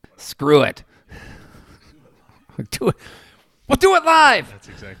Screw it. We'll do it live. That's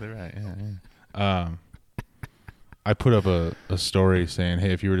exactly right. Yeah. I put up a story saying,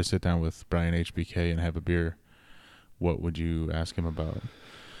 hey, if you were to sit down with Brian HBK and have a beer, what would you ask him about?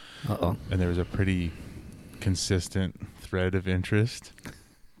 Uh-oh. And there was a pretty consistent thread of interest.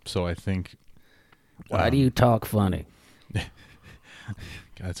 So I think... Why do you talk funny? God,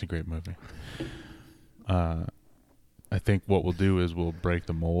 that's a great movie. I think what we'll do is we'll break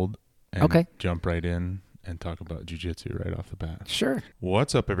the mold and jump right in and talk about jiu-jitsu right off the bat. Sure.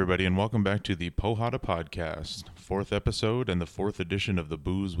 What's up, everybody, and welcome back to the Pohada Podcast, 4th episode and the 4th edition of the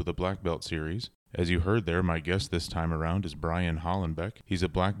Booze with a Black Belt series. As you heard there, my guest this time around is Brian Hollenbeck. He's a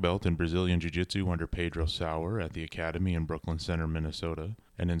black belt in Brazilian Jiu-Jitsu under Pedro Sauer at the Academy in Brooklyn Center, Minnesota,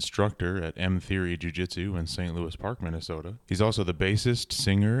 an instructor at M Theory Jiu-Jitsu in St. Louis Park, Minnesota. He's also the bassist,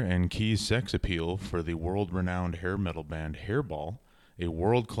 singer, and keys sex appeal for the world-renowned hair metal band Hairball, a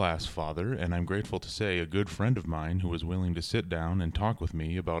world-class father, and I'm grateful to say a good friend of mine who was willing to sit down and talk with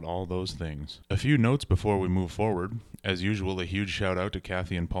me about all those things. A few notes before we move forward. As usual, a huge shout-out to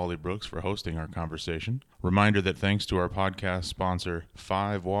Kathy and Paulie Brooks for hosting our conversation. Reminder that thanks to our podcast sponsor,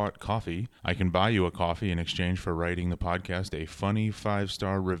 5 Watt Coffee, I can buy you a coffee in exchange for writing the podcast a funny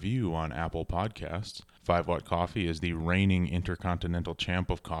 5-star review on Apple Podcasts. 5 Watt Coffee is the reigning intercontinental champ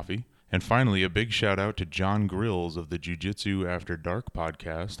of coffee. And finally, a big shout out to John Grills of the Jiu-Jitsu After Dark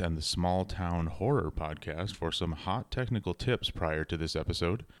podcast and the Small Town Horror podcast for some hot technical tips prior to this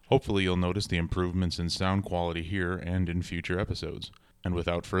episode. Hopefully you'll notice the improvements in sound quality here and in future episodes. And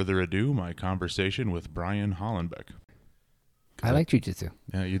without further ado, my conversation with Brian Hollenbeck. I like jiu-jitsu.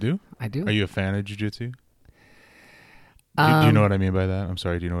 Yeah, you do? I do. Are you a fan of jiu-jitsu? Do you know what I mean by that? I'm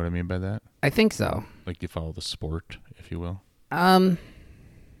sorry, do you know what I mean by that? I think so. Like you follow the sport, if you will?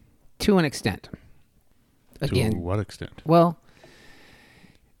 To an extent. Again, to what extent? Well,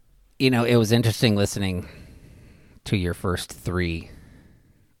 it was interesting listening to your first 3,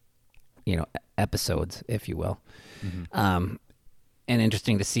 episodes, if you will. Mm-hmm. And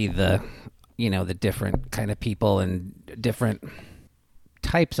interesting to see the different kind of people and different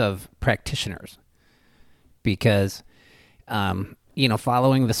types of practitioners. Because,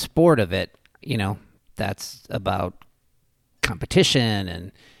 following the sport of it, that's about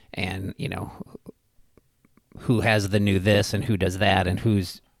competition and who has the new this and who does that and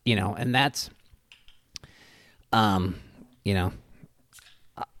who's, and that's, I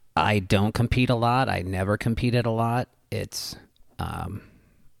don't compete a lot. I never competed a lot. It's, and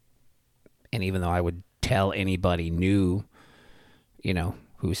even though I would tell anybody new,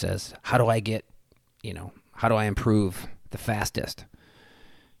 who says, how do I improve the fastest?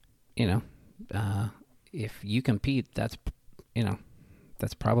 If you compete, that's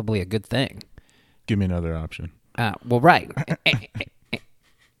probably a good thing. Give me another option. Well, right.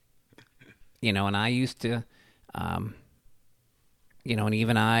 And I used to, and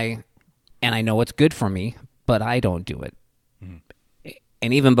even and I know it's good for me, but I don't do it. Mm-hmm.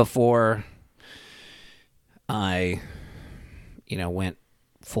 And even before I, went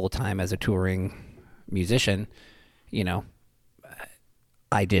full-time as a touring musician,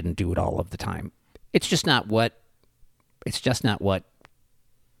 I didn't do it all of the time. It's just not what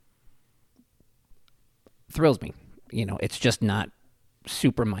thrills me. It's just not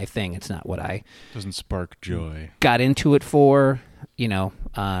super my thing. It's not what I... Doesn't spark joy. Got into it for,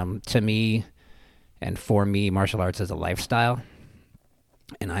 to me and for me, martial arts is a lifestyle.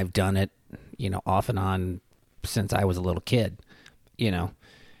 And I've done it, off and on since I was a little kid,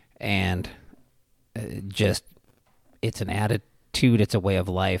 and just, it's an attitude, it's a way of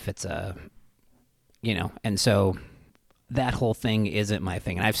life, it's a, and so that whole thing isn't my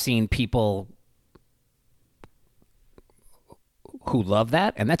thing. And I've seen people who love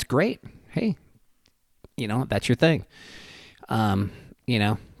that, and that's great. Hey, that's your thing. But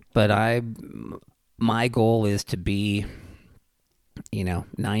my goal is to be,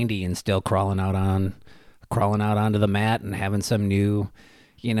 90 and still crawling out onto the mat and having some new,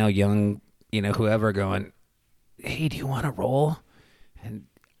 young, whoever going, hey, do you want to roll? And,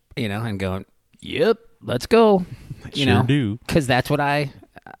 and going, yep, let's go. Sure do. Because that's what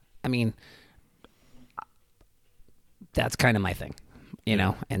that's kind of my thing,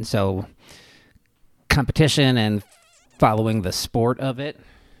 and so competition and following the sport of it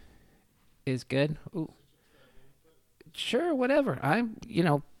is good. Ooh. Sure, whatever.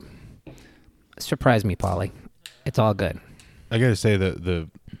 Surprise me, Paulie. It's all good. I got to say that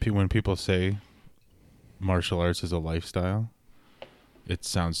when people say martial arts is a lifestyle, it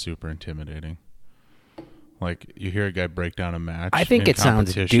sounds super intimidating. Like, you hear a guy break down a match. I think it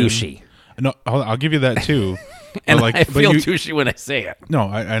sounds douchey. No, I'll give you that too. And but I feel douchey when I say it. No,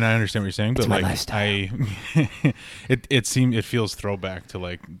 I understand what you're saying, It's but my like lifestyle. it feels throwback to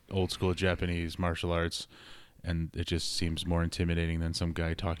like old school Japanese martial arts, and it just seems more intimidating than some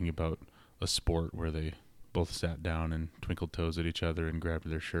guy talking about a sport where they both sat down and twinkled toes at each other and grabbed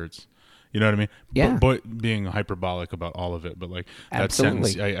their shirts. You know what I mean? Yeah. But being hyperbolic about all of it, but like Absolutely. that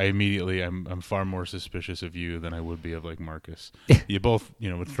sentence, I immediately I'm far more suspicious of you than I would be of like Marcus. You both,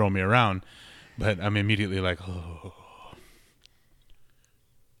 would throw me around, but I'm immediately like, oh.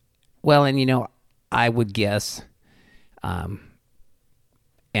 Well, and I would guess, and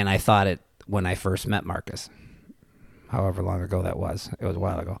I thought it when I first met Marcus, however long ago that was. It was a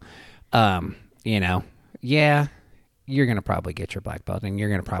while ago. Yeah, you're going to probably get your black belt, and you're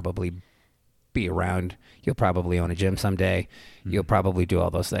going to probably be around. You'll probably own a gym someday. Mm-hmm. You'll probably do all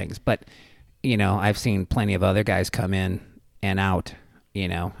those things. But, I've seen plenty of other guys come in and out,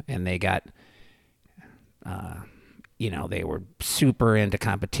 and they got, they were super into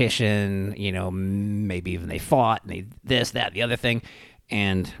competition, maybe even they fought and they this, that, the other thing.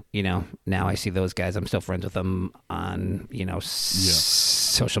 And, now I see those guys, I'm still friends with them on,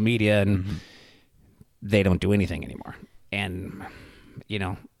 social media, and mm-hmm. they don't do anything anymore. And,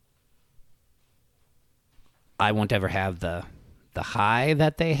 I won't ever have the high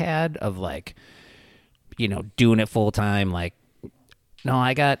that they had of like, doing it full time. Like, no,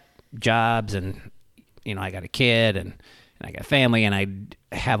 I got jobs and, I got a kid and I got a family, and I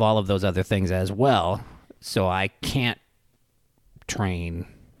have all of those other things as well. So I can't train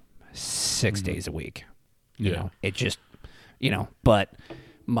 6 mm-hmm. days a week. It just, but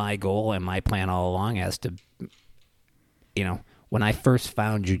my goal and my plan all along as to, when I first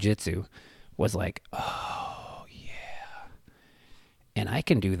found jiu-jitsu was like, oh yeah. And I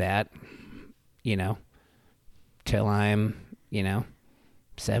can do that, till I'm,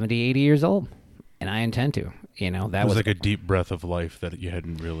 70, 80 years old. And I intend to, that was like a deep breath of life that you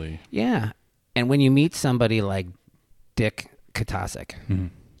hadn't really. Yeah. And when you meet somebody like Dick Katasik, mm-hmm.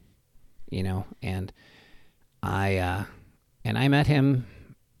 And I met him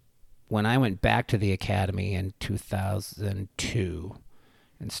when I went back to the academy in 2002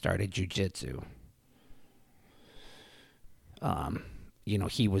 and started jiu-jitsu.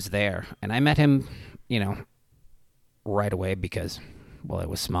 He was there, and I met him, right away because, well, it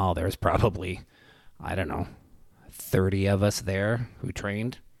was small. There was probably, 30 of us there who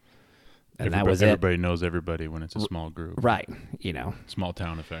trained. And that was it. Everybody knows everybody when it's a small group. Right. Small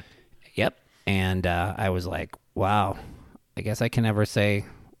town effect. Yep. And I was like, wow, I guess I can never say,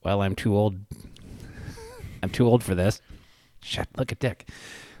 well, I'm too old. I'm too old for this. Shit, look at Dick.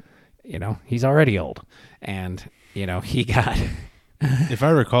 He's already old. And, he got... If I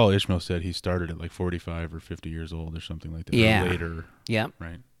recall, Ishmael said he started at like 45 or 50 years old or something like that. Yeah. Or later. Yep.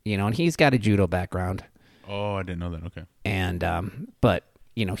 Right. And he's got a judo background. Oh, I didn't know that. Okay. And, but,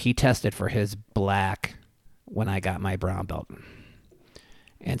 he tested for his black when I got my brown belt.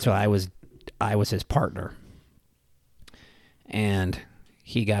 And so I was his partner. And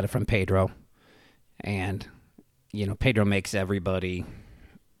he got it from Pedro. And, Pedro makes everybody,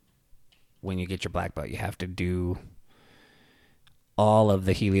 when you get your black belt, you have to do all of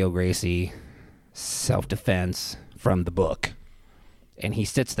the Helio Gracie self-defense from the book. And he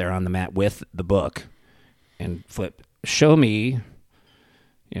sits there on the mat with the book and show me,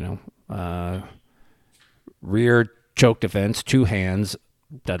 rear choke defense, 2 hands,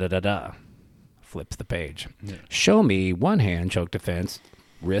 da-da-da-da. Flips the page. Yeah. Show me 1 hand choke defense,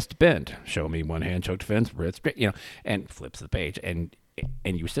 wrist bent. Show me 1 hand choke defense, wrist bent, and flips the page. And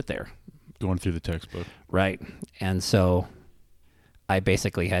you sit there. Going through the textbook. Right. And so I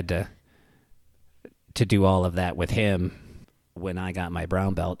basically had to do all of that with him when I got my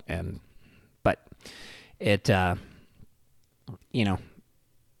brown belt. But it, I've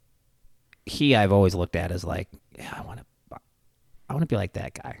always looked at as like, yeah, I want to be like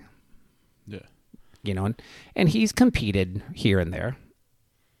that guy. Yeah. And he's competed here and there,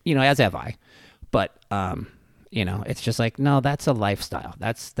 as have I. But, it's just like, no, that's a lifestyle.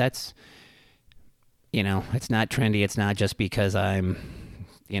 That's, it's not trendy. It's not just because I'm,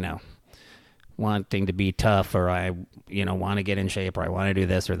 wanting to be tough, or I, want to get in shape, or I want to do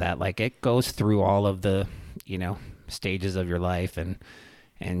this or that. Like, it goes through all of the, stages of your life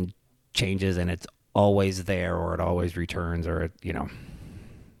and changes, and it's always there, or it always returns, or,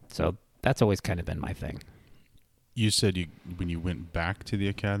 so that's always kind of been my thing. You said when you went back to the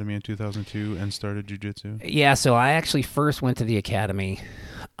academy in 2002 and started jiu-jitsu? Yeah, so I actually first went to the academy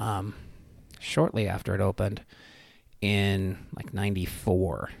shortly after it opened in like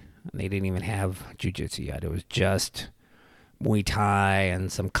 94. They didn't even have jiu-jitsu yet. It was just Muay Thai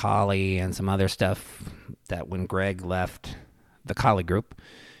and some Kali and some other stuff that when Greg left the Kali group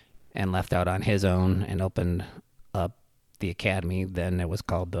and left out on his own and opened up the academy, then it was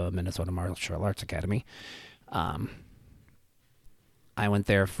called the Minnesota Martial Arts Academy. I went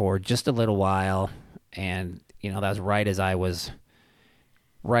there for just a little while, and that was right as I was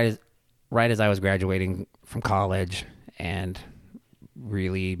graduating from college, and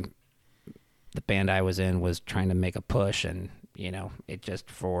really the band I was in was trying to make a push, and it just,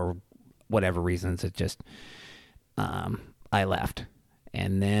 for whatever reasons, it just I left.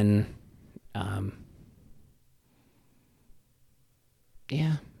 And then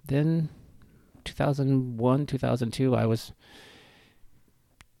then 2001, 2002, I was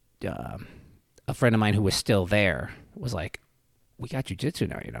a friend of mine who was still there was like, we got jiu-jitsu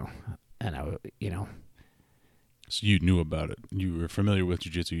now, and So you knew about it. You were familiar with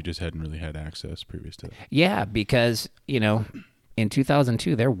jiu-jitsu. You just hadn't really had access previous to that. Yeah, because, in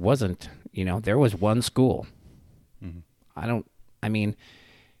 2002, there wasn't, there was one school. Mm-hmm.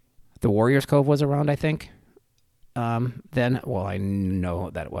 The Warriors Cove was around, I think. Then, well, I know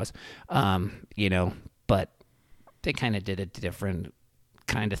that it was, but they kind of did a different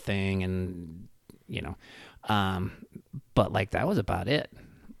kind of thing, and, but like that was about it,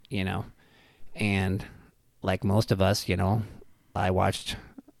 and like most of us, I watched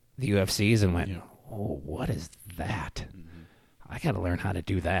the UFCs and went, oh, what is that? Mm-hmm. I got to learn how to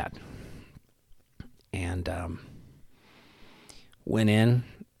do that. And went in,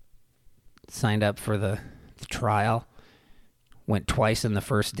 signed up for the trial, went twice in the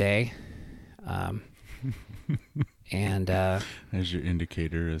first day. And as your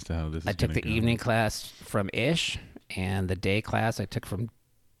indicator as to how this is I took the go. Evening class from Ish, and the day class I took from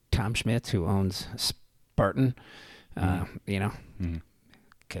Tom Schmitz, who owns Spartan,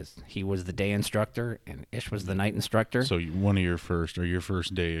 because he was the day instructor and Ish was the night instructor. So one of your first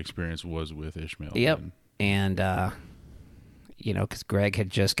day experience was with Ishmael. Yep. Then. And, because Greg had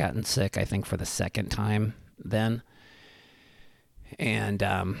just gotten sick, I think, for the second time then. And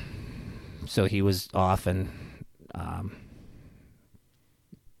so he was off and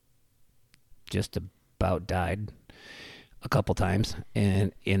just about died a couple times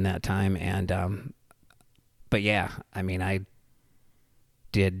in that time. And but yeah, I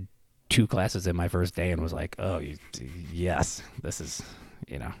did 2 classes in my first day and was like, oh, yes, this is,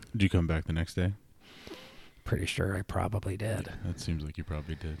 Did you come back the next day? Pretty sure I probably did. That seems like you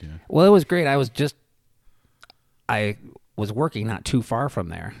probably did, yeah. Well, it was great. I was working not too far from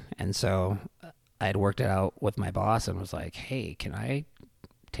there, and so I had worked it out with my boss and was like, hey, can I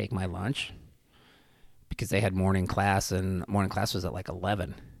take my lunch? Because they had morning class, and morning class was at like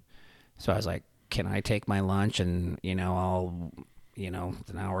 11. So I was like, can I take my lunch? And, I'll, it's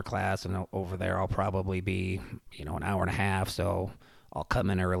an hour class, and over there I'll probably be, an hour and a half. So I'll come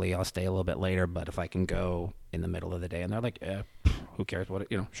in early, I'll stay a little bit later, but if I can go in the middle of the day. And they're like, who cares what,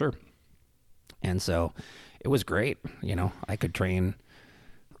 sure. And so it was great. I could train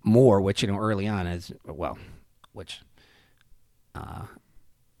more, which, early on is, well, which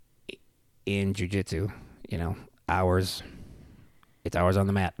in jiu-jitsu, hours, it's hours on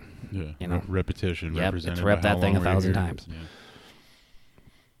the mat. Yeah, repetition. Yep, it's rep that thing 1,000 times. Yeah.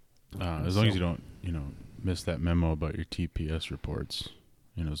 As long as you don't, miss that memo about your TPS reports,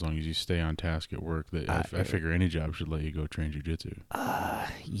 as long as you stay on task at work, I figure any job should let you go train jiu-jitsu.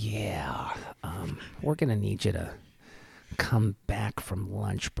 Yeah. We're going to need you to come back from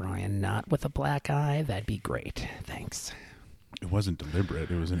lunch, Brian, not with a black eye. That'd be great. Thanks. It wasn't deliberate.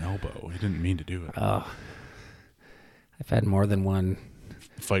 It was an elbow. He didn't mean to do it. Oh. I've had more than one.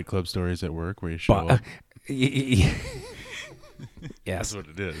 Fight Club stories at work where you show up. Yes. That's what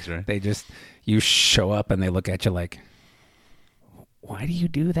it is, right? You show up and they look at you like, why do you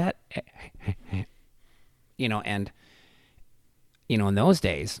do that? And, in those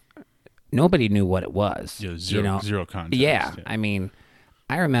days, nobody knew what it was. Yeah, zero context. Yeah.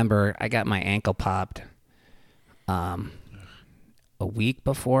 I remember I got my ankle popped a week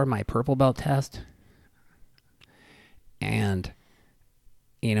before my purple belt test. And,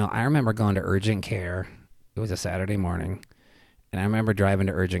 I remember going to urgent care. It was a Saturday morning. And I remember driving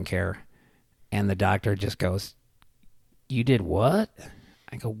to urgent care. And the doctor just goes, you did what?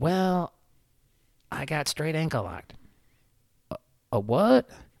 I go, well, I got straight ankle locked. A what?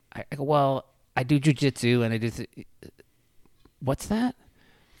 I go, well, I do jiu-jitsu and I do... What's that?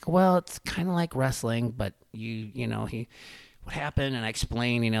 I go, well, it's kind of like wrestling, but what happened? And I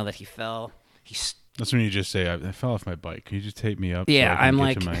explained, that he fell. That's when you just say, I fell off my bike. Can you just tape me up? Yeah, I'm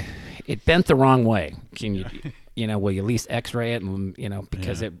like, it bent the wrong way. Can you, will you at least x-ray it? And,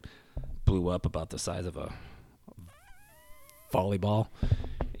 because it blew up about the size of a volleyball,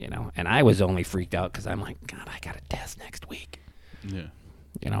 you know. And I was only freaked out because I'm like, God, I got a test next week. Yeah.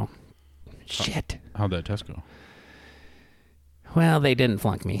 You know, shit. How'd that test go? Well, they didn't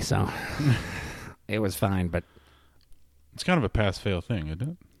flunk me, so it was fine. But it's kind of a pass-fail thing, isn't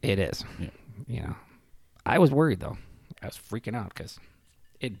it? it is. Yeah. You know, I was worried though. I was freaking out because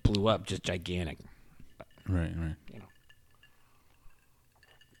it blew up just gigantic. Right. You know.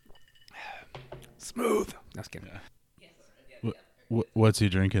 Smooth. That's kidding. What's he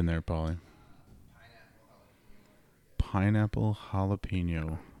drinking there, Paulie? Pineapple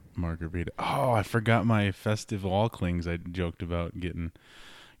jalapeno margarita. Oh, I forgot my festive wall clings I joked about getting.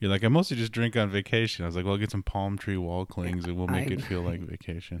 You're like, I mostly just drink on vacation. I was like, well, I'll get some palm tree wall clings and we'll make it feel like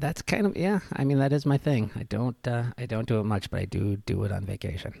vacation. That's kind of, yeah. I mean, that is my thing. I don't do it much, but I do it on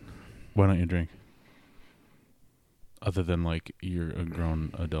vacation. Why don't you drink? Other than like you're a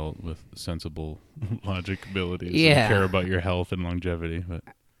grown adult with sensible logic abilities, yeah, and care about your health and longevity, but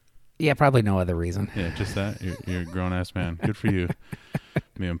yeah, probably no other reason. Yeah, just that. You're a grown ass man. Good for you.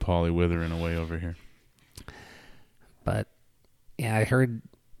 Me and Paulie withering away over here. But yeah, I heard.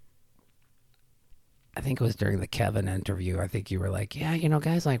 I think it was during the Kevin interview. I think you were like, yeah, you know,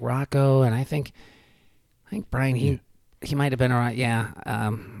 guys like Rocco, and I think Brian, he might have been around. Yeah,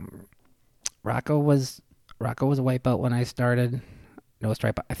 Rocco was a white belt when I started. No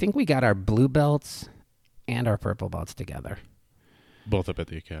stripe. I think we got our blue belts and our purple belts together. Both up at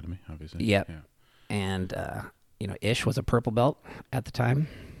the academy, obviously. Yep. Yeah. And, Ish was a purple belt at the time.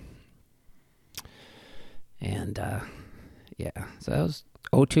 And, so that was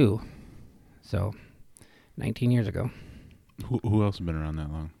 2002. So 19 years ago. Who else has been around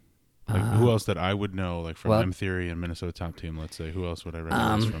that long? Like, who else that I would know, like from M Theory and Minnesota Top Team, let's say? Who else would I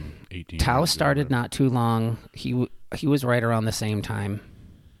recognize from 18 Tao years started ago? not too long. He was right around the same time.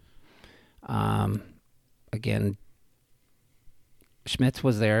 Again, Schmitz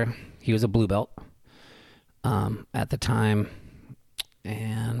was there. He was a blue belt at the time.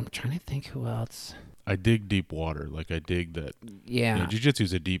 And I'm trying to think who else. I dig deep water. Like I dig that. Yeah. You know, jiu-jitsu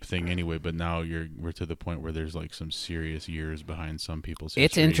is a deep thing anyway, but now we're to the point where there's like some serious years behind some people's history.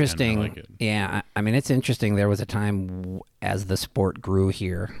 It's interesting. And I like it. Yeah. I mean, it's interesting. There was a time as the sport grew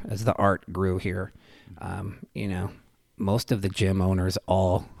here, as the art grew here, most of the gym owners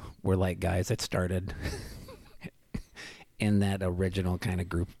all were like guys that started in that original kind of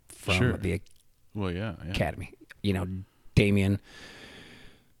group from the academy. You know, Damien,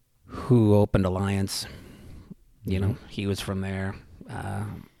 who opened Alliance, he was from there.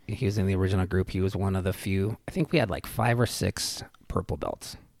 He was in the original group. He was one of the few. I think we had like 5 or 6 purple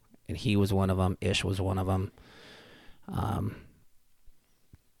belts, and he was one of them. Ish was one of them.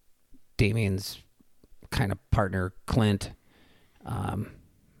 Damien's kind of partner, Clint,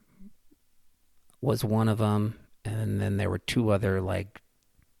 was one of them. And then there were 2 other like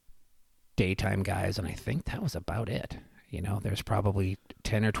daytime guys, and I think that was about it. There's probably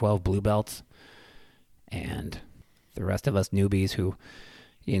 10 or 12 blue belts, and the rest of us newbies who,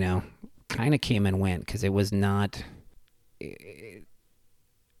 kind of came and went because it was not a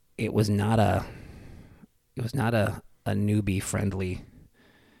newbie friendly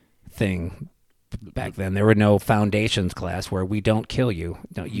thing back then. There were no foundations class where we don't kill you.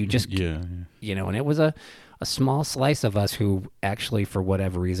 No, you just and it was a small slice of us who actually, for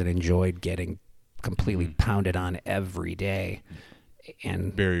whatever reason, enjoyed getting completely pounded on every day.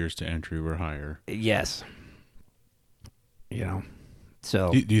 And barriers to entry were higher. Yes.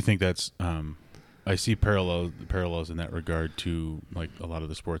 So do you think that's I see parallels in that regard to like a lot of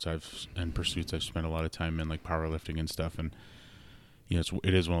the sports and pursuits I've spent a lot of time in, like powerlifting and stuff, and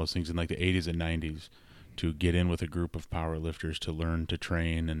it is one of those things in like the 80s and 90s to get in with a group of power lifters to learn to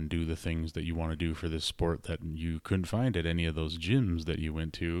train and do the things that you want to do for this sport that you couldn't find at any of those gyms that you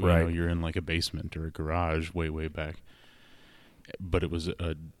went to. Right. You're in like a basement or a garage way back. But it was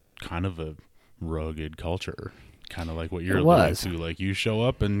a kind of a rugged culture, kind of like what you're alluding to. Like you show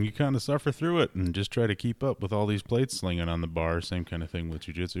up and you kind of suffer through it and just try to keep up with all these plates slinging on the bar. Same kind of thing with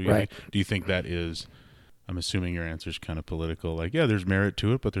jiu-jitsu. Right. Do you think that is... I'm assuming your answer is kind of political. Like, yeah, there's merit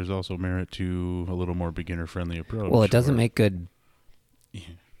to it, but there's also merit to a little more beginner-friendly approach. Well, it doesn't make good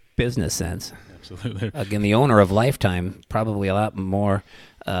business sense. Absolutely. Again, the owner of Lifetime probably a lot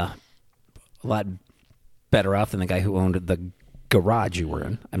better off than the guy who owned the garage you were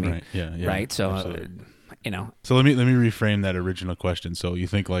in. I mean, right? Yeah. Right. So, So let me reframe that original question. So you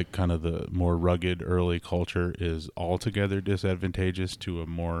think like kind of the more rugged early culture is altogether disadvantageous to a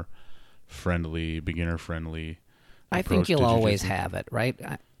more friendly, beginner-friendly I think you'll always have it, right?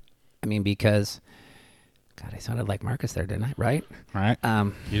 I mean, because, God, I sounded like Marcus there, didn't I? Right? All right.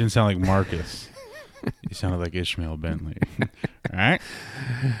 You didn't sound like Marcus. You sounded like Ishmael Bentley. All right.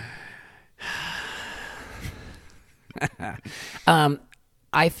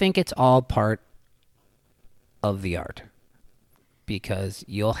 I think it's all part of the art, because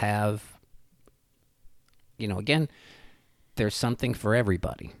you'll have, again, there's something for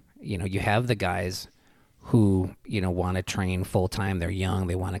everybody. You have the guys who, want to train full time. They're young.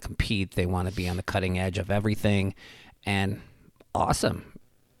 They want to compete. They want to be on the cutting edge of everything. And awesome.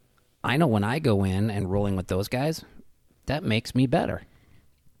 I know when I go in and rolling with those guys, that makes me better.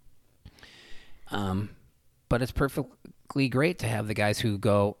 But it's perfectly great to have the guys who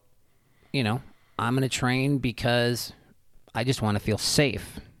go, I'm going to train because I just want to feel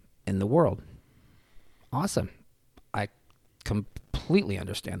safe in the world. Awesome. I completely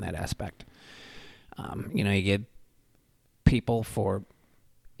understand that aspect. You get people for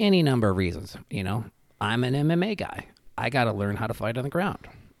any number of reasons. I'm an MMA guy. I got to learn how to fight on the ground.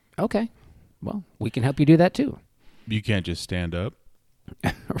 Okay. Well, we can help you do that too. You can't just stand up.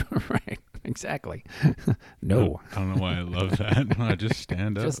 Right. Exactly. No. I don't know why I love that. I just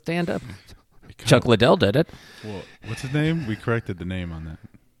stand up. Just stand up. Chuck Liddell did it. Well, what's his name? We corrected the name on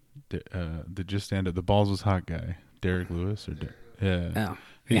that. The just stand up. The balls was hot guy. Derek Lewis or yeah. Oh.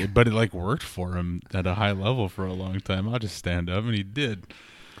 Yeah. But it worked for him at a high level for a long time. I'll just stand up, and he did.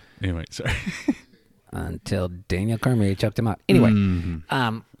 Anyway, sorry. Until Daniel Cormier chucked him out. Anyway,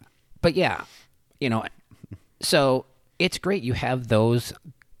 but yeah, so it's great you have those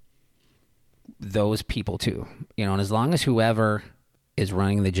people too. And as long as whoever is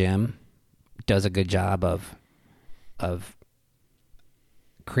running the gym does a good job of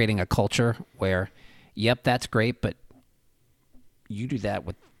creating a culture where, yep, that's great, but you do that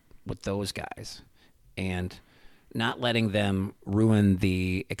with those guys, and not letting them ruin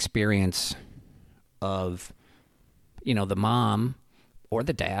the experience of, the mom or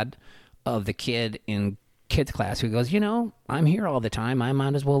the dad of the kid in kids class who goes, I'm here all the time. I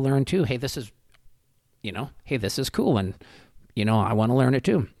might as well learn too. Hey, this is cool. And, I want to learn it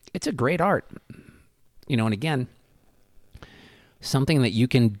too. It's a great art, and again, something that you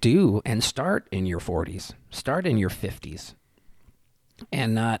can do and start in your 40s, start in your 50s,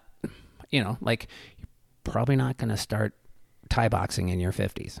 and not, you're probably not going to start Thai boxing in your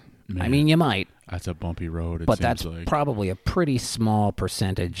 50s. Man, I mean, you might. That's a bumpy road. But that's probably a pretty small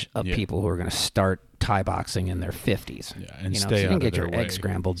percentage of people who are going to start Thai boxing in their 50s. Yeah, and stay out of get their your way. eggs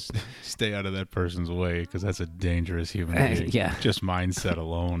scrambled. Stay out of that person's way, because that's a dangerous human being. Yeah. Just mindset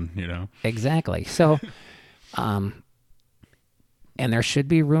alone, Exactly. So, and there should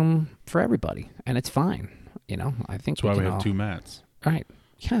be room for everybody, and it's fine. I think that's why we have 2 mats. Right.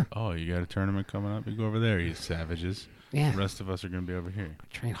 Yeah. Oh, you got a tournament coming up? You go over there, you savages. Yeah. The rest of us are going to be over here.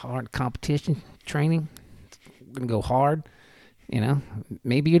 Train hard, competition training. We're going to go hard.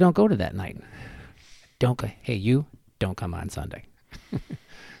 Maybe you don't go to that night. Don't go. Hey, you don't come on Sunday,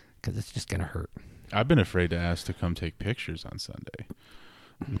 because it's just going to hurt. I've been afraid to ask to come take pictures on Sunday.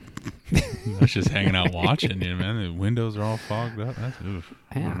 I was just hanging out watching, man. The windows are all fogged up. That's oof.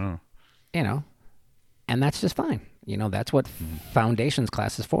 Yeah. I don't know. And that's just fine. That's what foundations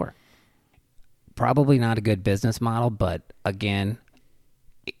class is for. Probably not a good business model, but again,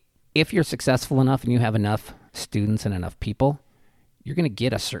 if you're successful enough and you have enough students and enough people, you're going to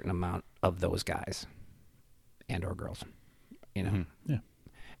get a certain amount of those guys and or girls, Yeah.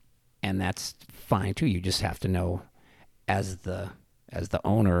 And that's fine too. You just have to know, as the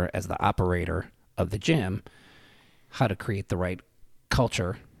owner, as the operator of the gym, how to create the right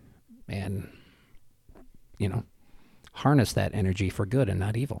culture and, harness that energy for good and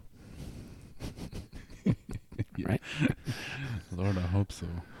not evil. Right? Lord, I hope so.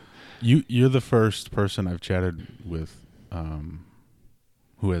 You're the first person I've chatted with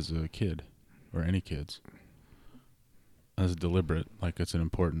who has a kid or any kids. That's deliberate. It's an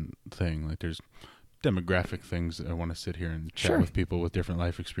important thing. There's demographic things that I want to sit here and chat with people with different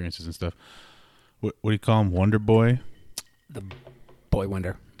life experiences and stuff. What do you call him? Wonder Boy? The boy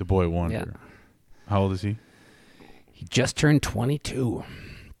wonder. The boy wonder. Yeah. How old is he? He just turned 22.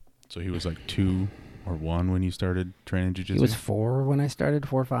 So he was 2 or 1 when you started training jiu-jitsu? He was 4 when I started,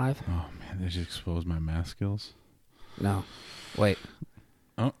 4 or 5. Oh, man, they just exposed my math skills. No. Wait.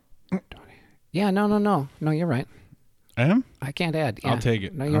 Oh. Yeah, no. No, you're right. I am? I can't add. Yeah. I'll take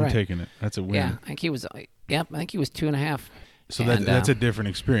it. No, you're right. Taking it. That's a win. Yeah, I think he was 2.5. So that's a different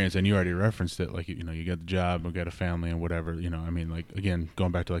experience, and you already referenced it. You got the job, you got a family, and whatever. Again,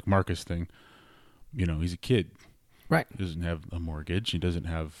 going back to Marcus thing. He's a kid. Right. He doesn't have a mortgage. He doesn't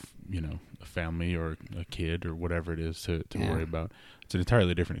have, a family or a kid or whatever it is to worry about. It's an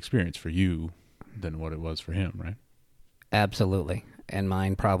entirely different experience for you than what it was for him, right? absolutely. And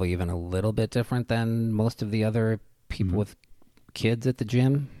mine probably even a little bit different than most of the other people with kids at the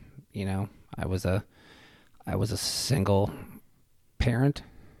gym. You know, I was a single parent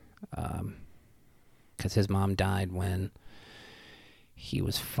because his mom died when he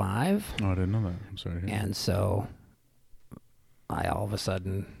was 5. Oh, I didn't know that. I'm sorry. And so I all of a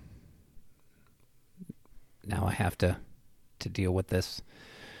sudden now I have to deal with this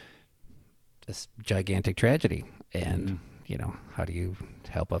gigantic tragedy. And, you know, how do you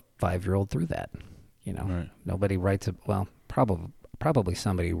help a 5-year-old through that? You know, Right. Nobody writes a, well, probably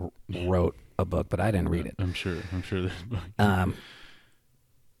somebody wrote a book, but I didn't read it. I'm sure there's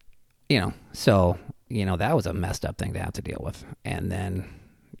You know, so, you know, that was a messed up thing to have to deal with. And then,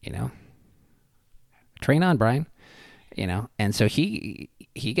 you know, train on, Brian, you know, and so he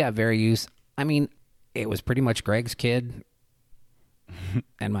got very used. I mean, it was pretty much Greg's kid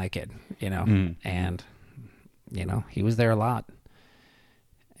and my kid, you know, and, you know, he was there a lot.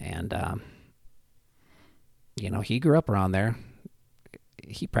 And, you know, he grew up around there.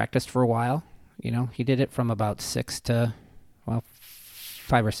 He practiced for a while, you know, he did it from about 5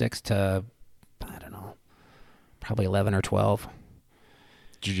 or 6 to, I don't know, probably 11 or 12.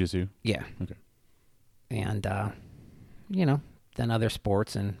 Jiu-Jitsu? Yeah. Okay. And, you know, then other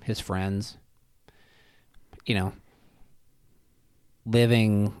sports and his friends, you know,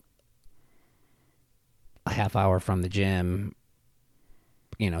 living a half hour from the gym,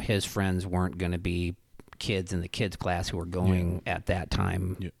 you know, his friends weren't going to be kids in the kids class who were going at that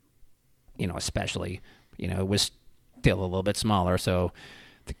time, you know, especially, you know, it was still a little bit smaller. So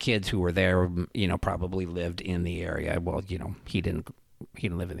the kids who were there, you know, probably lived in the area. Well, you know, he didn't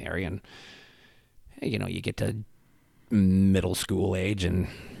live in the area. And, you know, you get to middle school age and,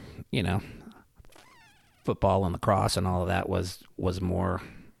 you know, football and lacrosse and all of that was more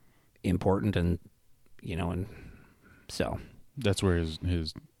important. And, you know, and so that's where his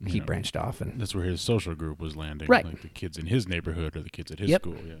he branched off, and that's where his social group was landing. Right. Like the kids in his neighborhood or the kids at his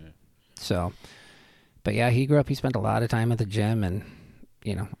school. Yeah. So, but yeah, he grew up, he spent a lot of time at the gym, and,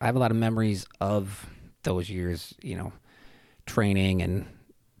 you know, I have a lot of memories of those years, you know, training and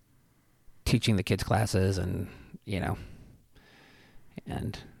teaching the kids classes, and, you know,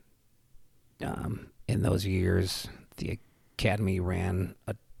 and in those years, the academy ran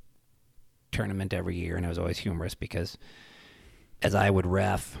a tournament every year, and it was always humorous because as I would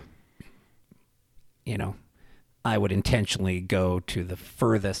ref, you know, I would intentionally go to the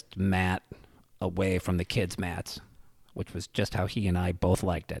furthest mat away from the kids' mats, which was just how he and I both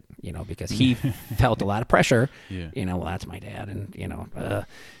liked it, you know, because he felt a lot of pressure, you know, well, that's my dad, and, you know,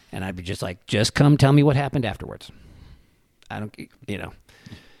 and I'd be just like, just come tell me what happened afterwards. I don't, you know,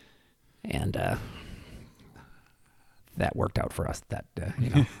 and that worked out for us. That, you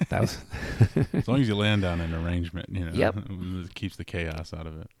know, that was... As long as you land on an arrangement, you know, it keeps the chaos out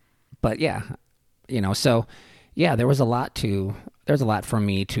of it. But yeah, you know, so yeah, there was a lot for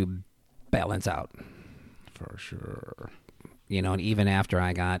me to balance out. For sure. You know, and even after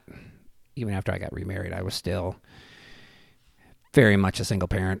I got remarried, I was still very much a single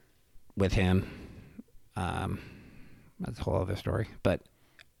parent with him. That's a whole other story. But,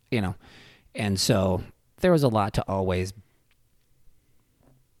 you know, and so there was a lot to always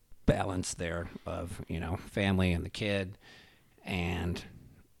balance there of, you know, family and the kid and,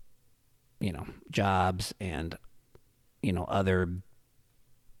 you know, jobs and, you know, other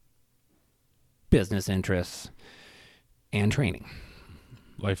business interests and training.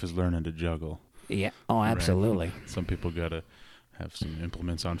 Life is learning to juggle. Yeah. Oh, absolutely. Right? Some people got to have some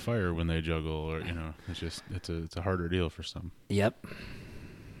implements on fire when they juggle, or, you know, it's a harder deal for some. Yep.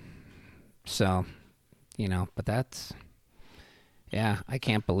 So, you know, but that's, yeah, I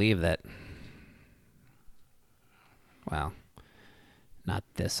can't believe that. Well, not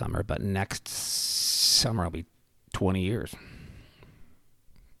this summer, but next summer will be 20 years.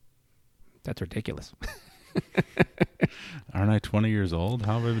 That's ridiculous. Aren't I 20 years old?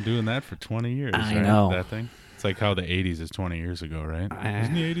 How have I been doing that for 20 years? I right? know. That thing? It's like how the 80s is 20 years ago, right?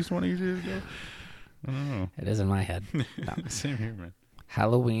 Isn't the 80s 20 years ago? I don't know. It is in my head. No. Same here, man.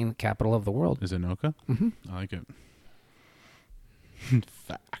 Halloween, capital of the world. Is it Noka? Mm-hmm. I like it.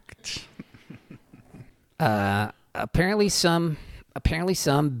 Fact. Apparently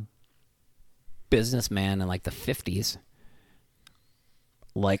some businessman in like the 50s,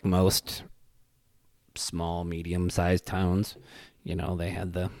 like most small, medium-sized towns, you know, they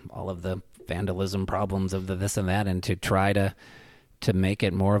had all of the vandalism problems of the this and that, and to try to make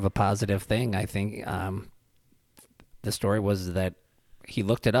it more of a positive thing, I think the story was that he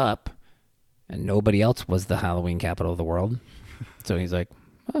looked it up and nobody else was the Halloween capital of the world. So he's like,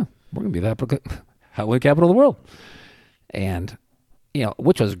 oh, we're going to be the Halloween capital of the world. And,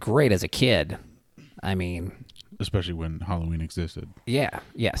 which was great as a kid. I mean, especially when Halloween existed. Yeah.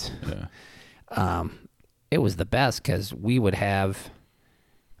 Yes. Yeah. It was the best because we had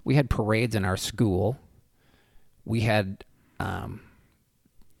parades in our school. We had, and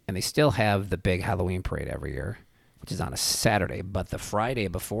they still have the big Halloween parade every year, which is on a Saturday. But the Friday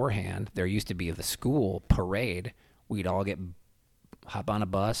beforehand, there used to be the school parade. We'd all hop on a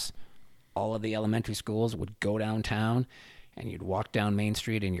bus. All of the elementary schools would go downtown, and you'd walk down Main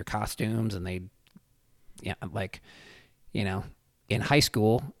Street in your costumes, and in high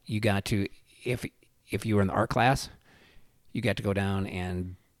school, you got to, if you were in the art class, you got to go down,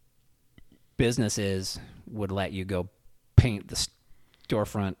 and businesses would let you go paint the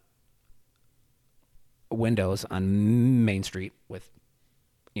storefront windows on Main Street with,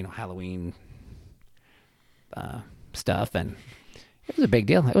 Halloween stuff, and it was a big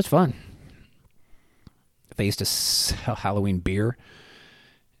deal. It was fun. They used to sell Halloween beer,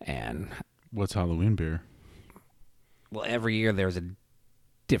 and what's Halloween beer? Well, every year there's a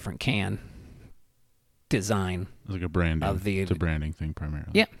different can design. It's like a branding. It's a branding thing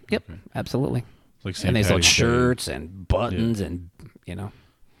primarily. Yeah, yep, okay. Absolutely. It's like St. And they sell Patty's shirts Day. and buttons and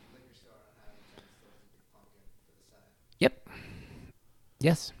Yep.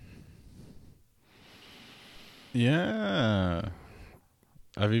 Yes. Yeah.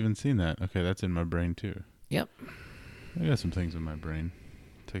 I've even seen that. Okay, that's in my brain too. Yep. I got some things in my brain.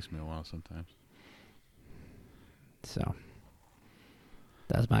 It takes me a while sometimes. So,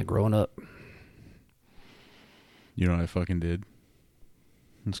 that's my growing up. You know what I fucking did?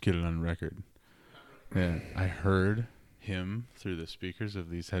 Let's get it on record. Yeah, I heard him through the speakers of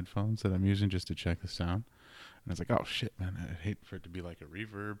these headphones that I'm using just to check the sound. And I was like, oh shit, man, I'd hate for it to be like a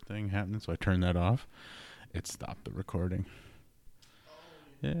reverb thing happening. So I turned that off. It stopped the recording.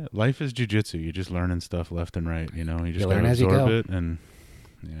 Yeah, life is jiu-jitsu. You're just learning stuff left and right, You just learn gotta as you absorb go. it, and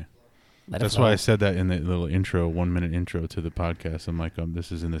yeah. That's why I said that in the little 1-minute intro to the podcast. I'm like,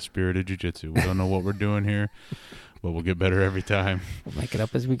 this is in the spirit of jiu-jitsu. We don't know what we're doing here, but we'll get better every time. We'll make it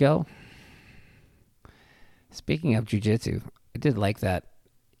up as we go. Speaking of jiu-jitsu, I did like that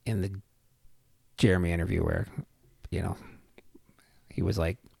in the Jeremy interview where, he was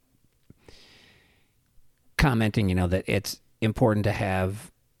like commenting, that it's important to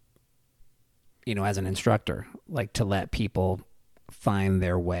have, as an instructor, like to let people find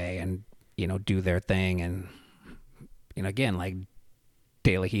their way and, do their thing. And, again, like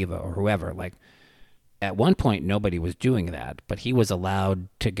De La Hiva or whoever, like at one point nobody was doing that, but he was allowed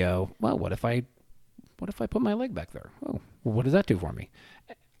to go, well, what if I put my leg back there? Oh, well, what does that do for me?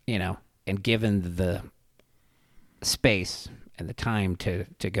 And given the space and the time to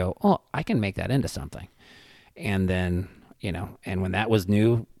go, oh, I can make that into something. And then, and when that was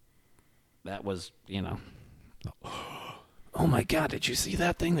new, that was, oh my God, did you see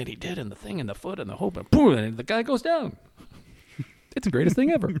that thing that he did and the thing in the foot and the hope and boom, and the guy goes down. It's the greatest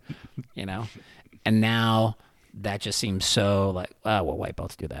thing ever, And now that just seems so like, oh, well, white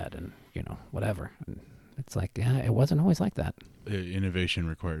belts do that and, whatever. And it's like, yeah, it wasn't always like that. Innovation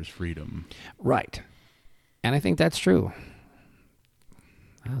requires freedom. Right. And I think that's true.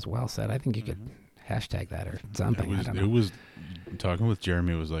 That was well said. I think you could hashtag that or something. I don't know. It was talking with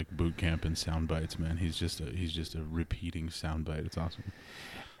Jeremy. It was like boot camp and sound bites, man. He's just a repeating sound bite. It's awesome.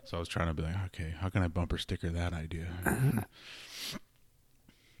 So I was trying to be like, okay, how can I bumper sticker that idea?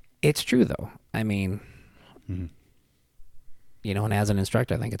 It's true though. I mean, and as an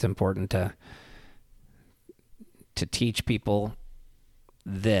instructor, I think it's important to teach people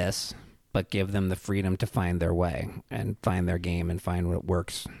this, but give them the freedom to find their way and find their game and find what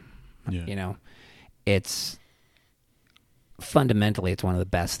works. Yeah. It's fundamentally, it's one of the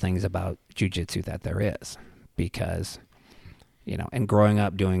best things about jiu-jitsu that there is, because, and growing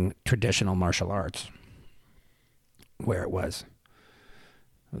up doing traditional martial arts where it was,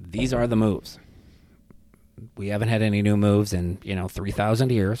 these are the moves. We haven't had any new moves in,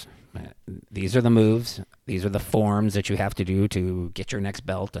 3,000 years. These are the moves. These are the forms that you have to do to get your next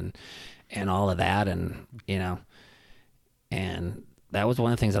belt and all of that. And, and that was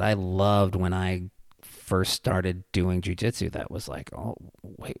one of the things that I loved when I first started doing jiu-jitsu. That was like, oh,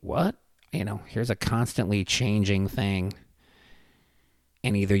 wait, what? Here's a constantly changing thing.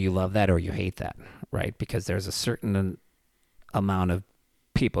 And either you love that or you hate that, right? Because there's a certain amount of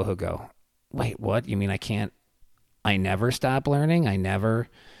people who go, wait, what? You mean I never stop learning? I'm never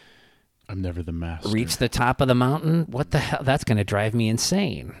the master. Reach the top of the mountain? What the hell? That's going to drive me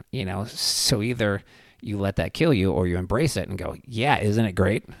insane. So either you let that kill you or you embrace it and go, yeah, isn't it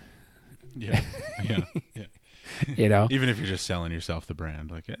great? Yeah. Yeah. Even if you're just selling yourself the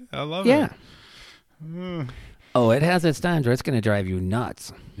brand, like, I love it. Yeah. Oh, it has its times where it's going to drive you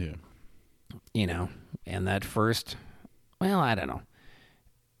nuts. Yeah. You know, and that first, well, I don't know.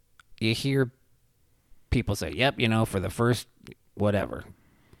 You hear people say, yep, you know, for the first whatever.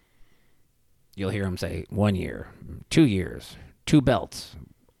 You'll hear them say 1 year, 2 years, 2 belts,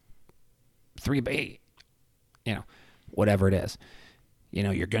 3, you know, whatever it is. You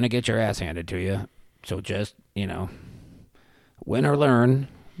know, you're going to get your ass handed to you. So just, you know, win or learn,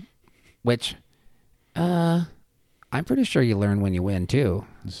 which I'm pretty sure you learn when you win, too.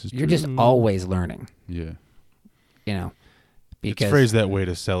 You're just always learning. Yeah. You know, because... It's phrased that way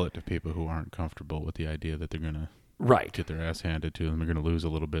to sell it to people who aren't comfortable with the idea that they're going to get their ass handed to them. They're going to lose a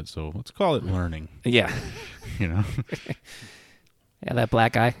little bit, so let's call it learning. Yeah. You know? Yeah, that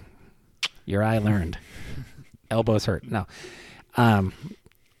black eye. Your eye learned. Elbows hurt. No.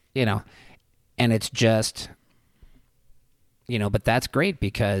 You know, and it's just, you know, but that's great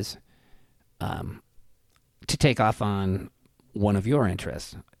because to take off on one of your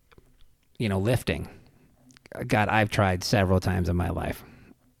interests, you know, lifting. God, I've tried several times in my life.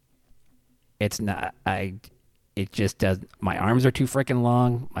 It's not, it just does, my arms are too freaking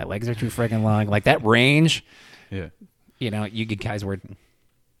long. My legs are too freaking long. Like that range. Yeah. You know, you guys were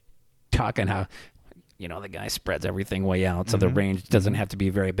talking how, you know, the guy spreads everything way out, so the range doesn't have to be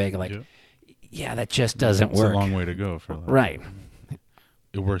very big. Like, yeah, that just doesn't work. It's a long way to go for that. Right.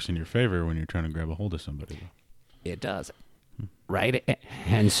 It works in your favor when you're trying to grab a hold of somebody. It does. Right?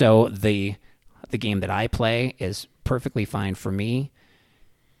 And so the game that I play is perfectly fine for me.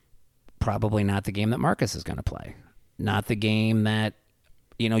 Probably not the game that Marcus is going to play. Not the game that,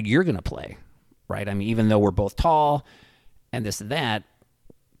 you know, you're going to play. Right? I mean, even though we're both tall and this and that,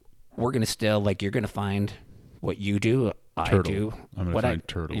 we're going to still, like, you're going to find what you do, Turtle. I do. I'm going to find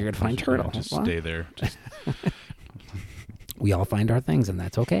Turtle. You're going to find Turtle. Just stay there. We all find our things, and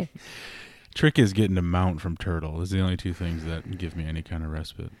that's okay. Trick is getting a mount from Turtle. Those are the only two things that give me any kind of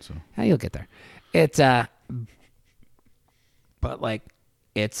respite. So you'll get there. It's, but, like,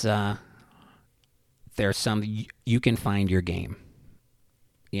 it's, there's some, you can find your game,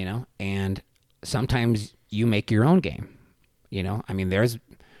 you know, and sometimes you make your own game, you know. I mean, there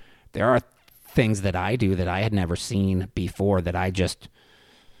are things that I do that I had never seen before that I just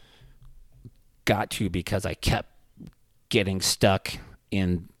got to because I kept getting stuck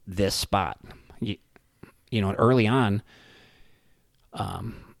in this spot. You know, early on,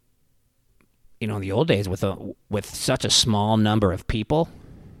 you know, in the old days with such a small number of people,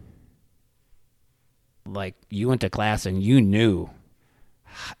 like you went to class and you knew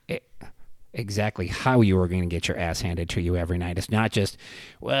exactly how you were going to get your ass handed to you every night. It's not just,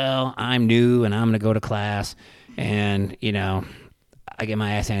 well, I'm new and I'm going to go to class and, you know, I get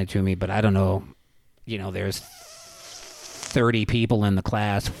my ass handed to me, but I don't know, you know, there's 30 people in the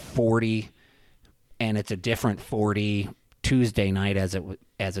class, 40, and it's a different 40 Tuesday night as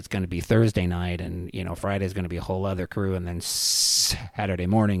it's going to be Thursday night, and, you know, Friday's going to be a whole other crew, and then Saturday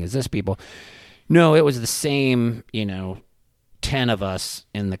morning is this people. No, it was the same, you know, 10 of us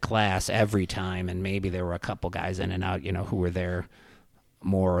in the class every time, and maybe there were a couple guys in and out, you know, who were there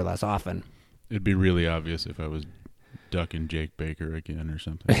more or less often. It'd be really obvious if I was ducking Jake Baker again or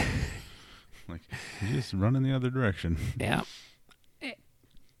something. Like, just running the other direction. Yeah.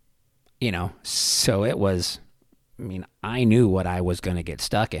 You know, so it was, I mean, I knew what I was going to get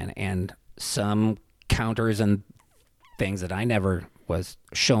stuck in, and some counters and things that I never was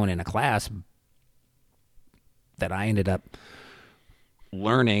shown in a class that I ended up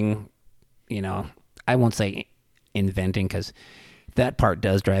learning, you know, I won't say inventing because that part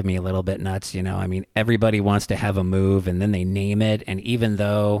does drive me a little bit nuts, you know. I mean, everybody wants to have a move and then they name it, and even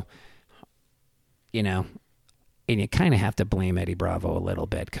though, you know, and you kind of have to blame Eddie Bravo a little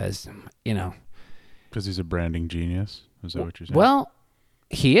bit because, you know. Because he's a branding genius? Is that what you're saying? Well,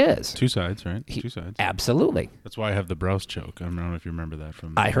 he is. Two sides, right? Two sides. Absolutely. That's why I have the Browse choke. I don't know if you remember that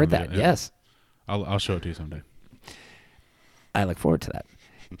from... I heard that, yes. I'll show it to you someday. I look forward to that.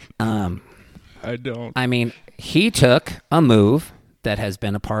 I don't. I mean, he took a move that has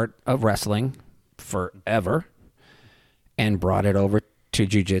been a part of wrestling forever and brought it over to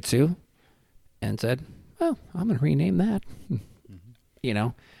jiu-jitsu and said, oh, I'm going to rename that. You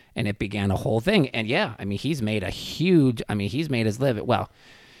know, and it began a whole thing. And yeah, I mean, he's made his living. Well,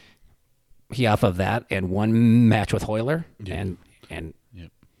 he off of that and one match with Hoyler and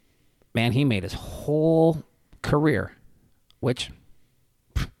yep. Man, he made his whole career, which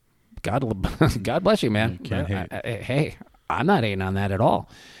God bless you, man. Hey, I'm not hating on that at all.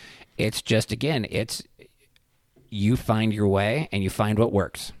 It's just, again, it's you find your way and you find what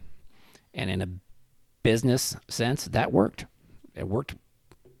works. And in a business sense, that worked. It worked,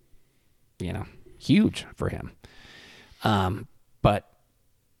 you know. huge for him. But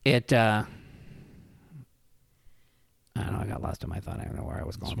it, I don't know, I got lost in my thought. I don't know where I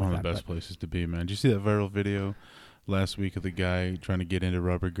was going. It's one of the best places to be, man. Did you see that viral video last week of the guy trying to get into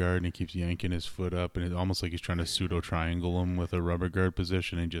rubber guard and he keeps yanking his foot up and it's almost like he's trying to pseudo triangle him with a rubber guard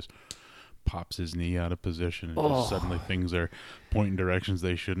position and just pops his knee out of position and just suddenly things are pointing directions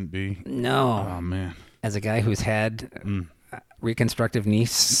they shouldn't be. No. Oh, man. As a guy who's had reconstructive knee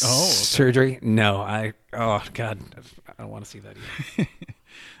surgery, no, oh, God, I don't want to see that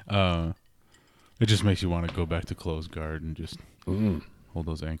either. It just makes you want to go back to closed guard and just hold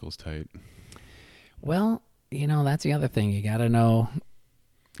those ankles tight. Well, that's the other thing. You got to know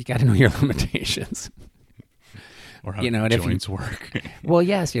your limitations. Or how joints work. Well,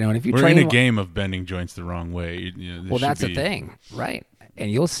 yes, and if you We're train in a game of bending joints the wrong way. Well, that's the thing, right?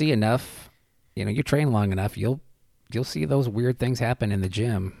 And you'll see enough. You train long enough, you'll see those weird things happen in the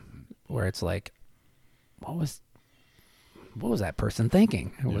gym, where it's like, what was that person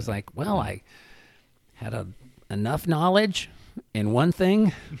thinking? It was like, well, I had enough knowledge in one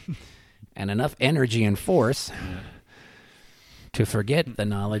thing, and enough energy and force to forget the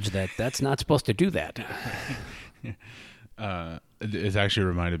knowledge that's not supposed to do that. It's actually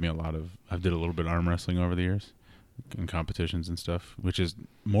reminded me a lot of, I've did a little bit of arm wrestling over the years in competitions and stuff, which is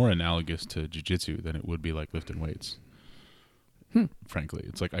more analogous to jiu-jitsu than it would be like lifting weights. Frankly,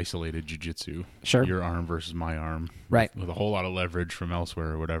 it's like isolated jiu-jitsu. Sure. Your arm versus my arm. Right. With a whole lot of leverage from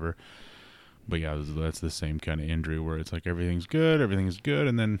elsewhere or whatever. But yeah, that's the same kind of injury where it's like everything's good,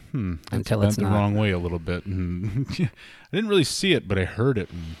 and then until it's the not. wrong way a little bit. And I didn't really see it, but I heard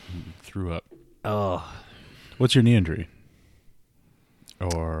it and threw up. Oh. What's your knee injury?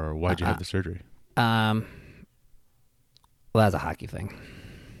 Or why'd you have the surgery? Well, that's a hockey thing.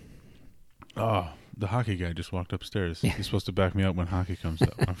 Oh, the hockey guy just walked upstairs. Yeah. He's supposed to back me up when hockey comes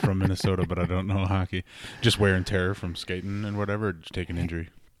up. I'm from Minnesota, but I don't know hockey. Just wear and tear from skating and whatever, or just take an injury?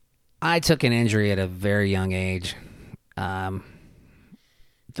 I took an injury at a very young age. The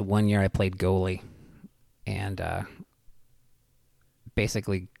 1 year I played goalie, and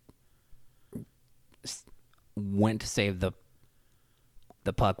basically went to save the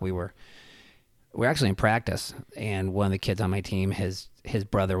puck. We were actually in practice, and one of the kids on my team, his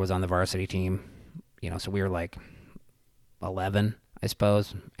brother was on the varsity team. So we were like 11, I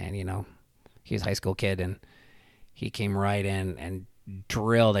suppose, and he was a high school kid, and he came right in and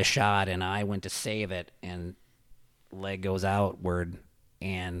drilled a shot, and I went to save it, and leg goes outward,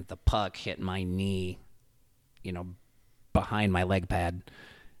 and the puck hit my knee, behind my leg pad,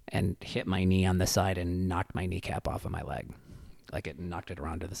 and hit my knee on the side and knocked my kneecap off of my leg. Like it knocked it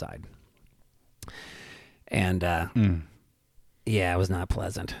around to the side. And, yeah, it was not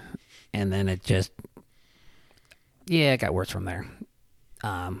pleasant. And then it just, it got worse from there.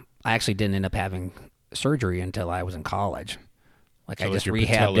 I actually didn't end up having surgery until I was in college. Like, I just your rehabbed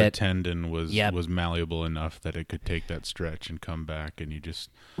patella it. Tendon was malleable enough that it could take that stretch and come back, and you just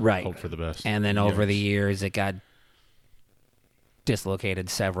hope for the best. And then over the years, it got dislocated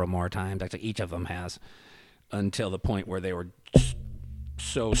several more times. Actually, each of them has, until the point where they were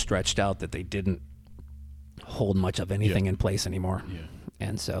so stretched out that they didn't hold much of anything in place anymore. Yeah.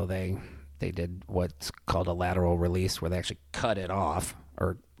 And so they did what's called a lateral release, where they actually cut it off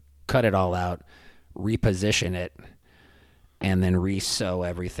or cut it all out, reposition it, and then re-sew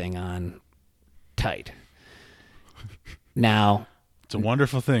everything on tight. Now, it's a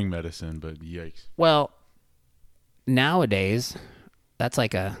wonderful thing, medicine, but yikes. Well, nowadays, that's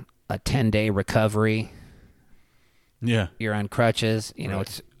like a 10-day recovery. Yeah. You're on crutches.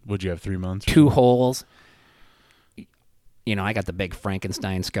 It's... Would you have 3 months? 2 holes. I got the big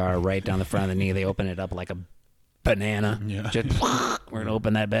Frankenstein scar right down the front of the knee. They open it up like a banana. Yeah. Just, we're going to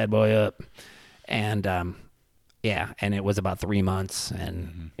open that bad boy up. And, and it was about 3 months.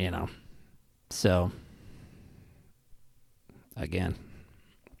 And, so, again.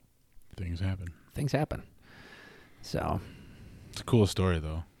 Things happen. So. It's a cool story,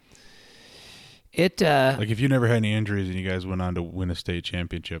 though. It like if you never had any injuries and you guys went on to win a state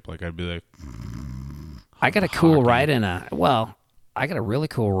championship, like I'd be like, I got a cool ride I got a really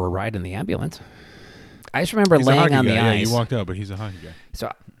cool ride in the ambulance. I just remember laying on the ice. Yeah, you walked out, but he's a hockey guy.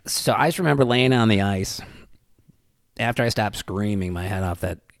 So I just remember laying on the ice after I stopped screaming my head off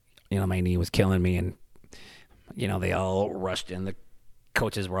that, my knee was killing me, and they all rushed in. The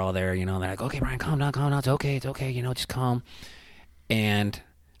coaches were all there, they're like, okay, Brian, calm down, it's okay, just calm. And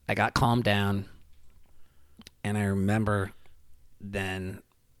I got calmed down. And I remember then,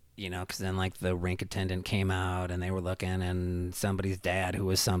 because then like the rink attendant came out and they were looking, and somebody's dad who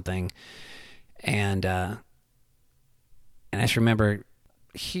was something. And I just remember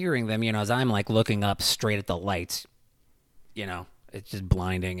hearing them, as I'm like looking up straight at the lights, it's just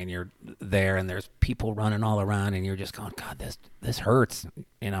blinding, and you're there, and there's people running all around, and you're just going, God, this hurts,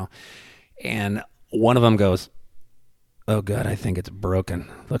 And one of them goes, oh God, I think it's broken.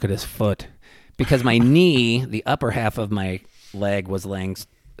 Look at his foot, because my knee, the upper half of my leg was laying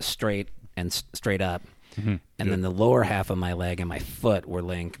straight and straight up, and then the lower half of my leg and my foot were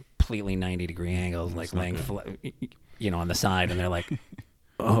laying completely 90-degree angles, like laying, on the side, and they're like.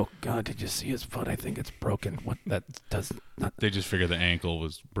 Oh God! Did you see his foot? I think it's broken. What that does not. They just figured the ankle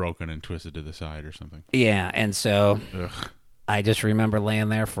was broken and twisted to the side or something. Yeah, and so I just remember laying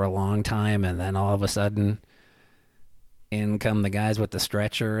there for a long time, and then all of a sudden, in come the guys with the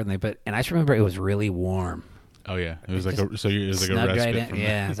stretcher, and I just remember it was really warm. Oh yeah, it was like a respite. Right from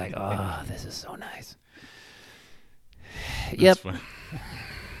yeah, it's like, oh, this is so nice. Yep. Funny.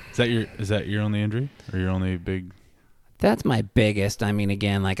 Is that your only injury or your only big? That's my biggest. I mean,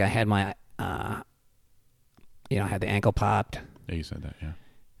 again, like I had my, I had the ankle popped. Yeah, you said that, yeah.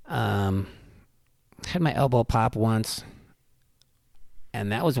 Had my elbow pop once,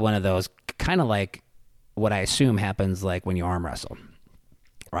 and that was one of those kind of like what I assume happens like when you arm wrestle,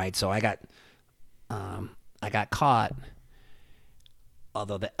 right? So I got caught,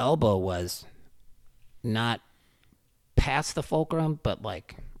 although the elbow was not past the fulcrum, but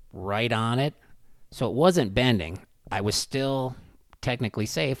like right on it, so it wasn't bending. I was still technically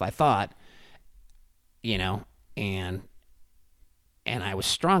safe, I thought, and I was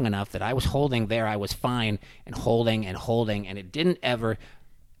strong enough that I was holding there. I was fine and holding, and it didn't ever,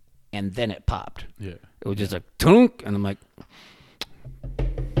 and then it popped. Yeah. It was just a tunk, and I'm like,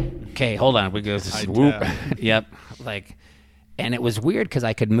 okay, hold on. We go swoop. Yep. Like, and it was weird because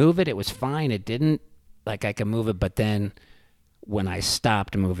I could move it. It was fine. It didn't, like I could move it, but then when I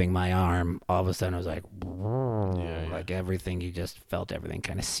stopped moving my arm, all of a sudden I was like, like everything, you just felt everything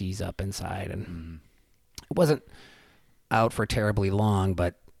kind of seize up inside. And it wasn't out for terribly long,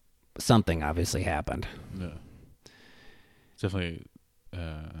 but something obviously happened. Yeah. Definitely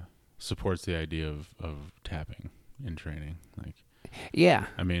supports the idea of tapping in training. Like, yeah.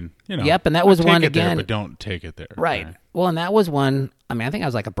 I mean, Yep, and that was one again. There, but don't take it there. Right. Well, and that was one, I mean, I think I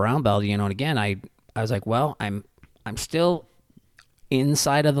was like a brown belt, and again, I was like, well, I'm still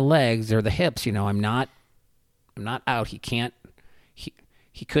inside of the legs or the hips, I'm not out. He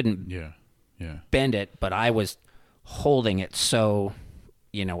couldn't bend it, but I was holding it so,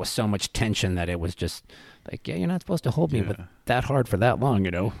 with so much tension that it was just like, yeah, you're not supposed to hold me but that hard for that long,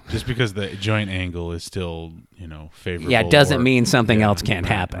 Just because the joint angle is still, favorable. Yeah, it doesn't mean something else can't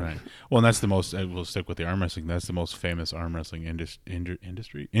happen. Right. Well, and that's the most, we'll stick with the arm wrestling, that's the most famous arm wrestling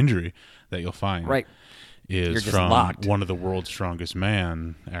injury that you'll find. Right. Is from locked. One of the world's strongest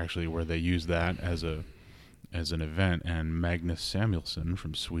man, actually, where they use that as an event. And Magnus Samuelsson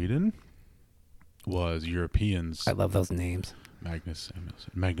from Sweden was Europeans. I love those names. Magnus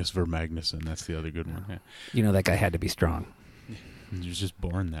Samuelsson. Magnus Vermagnusson, that's the other good one. Yeah. That guy had to be strong. He was just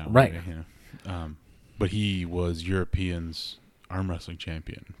born that way. Right. But he was Europeans' arm wrestling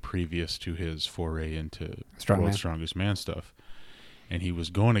champion previous to his foray into world's strongest man stuff. And he was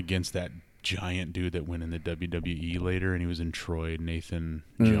going against that giant dude that went in the WWE later, and he was in Troy, Nathan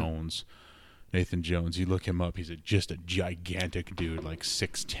Jones. Nathan Jones, you look him up, he's just a gigantic dude, like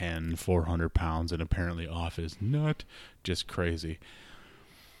 6'10", 400 pounds, and apparently off his nut, just crazy.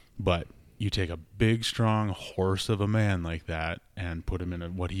 But you take a big, strong horse of a man like that and put him in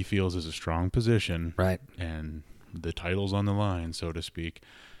what he feels is a strong position, right? And the title's on the line, so to speak,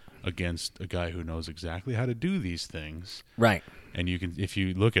 against a guy who knows exactly how to do these things, right? And you can, if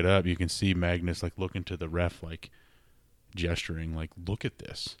you look it up, you can see Magnus like looking to the ref, like gesturing, like, look at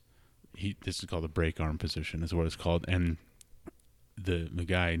this. This is called the break arm position, is what it's called. And the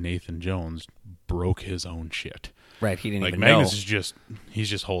guy Nathan Jones broke his own shit. Right, he didn't like even Magnus know. He's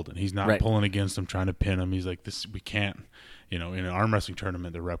just holding. He's not pulling against him, trying to pin him. He's like, this, we can't. In an arm wrestling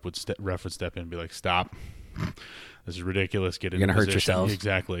tournament, the ref would step in and be like, stop. This is ridiculous. Get in You're the gonna position. hurt yourselves.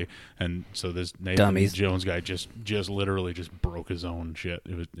 Exactly. And so this Nathan Dummies. Jones guy just literally just broke his own shit.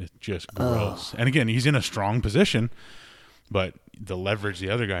 It's just gross. And again, he's in a strong position, but the leverage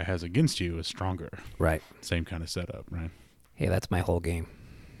the other guy has against you is stronger. Right. Same kind of setup, right? Hey, that's my whole game.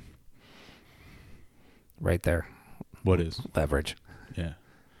 Right there. What is? Leverage. Yeah.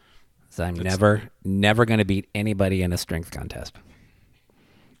 So I'm never going to beat anybody in a strength contest.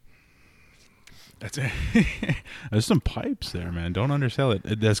 That's it. There's some pipes there, man. Don't undersell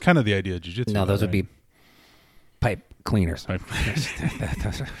it. That's kind of the idea of jiu-jitsu. No, those would be pipe cleaners. Pipe cleaners.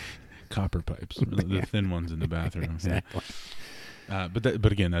 Copper pipes. The thin ones in the bathroom. Exactly.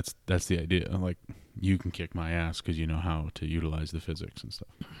 But again, that's the idea. Like, you can kick my ass because you know how to utilize the physics and stuff,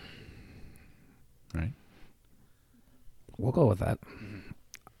 right? We'll go with that.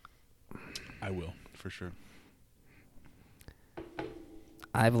 I will, for sure.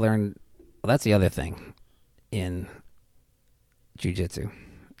 I've learned, well, that's the other thing in jiu-jitsu,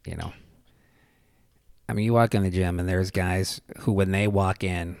 you know. I mean, you walk in the gym and there's guys who, when they walk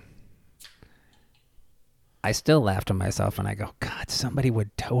in, I still laugh to myself and I go, God, somebody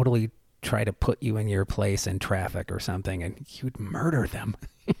would totally try to put you in your place in traffic or something and you'd murder them.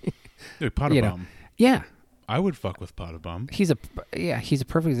 Dude, Potterbomb. Yeah. I would fuck with Potterbomb. He's a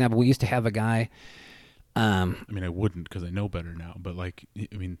perfect example. We used to have a guy. I mean, I wouldn't because I know better now. But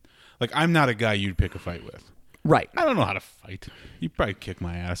I'm not a guy you'd pick a fight with. Right. I don't know how to fight. You probably kick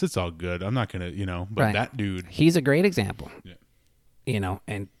my ass. It's all good. I'm not gonna, But right. That dude. He's a great example. Yeah.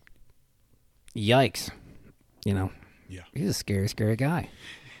 And yikes. Yeah. He's a scary, scary guy.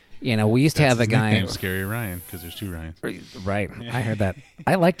 We used to have a guy. Scary Ryan, because there's 2 Ryans. Right. I heard that.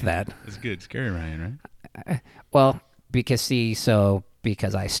 I liked that. It's good. Scary Ryan, right? Well, because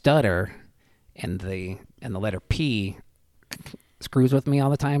I stutter and the letter P screws with me all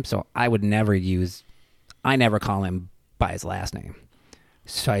the time, so I never call him by his last name.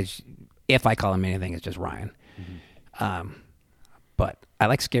 So if I call him anything, it's just Ryan. Mm-hmm. But I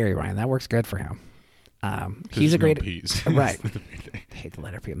like Scary Ryan. That works good for him. He's a great P's. Right. I hate the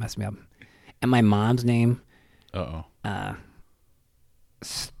letter P. It messed me up. And my mom's name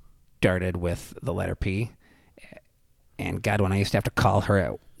started with the letter P. And God, when I used to have to call her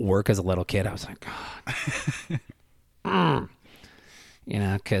at work as a little kid, I was like, God.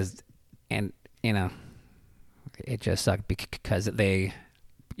 It just sucked because they,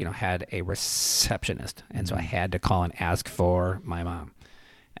 had a receptionist. And so I had to call and ask for my mom.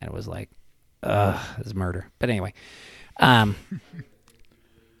 And it was like, it was murder. But anyway.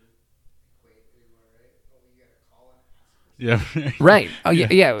 Yeah. Right. Oh,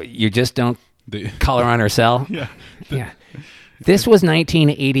 yeah. You just don't call her on her cell. Yeah. Yeah. This was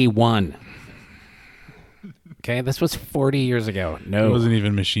 1981. Okay, this was 40 years ago. No, it wasn't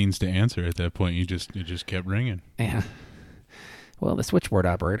even machines to answer at that point. It just kept ringing. Yeah. Well, the switchboard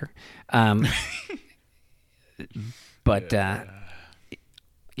operator. But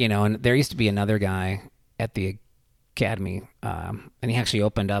and there used to be another guy at the academy, and he actually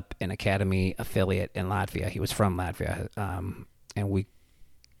opened up an academy affiliate in Latvia. He was from Latvia, and we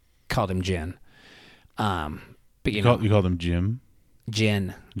called him Jin. But you called him Jim?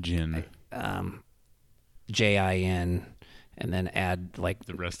 Jin. Jin, and then add like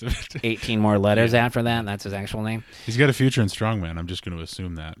the rest of it. 18 more letters after that. And that's his actual name. He's got a future in strongman. I'm just going to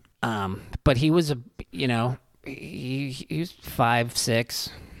assume that. But he was he was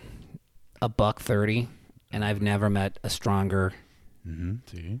 5'6", $130, and I've never met a stronger. Mm-hmm.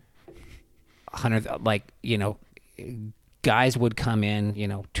 See, 100 guys would come in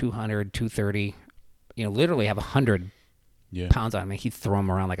 200, 230, literally have 100 pounds on him. He'd throw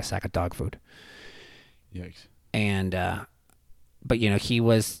them around like a sack of dog food. Yikes. And but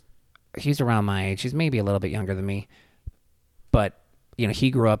he's around my age. He's maybe a little bit younger than me, but he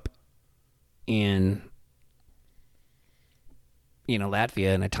grew up in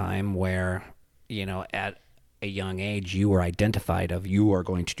Latvia in a time where at a young age you were identified of you are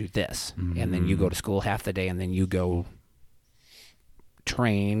going to do this, and then you go to school half the day, and then you go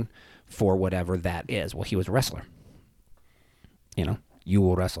train for whatever that is. Well, he was a wrestler. You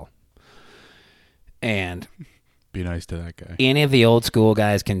will wrestle. And be nice to that guy. Any of the old school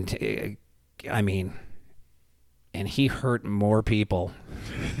guys can, and he hurt more people.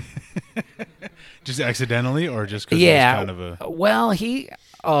 Just accidentally, or just because it was kind of a... Well, he's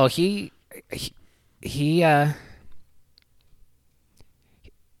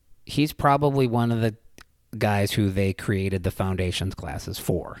probably one of the guys who they created the foundations classes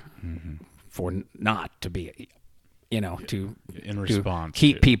for not to be, to in response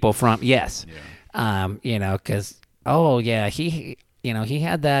keep to people from yes. Yeah. Because he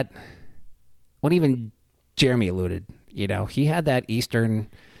had that. What even Jeremy alluded, he had that Eastern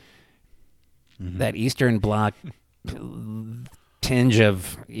Bloc tinge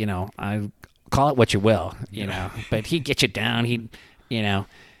of, I call it what you will, but he'd get you down,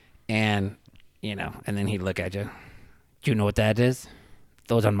 and then he'd look at you. Do you know what that is?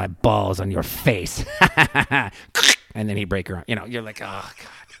 Those are my balls on your face, and then he'd break your arm. You're like, oh God.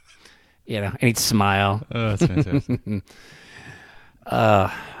 And he'd smile. Oh, that's fantastic.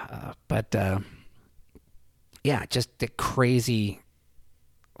 Just the crazy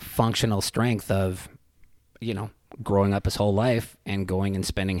functional strength of, growing up his whole life and going and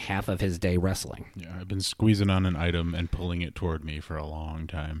spending half of his day wrestling. Yeah, I've been squeezing on an item and pulling it toward me for a long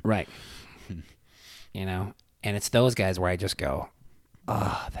time. Right. You know, and it's those guys where I just go,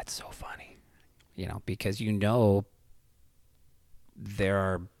 oh, that's so funny. You know, because there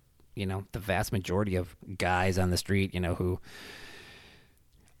are, the vast majority of guys on the street, who,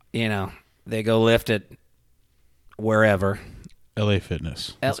 they go lift it wherever. LA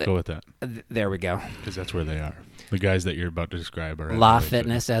Fitness. Let's go with that. There we go. Because that's where they are. The guys that you're about to describe are La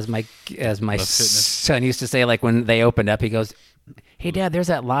Fitness, as my son used to say, like when they opened up, he goes, "Hey, Dad, there's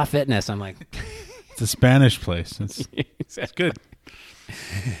that La Fitness." I'm like, it's a Spanish place. It's good.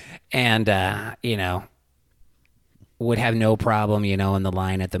 And, would have no problem, in the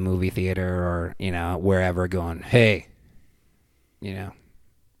line at the movie theater or, wherever going, "Hey,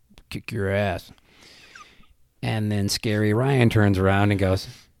 kick your ass." And then Scary Ryan turns around and goes,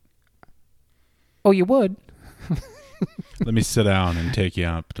 "Oh, you would?" Let me sit down and take you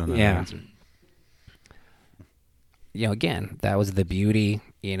up to that answer. Again, that was the beauty,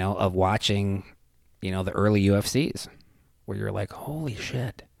 of watching, the early UFCs, where you're like, holy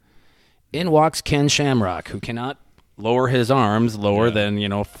shit. In walks Ken Shamrock, who cannot lower his arms lower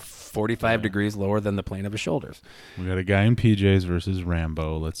than, 45 degrees lower than the plane of his shoulders. We got a guy in PJs versus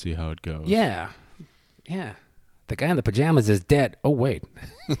Rambo. Let's see how it goes. Yeah. Yeah. The guy in the pajamas is dead. Oh, wait.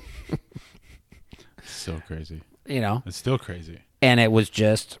 So crazy. It's still crazy. And it was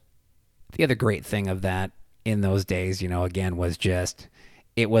just the other great thing of that in those days, again, was just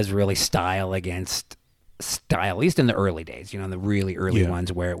it was really style against style, at least in the early days, the really early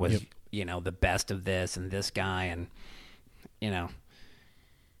ones where it was, the best of this and this guy and, and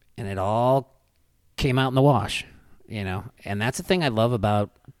it all came out in the wash, and that's the thing I love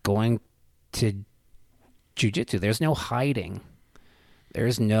about going to jiu-jitsu. There's no hiding.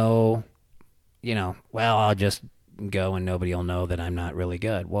 There's no, well, I'll just go and nobody will know that I'm not really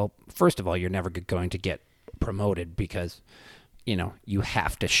good. Well, first of all, you're never going to get promoted because, you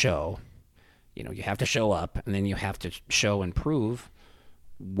have to show, you have to show up and then you have to show and prove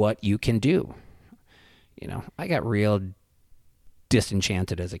what you can do. I got real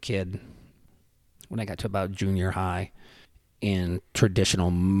disenchanted as a kid when I got to about junior high in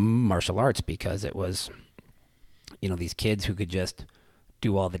traditional martial arts because it was, these kids who could just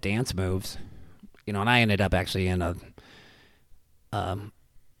do all the dance moves, and I ended up actually in a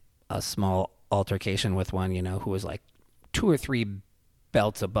small altercation with one, who was like 2 or 3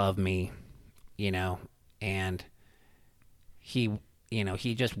 belts above me, and he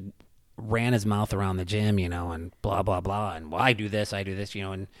just ran his mouth around the gym, and blah, blah, blah. And well, I do this,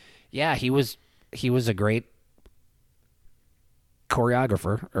 and yeah, he was a great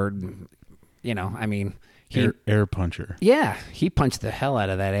choreographer or, air puncher. Yeah. He punched the hell out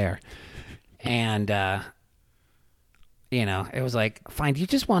of that air. And, it was like, fine. Do you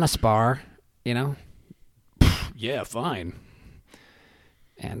just want to spar? Yeah, fine.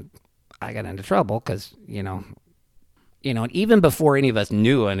 And I got into trouble because, and even before any of us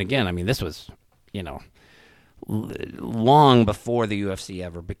knew, and again, this was, long before the UFC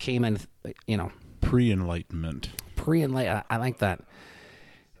ever became pre-enlightenment. I like that.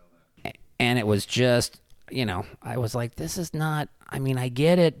 And it was just, I was like, this is not, I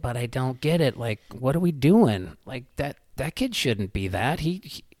get it, but I don't get it. Like, what are we doing? Like that kid shouldn't be that.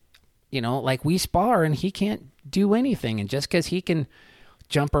 He like we spar and he can't do anything. And just because he can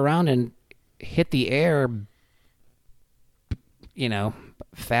jump around and hit the air,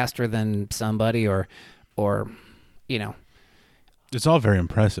 faster than somebody or, it's all very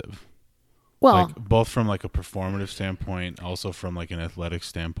impressive. Well, both from like a performative standpoint, also from like an athletic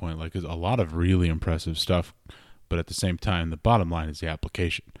standpoint, like there's a lot of really impressive stuff. But at the same time, the bottom line is the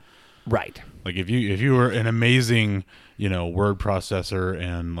application. Right. Like if you were an amazing, word processor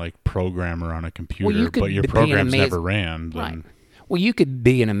and like programmer on a computer, but your programs never ran, then right. Well, you could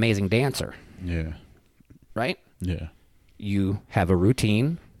be an amazing dancer. Yeah. Right? Yeah. You have a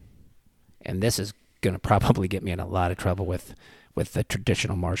routine, and this is going to probably get me in a lot of trouble with the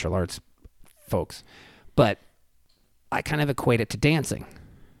traditional martial arts folks, but I kind of equate it to dancing.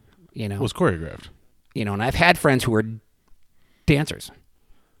 It was choreographed. And I've had friends who are dancers,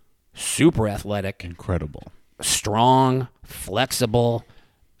 super athletic, incredible, strong, flexible,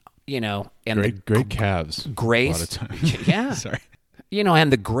 and great calves, grace, a lot of times. Yeah, sorry, and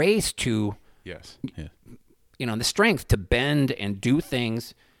the grace to yes, yeah, and the strength to bend and do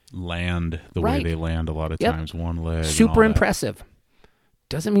things, land the way they land a lot of times, one leg, super impressive.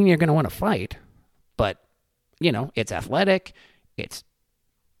 Doesn't mean you're going to want to fight, but, it's athletic. It's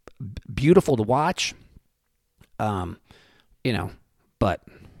beautiful to watch. But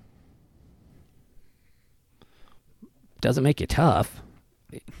doesn't make you tough.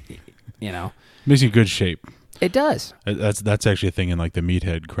 You know, makes you in good shape. It does. That's actually a thing in like the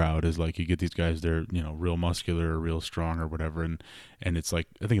meathead crowd is like you get these guys, they're, you know, real muscular or real strong or whatever, and it's like,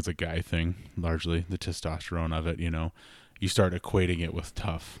 I think it's a guy thing largely, the testosterone of it. You know, you start equating it with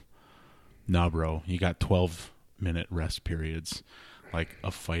tough. Nah, bro, you got 12-minute rest periods. Like,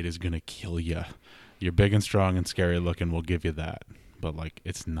 a fight is gonna kill you. You're big and strong and scary looking, we'll give you that, but like,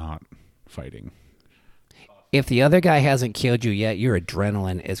 it's not fighting. If the other guy hasn't killed you yet, your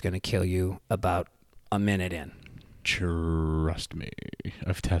adrenaline is going to kill you about a minute in. Trust me.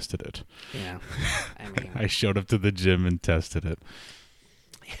 I've tested it. Yeah. I mean, I showed up to the gym and tested it.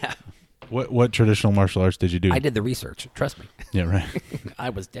 Yeah. What traditional martial arts did you do? I did the research. Trust me. Yeah, right. I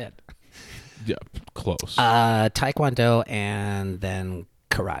was dead. Yeah, close. Taekwondo and then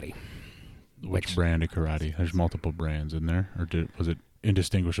karate. Which brand of karate? There's multiple brands in there. Or was it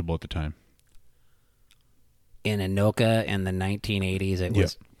indistinguishable at the time? In Anoka in the 1980s,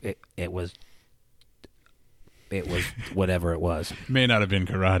 it was whatever it was. May not have been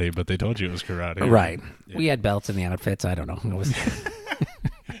karate, but they told you it was karate. Right. Yeah. We had belts in the outfits. I don't know. It was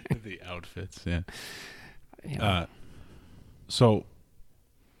the outfits, yeah. Yeah. So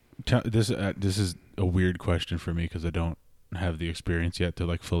this is a weird question for me because I don't have the experience yet to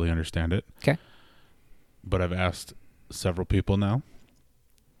like fully understand it. Okay. But I've asked several people now,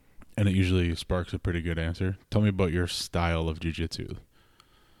 and it usually sparks a pretty good answer. Tell me about your style of jiu-jitsu.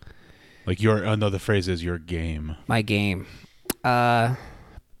 Like the phrase is your game. My game.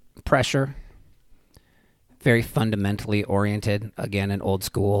 Pressure. Very fundamentally oriented. Again, an old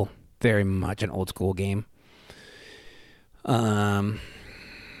school, very much an old school game. Now,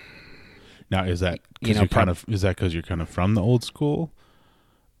 is that because you're kind of from the old school?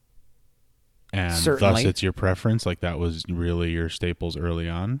 And certainly. Thus it's your preference? Like that was really your staples early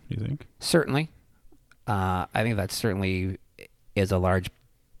on, you think? Certainly. I think that certainly is a large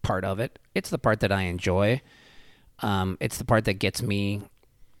part of it. It's the part that I enjoy. It's the part that gets me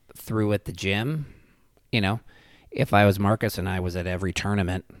through at the gym. You know, if I was Marcus and I was at every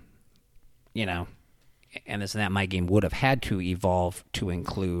tournament, you know, and this and that, my game would have had to evolve to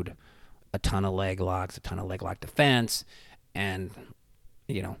include a ton of leg locks, a ton of leg lock defense, and,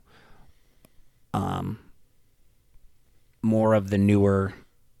 you know, more of the newer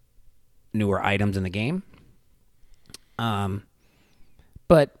items in the game.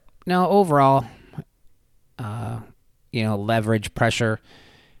 But no, overall, you know, leverage, pressure,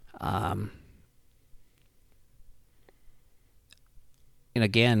 and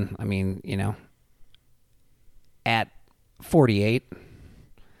again, I mean, you know, at 48,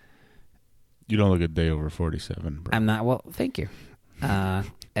 you don't look a day over 47, bro. I'm not, well, thank you.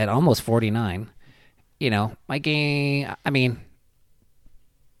 At almost 49, you know, my game, I mean,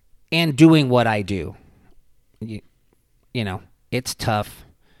 and doing what I do, you know, it's tough,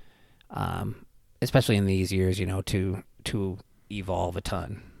 especially in these years, you know, to evolve a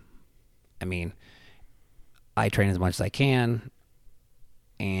ton. I mean, I train as much as I can,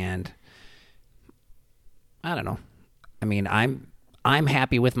 and I don't know. I mean, I'm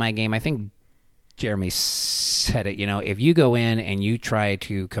happy with my game. I think Jeremy said it, you know, if you go in and you try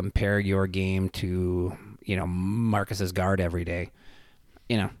to compare your game to, you know, Marcus's guard every day,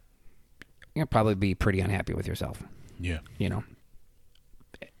 you know, you'll probably be pretty unhappy with yourself. Yeah. You know,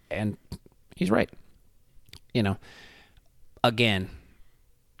 and he's right. You know, again,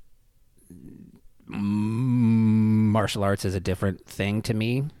 martial arts is a different thing to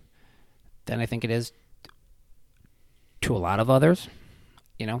me than I think it is to a lot of others,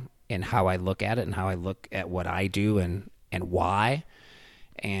 you know, in how I look at it and how I look at what I do and why.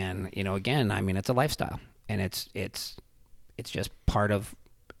 And, you know, again, I mean, it's a lifestyle, and it's just part of,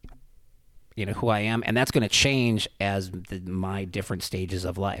 you know, who I am. And that's going to change as my different stages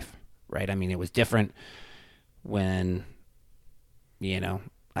of life, right? I mean, it was different when, you know,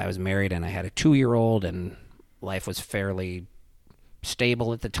 I was married and I had a 2-year-old and life was fairly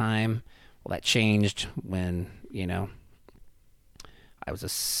stable at the time. Well, that changed when, you know, I was a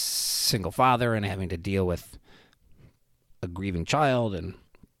single father and having to deal with a grieving child and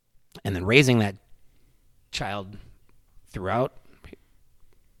then raising that child throughout,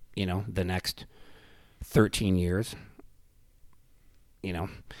 you know, the next 13 years, you know,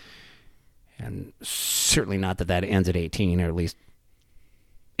 and certainly not that ends at 18, or at least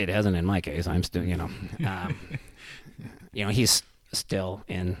it hasn't in my case. I'm still, you know, you know, he's still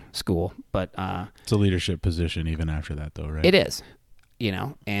in school, but it's a leadership position even after that, though, right? It is, you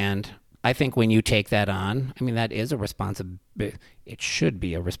know, and I think when you take that on, I mean, that is a responsibility. It should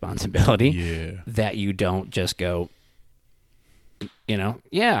be a responsibility that you don't just go, you know,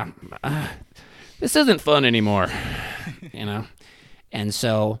 this isn't fun anymore. you know? And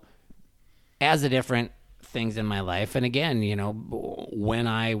so as the different things in my life, and again, you know, when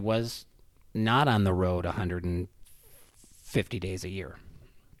I was not on the road 150 days a year,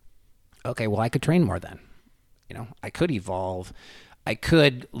 okay, well, I could train more then. You know, I could evolve. I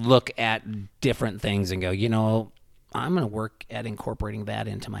could look at different things and go, you know, I'm going to work at incorporating that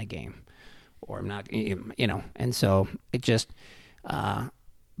into my game. Or I'm not, you know. And so it just, but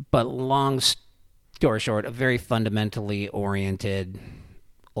long story short, a very fundamentally oriented,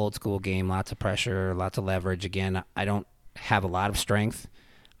 old school game, lots of pressure, lots of leverage. Again, I don't have a lot of strength.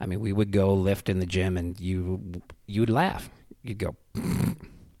 I mean, we would go lift in the gym and you'd laugh. You'd go,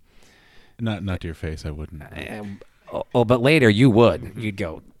 Not to your face, I wouldn't. But later you would. You'd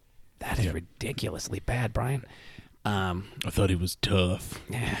go, that is ridiculously bad, Brian. I thought he was tough.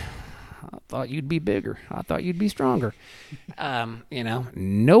 Yeah, I thought you'd be bigger. I thought you'd be stronger. You know,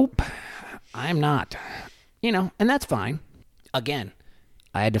 nope, I'm not. You know, and that's fine. Again,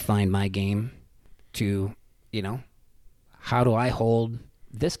 I had to find my game to, you know, how do I hold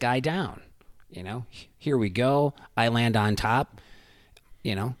this guy down? You know, here we go. I land on top,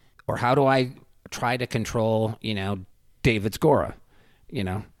 you know, or how do I try to control, you know, David Scora, you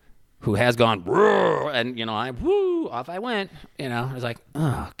know, who has gone, and, you know, off I went, you know. I was like,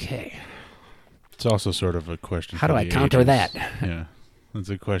 oh, okay. It's also sort of a question How for do I the counter ages. that? Yeah. It's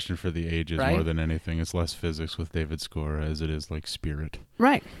a question for the ages Right? more than anything. It's less physics with David Scora as it is like spirit.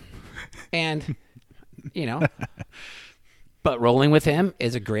 Right. And, you know, but rolling with him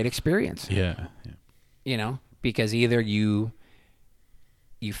is a great experience. Yeah. You know, because either you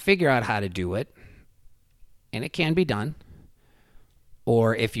figure out how to do it, and it can be done,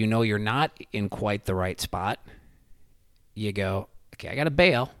 or if you know you're not in quite the right spot, you go, okay, I got to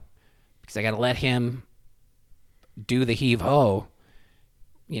bail because I got to let him do the heave-ho,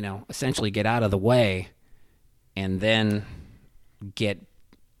 you know, essentially get out of the way, and then get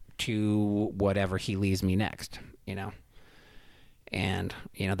to whatever he leaves me next, you know. And,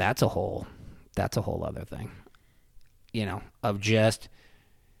 you know, that's a whole other thing, you know, of just,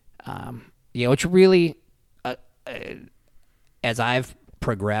 you know, it's really, as I've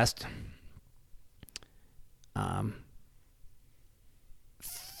progressed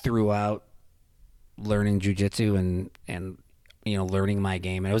throughout learning jiu-jitsu and, you know, learning my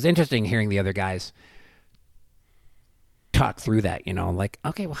game. And it was interesting hearing the other guys talk through that, you know, like,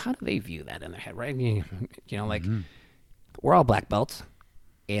 okay, well, how do they view that in their head, right? You know, like, we're all black belts,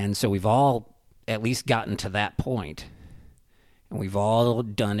 and so we've all at least gotten to that point, and we've all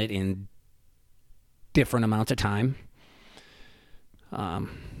done it in different amounts of time.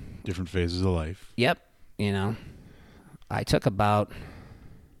 Different phases of life. Yep. You know, I took a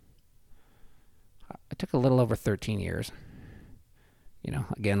little over 13 years. You know,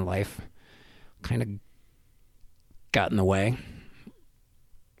 again, life kind of got in the way,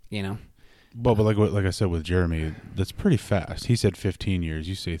 you know. Well, but like I said with Jeremy, that's pretty fast. He said 15 years.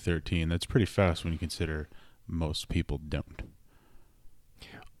 You say 13. That's pretty fast when you consider most people don't.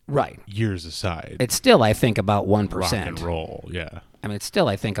 Right. Years aside. It's still, I think, about 1%. Rock and roll, yeah. I mean, it's still,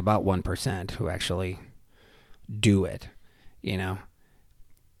 I think, about 1% who actually do it, you know.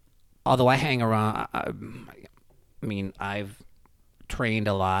 Although I hang around, I mean, I've trained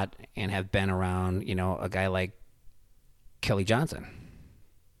a lot and have been around, you know, a guy like Kelly Johnson,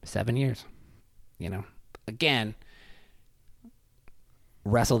 7 years, you know. Again,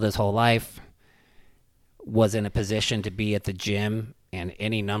 wrestled his whole life, was in a position to be at the gym and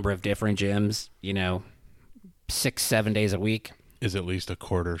any number of different gyms, you know, 6-7 days a week. Is at least a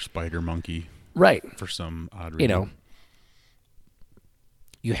quarter spider monkey. Right. For some odd reason. You know,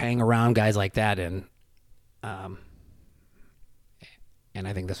 you hang around guys like that, and I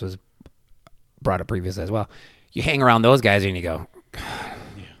think this was brought up previously as well. You hang around those guys and you go, God,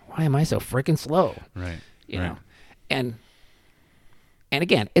 why am I so freaking slow? Right. You know, and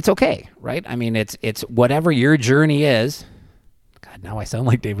again, it's okay, right? I mean, it's whatever your journey is. God, now I sound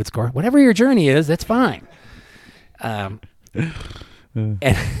like David Scora. Whatever your journey is, that's fine. And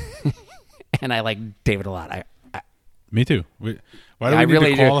I like David a lot. Me too. Why do we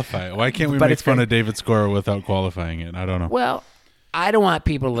need to qualify it? Why can't we make fun of David Scora without qualifying it? I don't know. Well, I don't want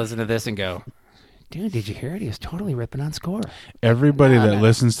people to listen to this and go, dude, did you hear it? He was totally ripping on Scora. Everybody that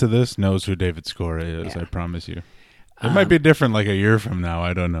listens to this knows who David Scora is, I promise you. It might be different like a year from now.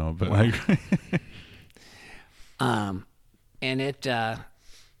 I don't know. But and it,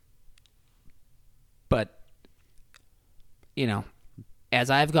 but, you know, as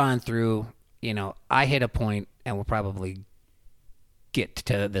I've gone through, you know, I hit a point, and we'll probably get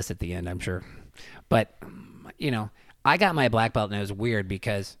to this at the end, I'm sure. But, you know, I got my black belt, and it was weird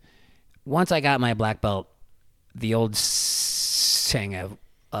because once I got my black belt, the old saying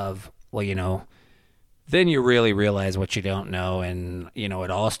of well, then you really realize what you don't know, and it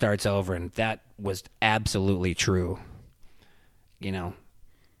all starts over, and that was absolutely true.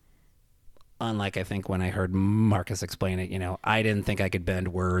 Unlike I think when I heard Marcus explain it, I didn't think I could bend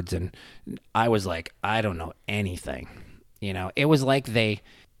words, and I was like, I don't know anything. It was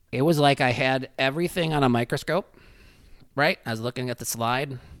like I had everything on a microscope, right? I was looking at the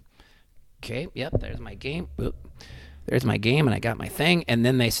slide. Okay, yep, there's my game. Oop. There's my game, and I got my thing. And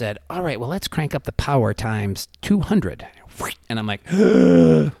then they said, all right, well, let's crank up the power times 200. And I'm like,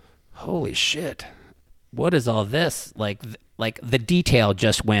 holy shit. What is all this? Like the detail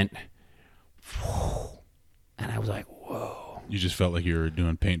just went, and I was like, whoa. You just felt like you were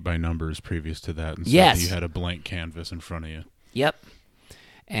doing paint by numbers previous to that. And yes. You had a blank canvas in front of you. Yep.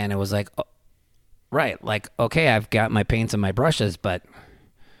 And it was like, right, like, okay, I've got my paints and my brushes, but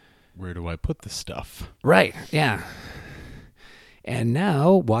where do I put the stuff? Right, yeah. And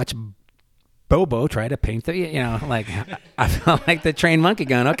now watch Bobo try to paint like I felt like the trained monkey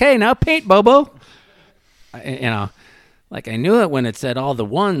going, okay, now paint, Bobo. Like I knew it when it said all the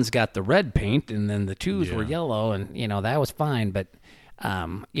ones got the red paint and then the twos were yellow, and that was fine. But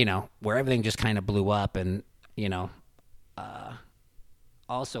where everything just kind of blew up, and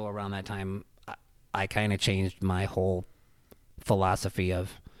also around that time, I kind of changed my whole philosophy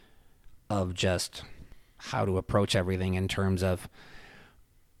of just how to approach everything in terms of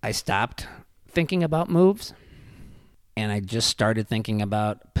I stopped thinking about moves and I just started thinking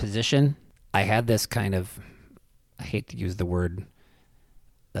about position. I had this kind of, I hate to use the word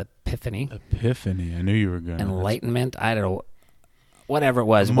epiphany. Epiphany. I knew you were going to. Enlightenment. I don't know. Whatever it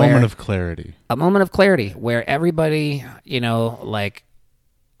was. A moment of clarity. A moment of clarity where everybody, like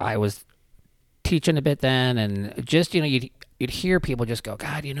I was teaching a bit then, and just, you'd hear people just go,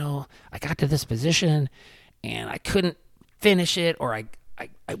 God, I got to this position and I couldn't finish it, or I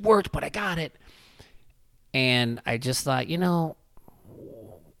worked, but I got it. And I just thought,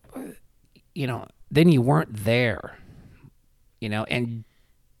 then you weren't there, and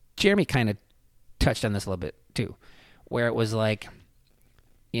Jeremy kind of touched on this a little bit too, where it was like,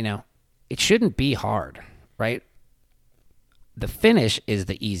 it shouldn't be hard, right? The finish is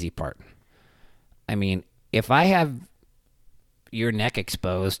the easy part. I mean, if I have your neck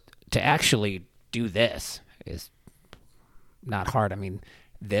exposed, to actually do this is not hard. I mean,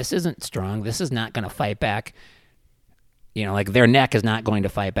 this isn't strong. This is not going to fight back. Like their neck is not going to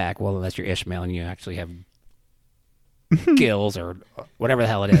fight back. Well, unless you're Ishmael and you actually have gills or whatever the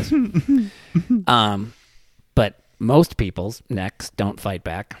hell it is. But most people's necks don't fight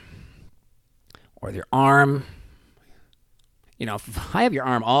back. Or their arm. If I have your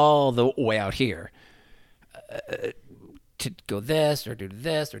arm all the way out here, to go this or do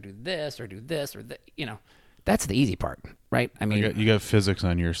this or do this or do this or that, that's the easy part, right? I mean, you got physics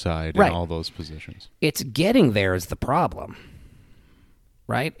on your side right. In all those positions. It's getting there is the problem,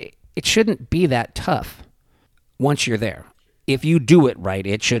 right? It shouldn't be that tough once you're there. If you do it right,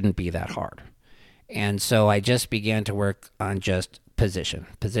 it shouldn't be that hard. And so I just began to work on just position,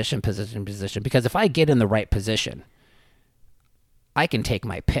 because if I get in the right position, I can take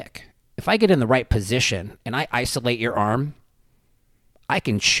my pick. If I get in the right position and I isolate your arm, I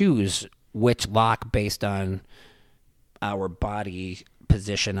can choose which lock based on our body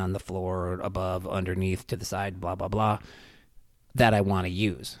position on the floor, above, underneath, to the side, blah, blah, blah, that I want to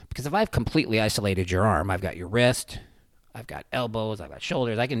use. Because if I've completely isolated your arm, I've got your wrist, I've got elbows, I've got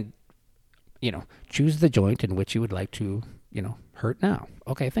shoulders, I can, choose the joint in which you would like to, hurt now.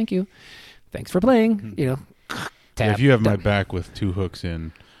 Okay, thank you. Thanks for playing, tap. If you have my back with 2 hooks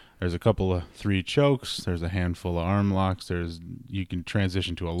in, there's a couple of 3 chokes, there's a handful of arm locks, you can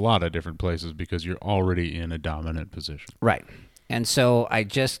transition to a lot of different places because you're already in a dominant position. Right. And so I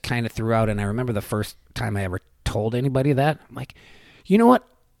just kind of threw out, and I remember the first time I ever told anybody that, I'm like, you know what?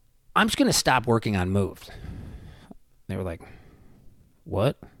 I'm just going to stop working on moves. They were like,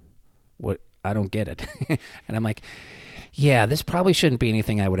 what? What? I don't get it. And I'm like, yeah, this probably shouldn't be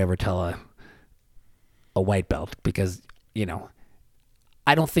anything I would ever tell a white belt, because,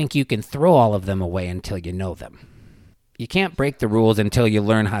 I don't think you can throw all of them away until you know them. You can't break the rules until you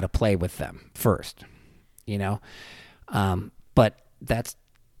learn how to play with them first, but that's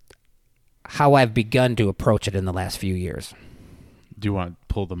how I've begun to approach it in the last few years. Do you want to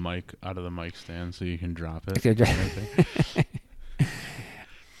pull the mic out of the mic stand so you can drop it?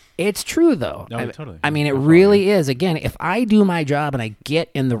 It's true, though. No, totally. I mean, it really is. Again, if I do my job and I get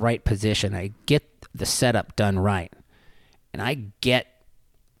in the right position, I get the setup done right, and I get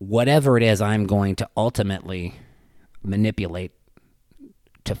whatever it is I'm going to ultimately manipulate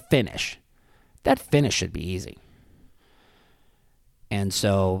to finish, that finish should be easy. And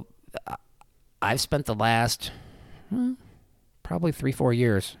so I've spent the last probably 3-4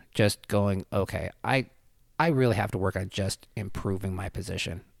 years just going, okay, I really have to work on just improving my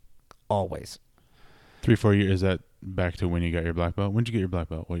position always. 3-4 years, is that back to when you got your black belt? When did you get your black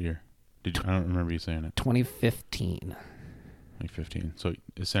belt? What year? I don't remember you saying it. 2015. 2015. So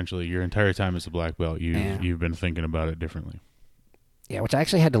essentially your entire time as a black belt, you've been thinking about it differently. Yeah, which I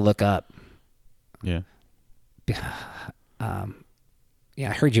actually had to look up. Yeah. Yeah,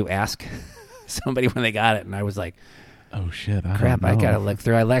 I heard you ask somebody when they got it, and I was like, oh, shit, crap, I got to look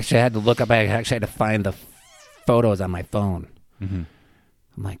through. I actually had to look up. I actually had to find the photos on my phone. Mm-hmm.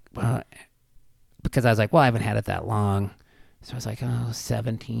 I'm like, well, because I was like, well, I haven't had it that long. So I was like,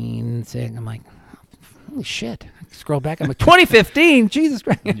 17, 6. I'm like, holy shit. I scroll back. I'm like, 2015, Jesus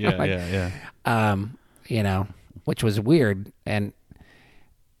Christ. Yeah. You know, which was weird. And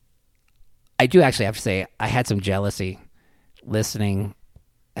I do actually have to say, I had some jealousy listening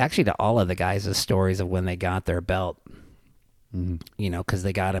actually to all of the guys' stories of when they got their belt, you know, because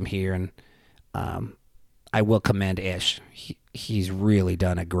they got him here. And I will commend Ish. He's really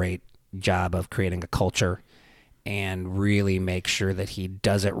done a great job of creating a culture and really make sure that he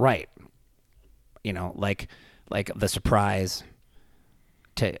does it right. You know, like the surprise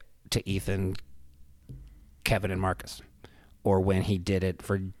to Ethan, Kevin, and Marcus, or when he did it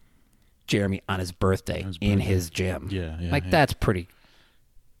for Jeremy on his birthday in his gym. Yeah.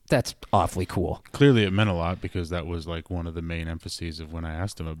 That's awfully cool. Clearly it meant a lot because that was like one of the main emphases of when I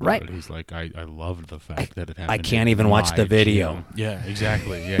asked him about it. He's like, I loved the fact that it happened. I can't even watch the video. Gym. Yeah,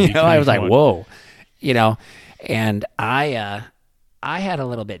 exactly. Yeah, you know, I was like, whoa. You know, and I had a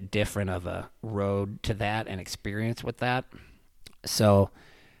little bit different of a road to that and experience with that. So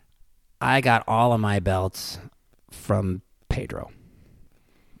I got all of my belts from Pedro.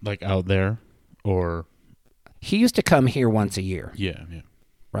 Like out there, or he used to come here once a year. Yeah.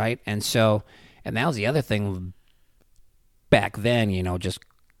 Right? And so, and that was the other thing back then, you know, just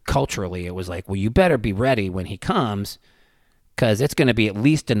culturally, it was like, well, you better be ready when he comes because it's going to be at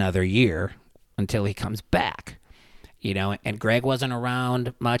least another year until he comes back, you know, and Greg wasn't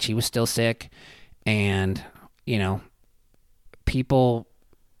around much. He was still sick. And, you know, people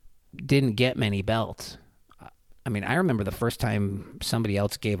didn't get many belts. I mean, I remember the first time somebody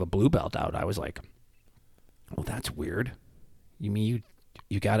else gave a blue belt out, I was like, well, that's weird. You mean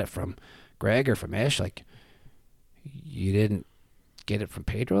you got it from Greg or from Ish? Like, you didn't get it from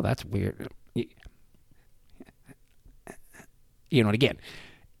Pedro? That's weird. You know, and again,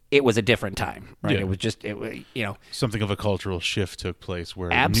 it was a different time, right? Yeah. It was just, you know. Something of a cultural shift took place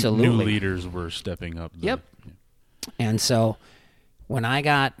where Absolutely. New leaders were stepping up. Yep. And so when I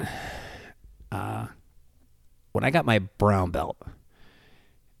got my brown belt,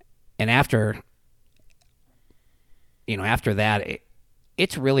 and after that,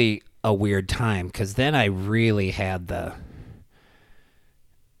 it's really a weird time because then I really had I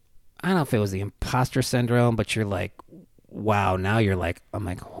don't know if it was the imposter syndrome, but you're like, wow, now you're like, I'm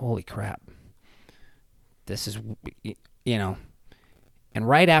like, holy crap. This is, you know. And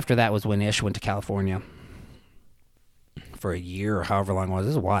right after that was when Ish went to California for a year or however long it was.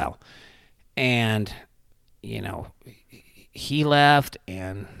 This is a while. And, you know, he left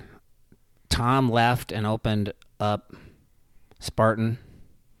and Tom left and opened up Spartan.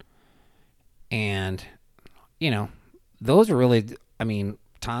 And, you know, those are really, I mean,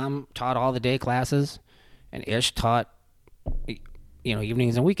 Tom taught all the day classes and Ish taught, you know,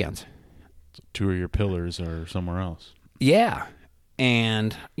 evenings and weekends. Two of your pillars are somewhere else. Yeah.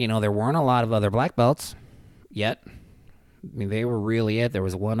 And, you know, there weren't a lot of other black belts yet. I mean, they were really it. There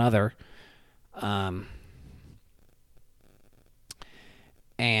was one other.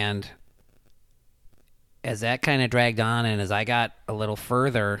 And as that kind of dragged on and as I got a little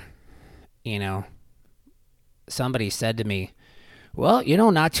further, you know, somebody said to me, well, you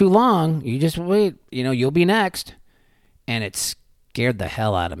know, not too long. You just wait. You know, you'll be next. And it scared the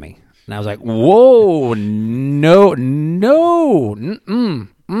hell out of me. And I was like, whoa, no,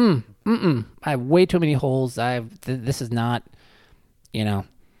 I have way too many holes. This is not, you know,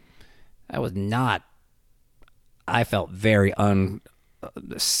 I felt very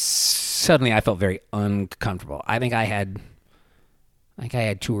suddenly I felt very uncomfortable. I think I had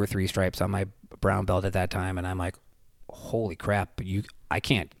 2 or 3 stripes on my brown belt at that time. And I'm like, holy crap, I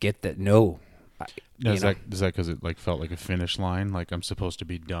can't get that. No. Is that because it like felt like a finish line? Like I'm supposed to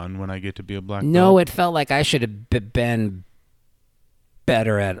be done when I get to be a black belt? No, it felt like I should have been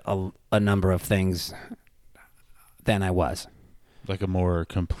better at a number of things than I was. Like a more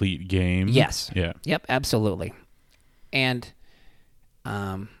complete game? Yes. Yeah. Yep, absolutely. And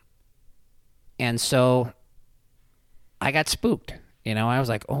so I got spooked. I was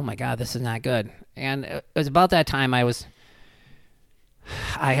like, oh my God, this is not good. And it was about that time I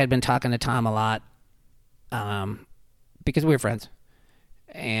had been talking to Tom a lot, because we were friends.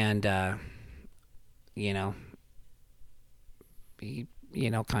 And, he,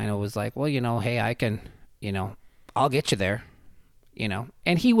 kind of was like, well, hey, I can, I'll get you there,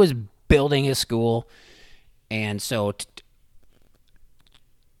 and he was building his school. And so,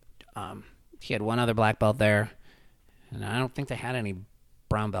 he had one other black belt there, and I don't think they had any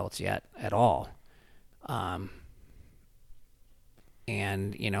brown belts yet at all. And,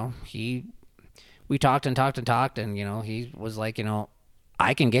 we talked and talked and talked, and, he was like,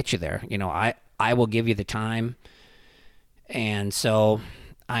 I can get you there. I will give you the time. And so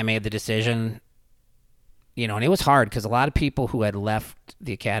I made the decision, and it was hard because a lot of people who had left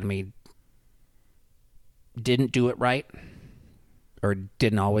the academy didn't do it right, or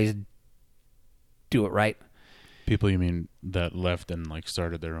didn't always do it right. People you mean that left and like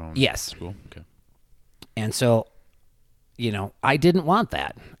started their own school? Okay. And so, I didn't want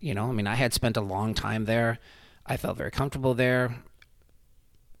that. I had spent a long time there. I felt very comfortable there.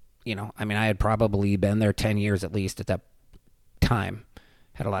 I had probably been there 10 years at least at that time.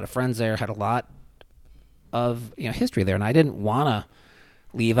 Had a lot of friends there, had a lot of, history there, and I didn't want to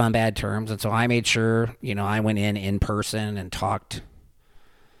leave on bad terms. And so I made sure, I went in person and talked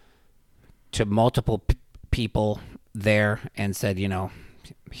to multiple people there and said,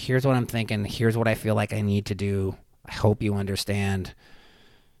 here's what I'm thinking. Here's what I feel like I need to do. I hope you understand,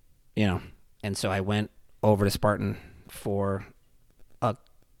 And so I went over to Spartan for a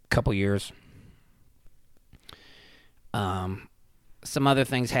couple years. Some other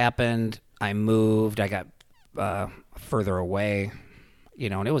things happened. I moved. I got further away,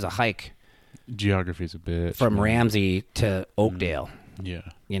 and it was a hike. Geography's a bit from Ramsey to Oakdale. Yeah.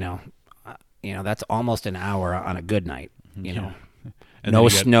 That's almost an hour on a good night. And no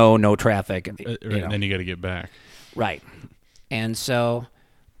snow, no traffic. And then you got to get back. Right. And so,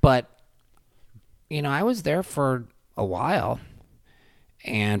 but I was there for a while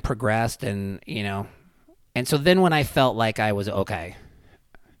and progressed, and and so then when I felt like I was okay,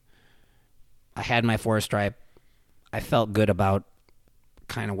 I had my 4 stripe, I felt good about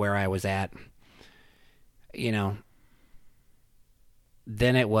kind of where I was at, then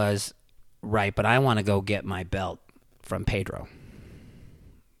it was, right, but I want to go get my belt from Pedro.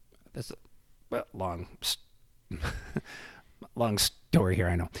 This is a long story here,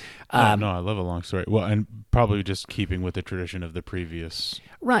 I know. No, I love a long story. Well, and probably just keeping with the tradition of the previous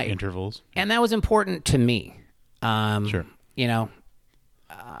intervals. And that was important to me. Sure.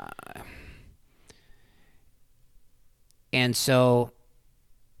 And so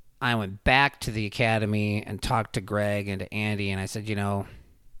I went back to the academy and talked to Greg and to Andy, and I said,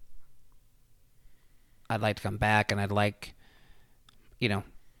 I'd like to come back, and I'd like,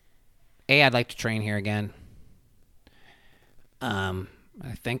 I'd like to train here again.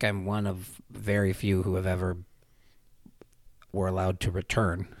 I think I'm one of very few who have ever were allowed to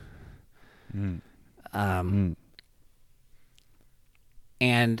return.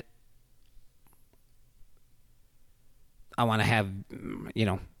 And I want to have,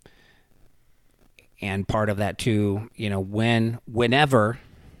 and part of that too, whenever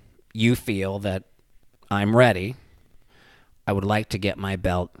you feel that I'm ready, I would like to get my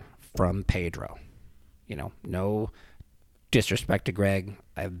belt from Pedro. No disrespect to Greg.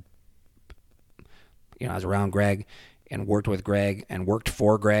 I was around Greg and worked with Greg and worked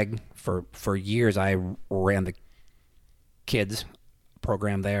for Greg for years. I ran the kids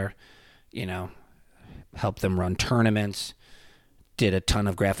program there, helped them run tournaments, did a ton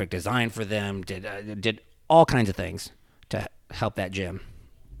of graphic design for them, did all kinds of things to help that gym.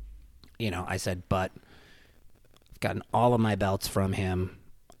 I said, but I've gotten all of my belts from him.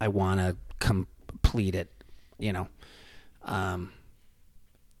 I want to complete it,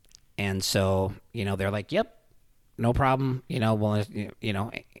 and so, they're like, yep, no problem. Well,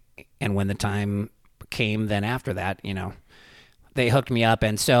 and when the time came, then after that, they hooked me up.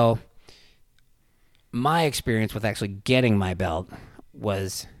 And so my experience with actually getting my belt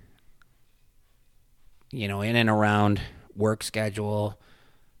was, in and around work schedule,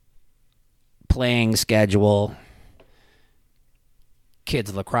 playing schedule,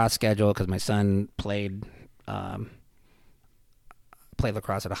 kids lacrosse schedule, because my son played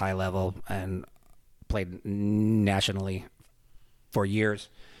lacrosse at a high level and played nationally for years.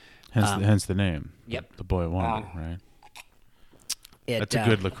 Hence the name. Yep. The Boy Wonder, right? That's a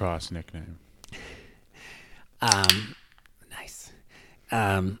good lacrosse nickname. Nice.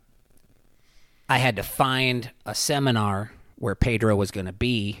 I had to find a seminar where Pedro was going to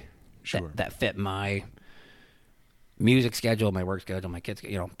be that fit my music schedule, my work schedule, my kids,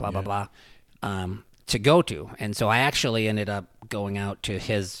 blah, blah, blah, to go to. And so I actually ended up going out to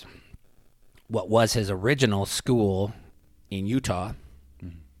what was his original school in Utah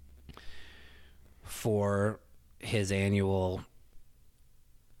for his annual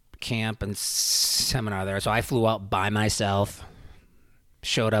camp and seminar there. So I flew out by myself,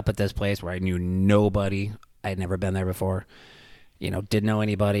 showed up at this place where I knew nobody. I had never been there before. Didn't know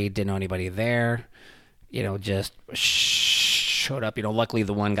anybody there. Just showed up. Luckily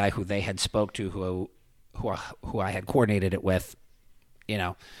the one guy who they had spoke to, who I had coordinated it with,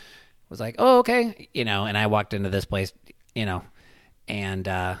 was like, oh, okay, and I walked into this place, and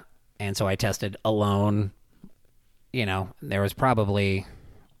so I tested alone. There was probably,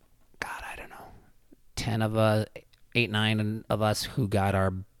 God, I don't know, 10 of us, 8, 9 of us who got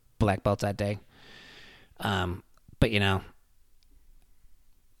our black belts that day. But it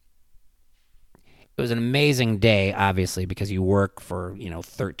was an amazing day, obviously, because you work for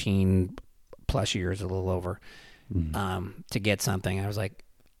 13 plus years, a little over, to get something. I was like,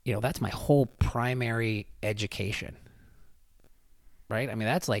 that's my whole primary education, right? I mean,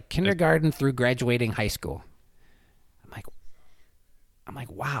 that's like kindergarten through graduating high school. I'm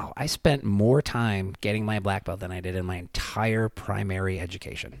like, wow, I spent more time getting my black belt than I did in my entire primary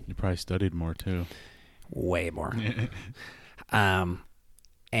education. You probably studied more too. Way more.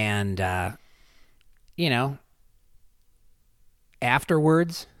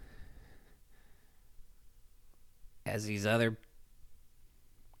 Afterwards, as these other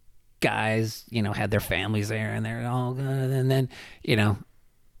guys, had their families there and they're all good. And then,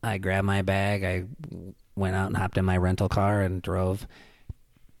 I grabbed my bag. I went out and hopped in my rental car and drove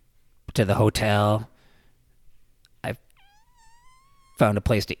to the hotel. I found a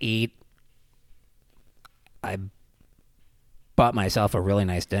place to eat. I bought myself a really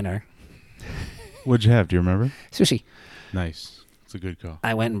nice dinner. What'd you have? Do you remember? Sushi. Nice. It's a good call.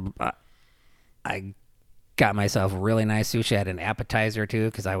 I went and I got myself really nice sushi. I had an appetizer too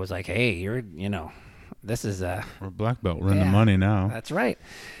because I was like, hey, this is we're black belt. We're in the money now. That's right.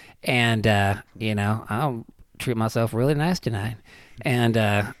 And, I'll treat myself really nice tonight. And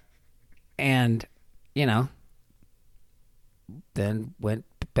then went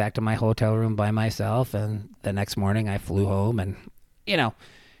back to my hotel room by myself. And the next morning I flew home and,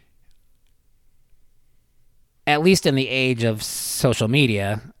 at least in the age of social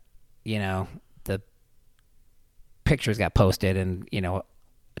media, the pictures got posted and, a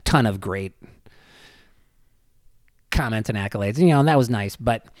ton of great comments and accolades, and that was nice.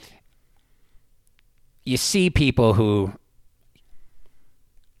 But you see people who,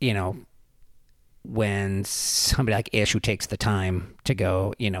 when somebody like Ish who takes the time to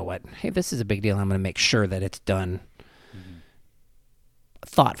go, hey, this is a big deal. I'm going to make sure that it's done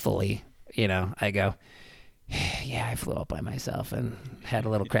thoughtfully. I go, yeah, I flew out by myself and had a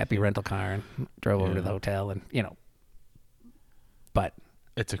little crappy rental car and drove over to the hotel and, but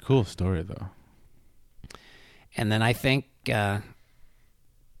it's a cool story though. And then I think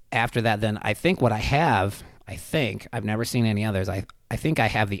after that, then I think what I've never seen any others. I think I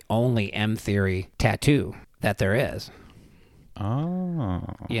have the only M Theory tattoo that there is. Oh.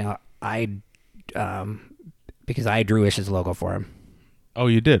 Because I drew Ish's logo for him. Oh,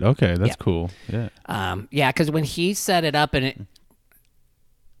 you did? Okay, that's cool. Yeah. Because when he set it up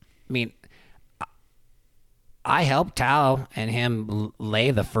I helped Tao and him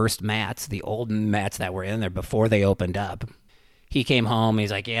lay the first mats, the old mats that were in there before they opened up. He came home, he's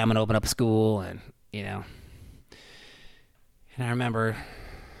like, yeah, I'm going to open up a school, and, and I can't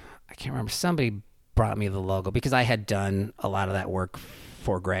remember, somebody brought me the logo because I had done a lot of that work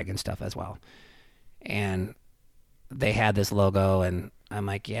for Greg and stuff as well. And they had this logo, and I'm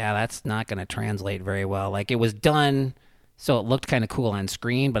like, yeah, that's not going to translate very well. Like, it was done so it looked kind of cool on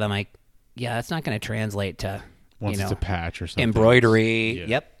screen, but I'm like, yeah, that's not going to translate to, once it's a patch or something. Embroidery. Yeah.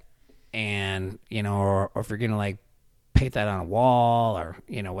 Yep. And, or if you're going to like paint that on a wall or,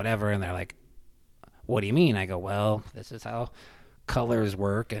 whatever. And they're like, what do you mean? I go, well, this is how colors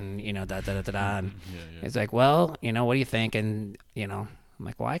work and, da-da-da-da-da. And it's like, well, what do you think? And, I'm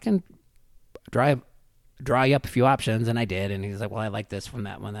like, well, I can draw you up a few options. And I did. And he's like, well, I like this from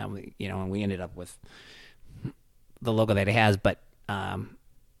that one, and we ended up with the logo that it has. But,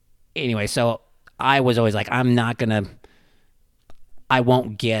 anyway, so I was always like, I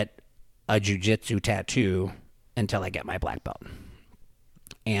won't get a jiu-jitsu tattoo until I get my black belt.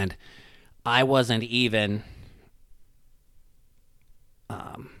 And I wasn't even,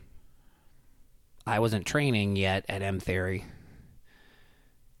 I wasn't training yet at M Theory.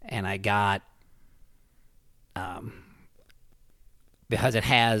 And I got, because it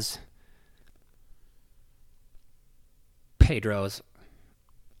has Pedro's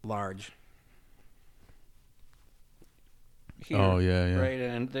large. Here, Oh, yeah. Right,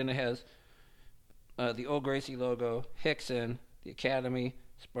 and then it has the Old Gracie logo, Hickson, the Academy,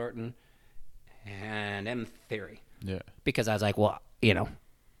 Spartan, and M Theory. Yeah. Because I was like, well,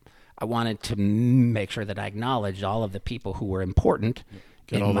 I wanted to make sure that I acknowledged all of the people who were important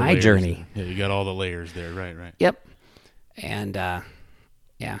in my journey. Yeah, you got all the layers there. Right. Yep. And, I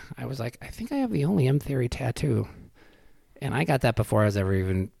was like, I think I have the only M Theory tattoo. And I got that before I was ever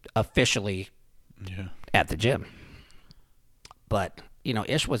even officially at the gym. But,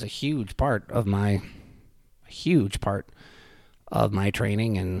 Ish was a huge part of my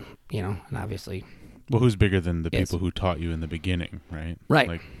training and, and obviously. Well, who's bigger than the people who taught you in the beginning, right? Right.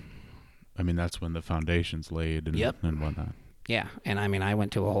 Like, I mean, that's when the foundation's laid and whatnot. Yeah. And I mean, I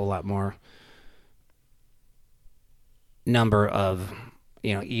went to a whole lot more number of,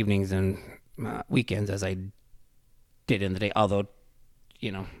 evenings and weekends as I did in the day. Although,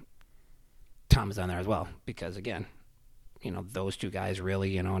 Tom is on there as well because, again, those two guys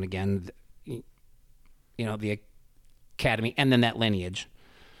really, and again, the Academy and then that lineage,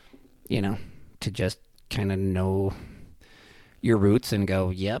 to just kind of know your roots and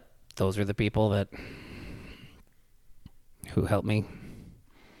go, yep, those are the people who helped me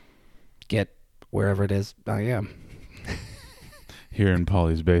get wherever it is I am. Here in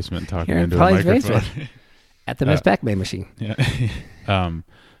Paulie's basement, talking Here in into Paulie's a microphone. basement at the Miss Backman machine. Yeah.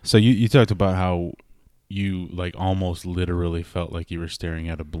 So you talked about how you like almost literally felt like you were staring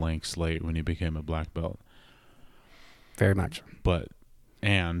at a blank slate when you became a black belt. Very much.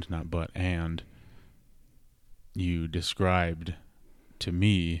 And you described to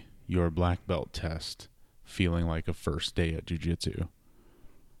me your black belt test feeling like a first day at jiu-jitsu.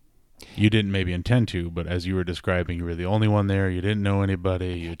 You didn't maybe intend to, but as you were describing, you were the only one there. You didn't know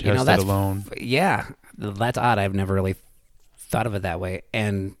anybody. You tested alone. Yeah, that's odd. I've never really thought of it that way.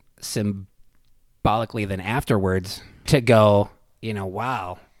 And symbolically then afterwards to go,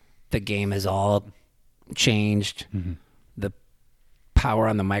 wow, the game has all changed. Mm-hmm. The power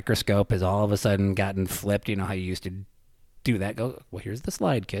on the microscope has all of a sudden gotten flipped. You know how you used to do that? Go, well, here's the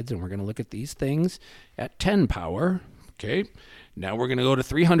slide, kids, and we're going to look at these things at 10 power. Okay. Now we're going to go to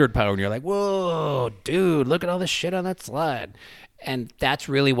 300 power. And you're like, whoa, dude, look at all this shit on that slide. And that's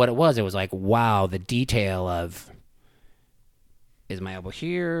really what it was. It was like, wow, the detail of, is my elbow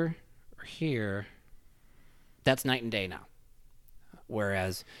here or here? That's night and day now.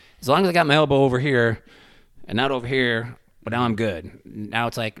 Whereas, as long as I got my elbow over here and not over here, but now I'm good. Now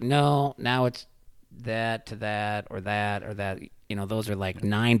it's like, no, now it's that to that or that or that. Those are like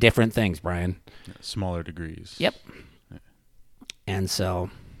 9 different things, Brian. Smaller degrees. Yep. And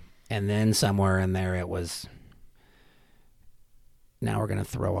so, and then somewhere in there it was, now we're going to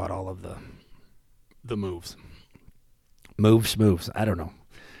throw out all of the moves. Moves. I don't know.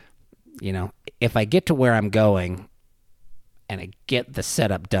 If I get to where I'm going and I get the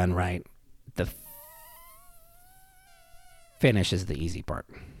setup done right, the finish is the easy part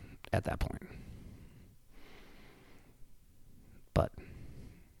at that point. But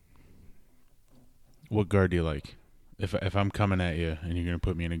what guard do you like? If I'm coming at you and you're going to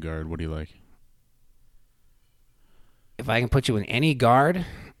put me in a guard, what do you like? If I can put you in any guard,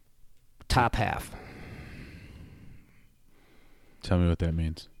 top half. Tell me what that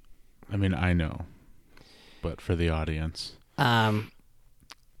means. I mean, I know, but for the audience. One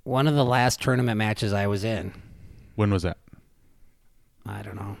of the last tournament matches I was in. When was that? I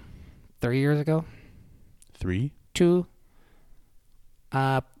don't know. 3 years ago? 3? 2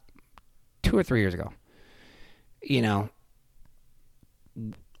 or 3 years ago.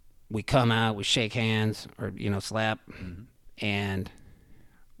 We come out, we shake hands or, slap, mm-hmm. and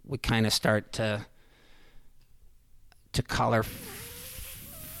we kind of start to collar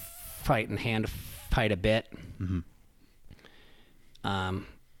fight and hand fight a bit. Mm-hmm.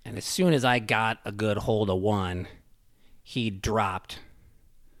 And as soon as I got a good hold of one, he dropped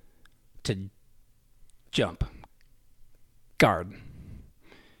to jump guard.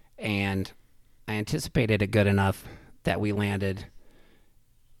 And I anticipated it good enough that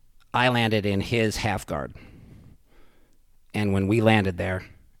I landed in his half guard. And when we landed there,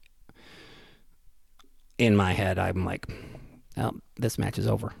 in my head, I'm like, oh, this match is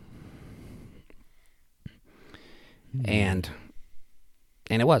over. Mm-hmm. And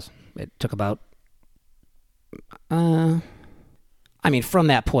it was. It took about, from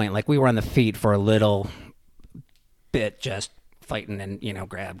that point, like we were on the feet for a little bit, just fighting and,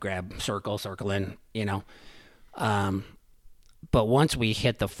 grab, circle in, but once we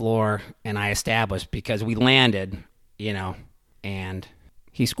hit the floor and I established, because we landed, and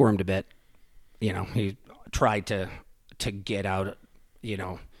he squirmed a bit, he tried to to get out,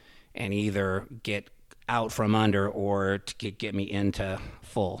 and either get out from under or to get me into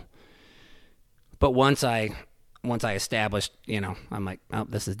full. But once I established, I'm like, oh,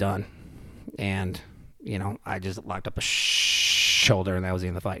 this is done. And, I just locked up a shoulder, and that was the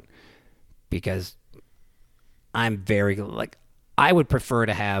end of the fight. Because I'm very, I would prefer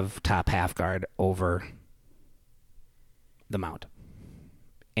to have top half guard over the mount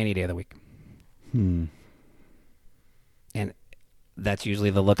any day of the week. And that's usually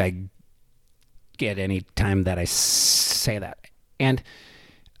the look I get any time that I say that. And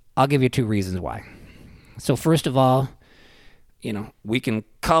I'll give you 2 reasons why. So first of all, we can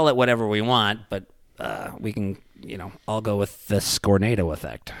call it whatever we want, but we can, I'll go with the Scornado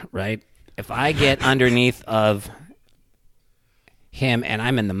effect, right? If I get underneath of him and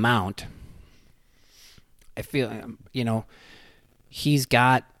I'm in the mount, I feel, he's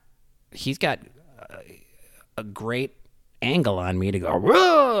got a great angle on me to go,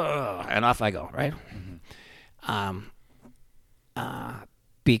 whoa, and off I go, right?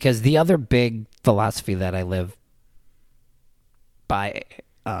 Because the other big philosophy that I live by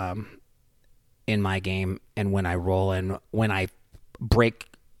in my game, and when I roll and when I break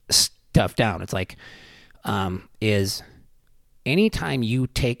stuff down, it's like, is anytime you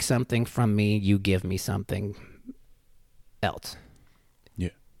take something from me, you give me something else. Yeah.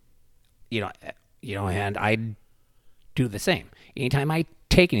 And I do the same. Anytime I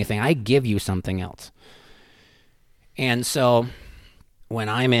take anything, I give you something else. And so when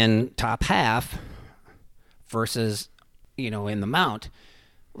I'm in top half versus, in the mount,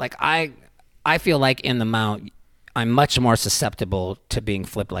 I feel like in the mount, I'm much more susceptible to being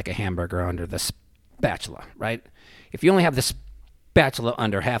flipped like a hamburger under the spatula, right? If you only have the spatula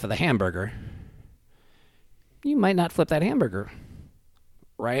under half of the hamburger, you might not flip that hamburger,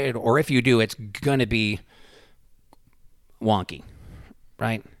 right? Or if you do, it's going to be wonky,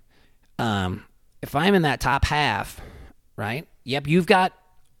 right? If I'm in that top half, right? Yep, you've got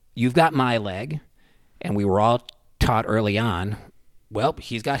my leg, and we were all taught early on, well,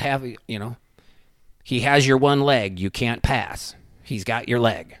 he's got half, he has your one leg, you can't pass. He's got your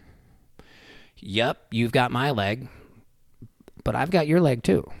leg. Yep, you've got my leg, but I've got your leg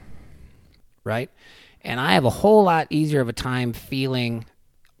too, right? And I have a whole lot easier of a time feeling,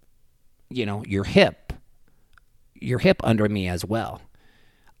 your hip under me as well.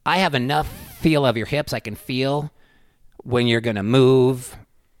 I have enough feel of your hips. I can feel when you're going to move,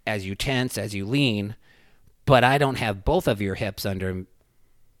 as you tense, as you lean, but I don't have both of your hips under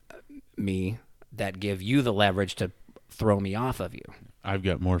me that give you the leverage to throw me off of you. I've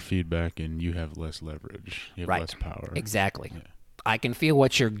got more feedback and you have less leverage. You have less power. Exactly. Yeah. I can feel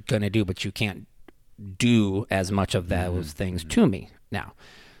what you're going to do, but you can't do as much of those things to me now.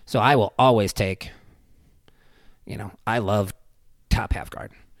 So I will always take, I love top half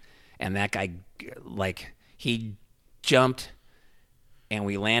guard. And that guy, he jumped and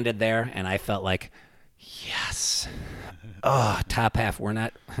we landed there, and I felt like, yes. Oh, top half, we're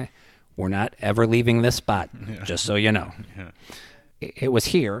not ever leaving this spot, just so you know. Yeah. It was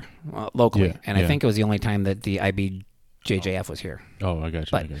here, locally, and I think it was the only time that the IBJJF was here. Oh, I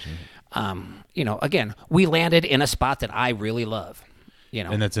got you. But, again, we landed in a spot that I really love.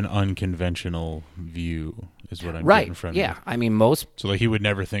 And that's an unconventional view, is what I'm getting from you. Yeah, I mean, most... So, he would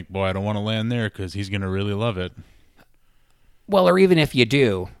never think, boy, I don't want to land there because he's going to really love it. Well, or even if you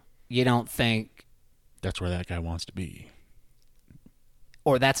do, you don't think... That's where that guy wants to be.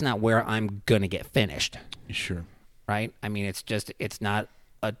 Or that's not where I'm going to get finished. Sure. Right? I mean, it's not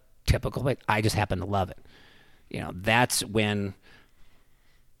a typical... I just happen to love it. That's when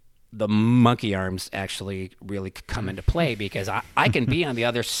the monkey arms actually really come into play, because I can be on the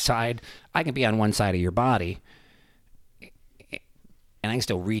other side. I can be on one side of your body, and I can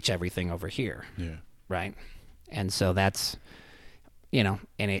still reach everything over here. Yeah. Right? And so that's, and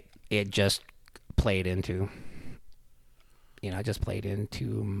it just played into,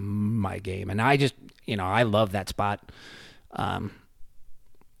 my game. And I just, I love that spot, because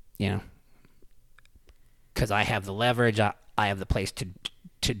I have the leverage. I have the place to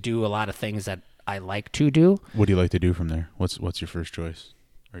do a lot of things that I like to do. What do you like to do from there? What's your first choice,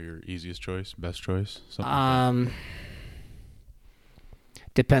 or your easiest choice, best choice? Something like that?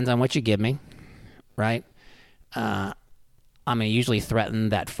 Depends on what you give me, right? I'm going to usually threaten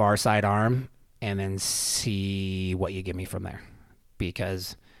that far side arm and then see what you give me from there,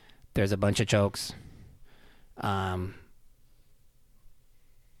 because there's a bunch of chokes.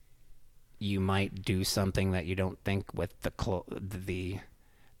 You might do something that you don't think with the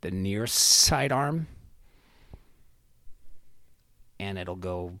near side arm, and it'll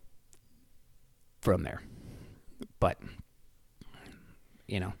go from there, But,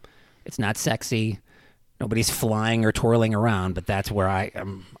 it's not sexy. Nobody's flying or twirling around, but that's where I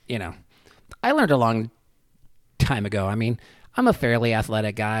am, I learned a long time ago. I mean, I'm a fairly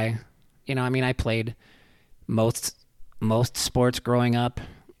athletic guy. I played most sports growing up.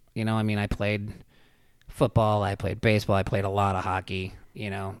 I played football, I played baseball, I played a lot of hockey,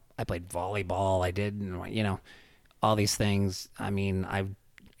 I played volleyball, I did, all these things. I've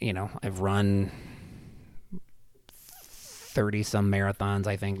run 30 some marathons,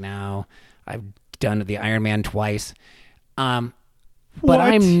 I think now. I've done the Ironman twice. But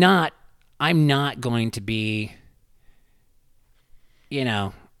I'm not going to be,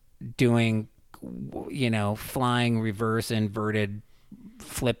 doing, flying reverse inverted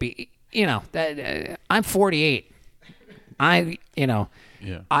flippy, I'm 48. I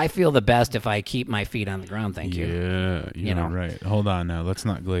feel the best if I keep my feet on the ground. Thank you. Yeah, right. Hold on now. Let's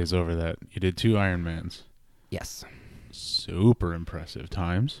not glaze over that. You did 2 Ironmans. Yes. Super impressive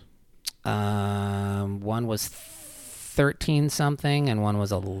times. One was 13 something and one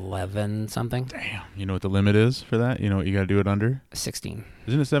was 11 something. Damn. You know what the limit is for that? You know what you got to do it under? 16.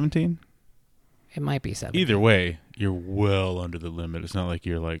 Isn't it 17? It might be 17. Either way, you're well under the limit. It's not like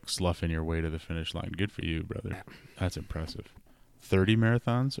you're like sloughing your way to the finish line. Good for you, brother. Yeah. That's impressive. 30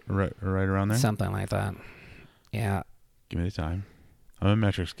 marathons, right around there? Something like that. Yeah. Give me the time. I'm a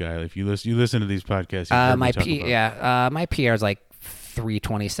metrics guy. If you listen to these podcasts, my PR is like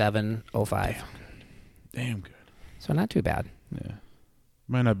 3:27:05. Damn good. So not too bad. Yeah.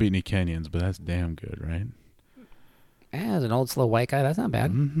 Might not beat any Kenyans, but that's damn good, right? Yeah, as an old slow white guy, that's not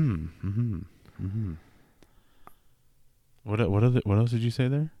bad. What else did you say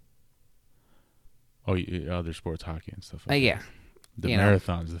there? Oh, other sports, hockey and stuff. Yeah. The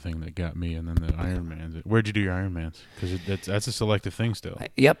marathon's the thing that got me, and then the Ironmans. Where'd you do your Ironmans? Because that's a selective thing still.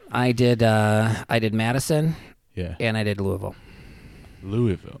 Yep, I did Madison. Yeah. And I did Louisville.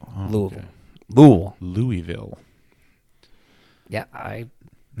 Louisville. Oh, Louisville. Okay. Louisville. Yeah, I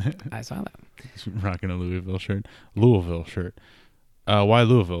saw that. Rocking a Louisville shirt. Why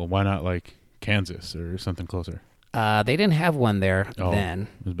Louisville? Why not like Kansas or something closer? They didn't have one there then.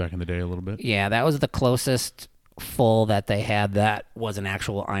 It was back in the day a little bit? Yeah, that was the closest full that they had that was an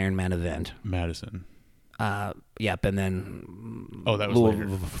actual Ironman event. Madison. Yep, and then that was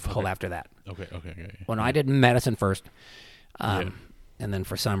Louisville later. after that. Okay. Well, no, I did Madison first, and then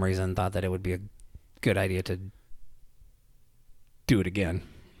for some reason thought that it would be a good idea to do it again,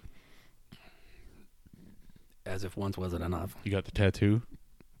 as if once wasn't enough. You got the tattoo?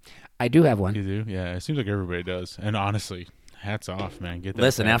 I do have one. You do? Yeah, it seems like everybody does. And honestly, hats off, man. Get that.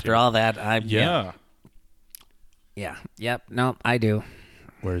 Listen, tattoo. after all that, Yeah. Yep. No, I do.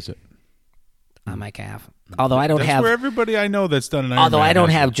 Where is it? On my calf. Although I don't that's have. Where everybody I know that's done an Ironman. Although I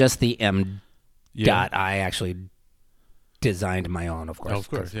don't have just the M Yeah. dot. I actually designed my own, of course. Oh, of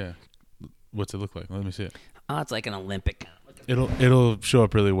course, yeah. What's it look like? Let me see it. Oh, it's like an Olympic. It'll show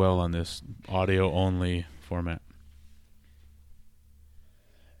up really well on this audio only format.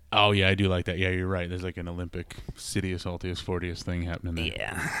 Oh yeah, I do like that. Yeah, you're right. There's like an Olympic Citius, Altius, Fortius thing happening there.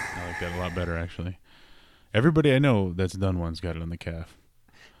 Yeah. I like that a lot better actually. Everybody I know that's done one's got it on the calf.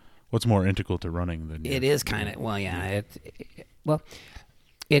 What's more integral to running than it is kind of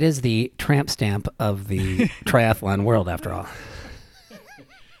it is the tramp stamp of the triathlon world after all.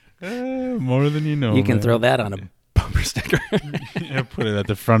 More than you know. You can man. throw that on a bumper sticker. Yeah, put it at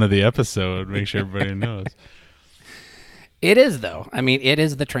the front of the episode. Make sure everybody knows. It is though. I mean, it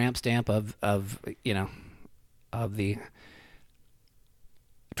is the tramp stamp of the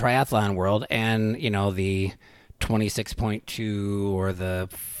triathlon world, and the 26.2 or the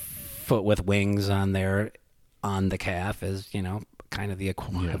foot with wings on there on the calf is kind of the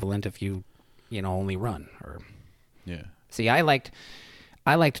equivalent if you only run or see. I liked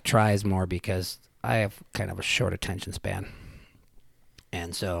tries more because I have kind of a short attention span,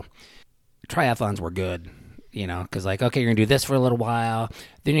 and so triathlons were good. Because okay, you're going to do this for a little while,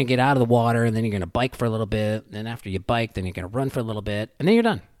 then you get out of the water, and then you're going to bike for a little bit, and then after you bike, then you're going to run for a little bit, and then you're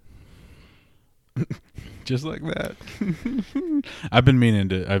done. Just like that. I've been meaning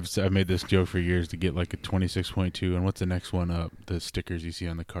to, I've made this joke for years to get like a 26.2, and what's the next one up? The stickers you see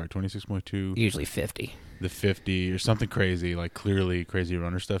on the car, 26.2? Usually 50. The 50 or something crazy, like clearly crazy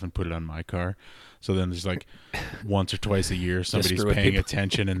runner stuff, and put it on my car. So then there's like once or twice a year somebody's paying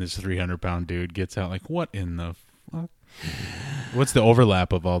attention, and this 300-pound dude gets out like, what in the fuck? What's the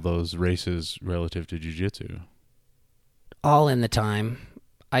overlap of all those races relative to jiu-jitsu? All in the time.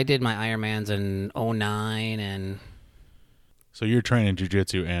 I did my Ironmans in 2009 and... So you're training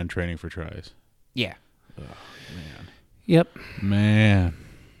jiu-jitsu and training for tries? Yeah. Oh, man. Yep. Man.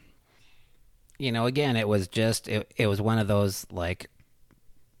 again, it was just, it was one of those, like,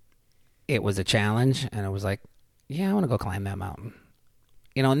 it was a challenge, and it was like, yeah, I want to go climb that mountain.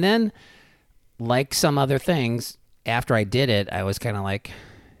 And then, like some other things, after I did it, I was kind of like,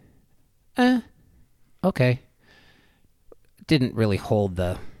 okay. Didn't really hold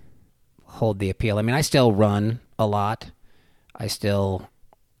the appeal. I mean, I still run a lot. I still,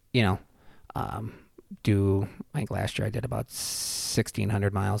 do, I think last year I did about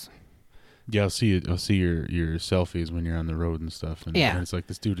 1,600 miles. Yeah, I'll see it. I'll see your selfies when you're on the road and stuff. And it's like,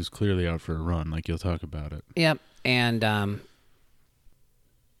 this dude is clearly out for a run. Like, you'll talk about it. Yep. And,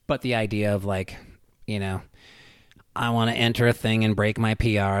 but the idea of, like, I want to enter a thing and break my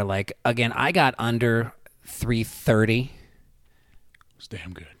PR. Like, again, I got under 330. It's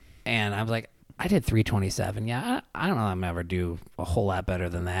damn good. And I was like, I did 327. Yeah, I don't know if I'm ever do a whole lot better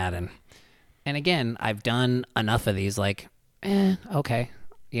than that. And again, I've done enough of these, like, okay.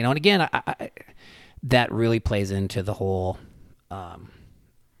 And again, I that really plays into the whole, the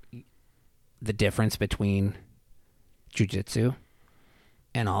difference between jiu-jitsu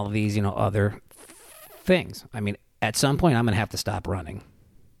and all of these, other things. I mean, at some point, I'm going to have to stop running,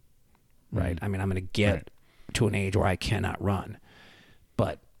 right? I mean, I'm going to get to an age where I cannot run.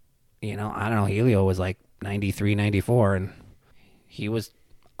 But, I don't know, Helio was like 93, 94, and he was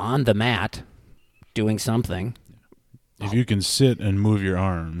on the mat doing something. If you can sit and move your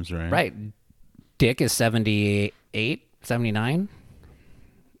arms, right? Right. Dick is 78, 79,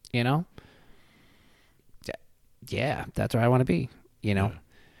 Yeah, that's where I want to be, Yeah.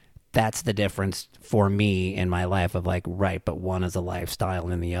 That's the difference for me in my life of, like, right, but one is a lifestyle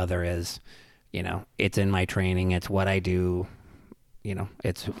and the other is, it's in my training, it's what I do,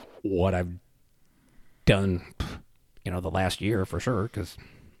 it's what I've done, the last year for sure, because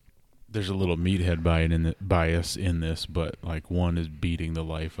there's a little meathead bias in this, but, like, one is beating the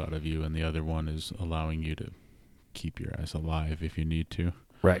life out of you and the other one is allowing you to keep your ass alive if you need to.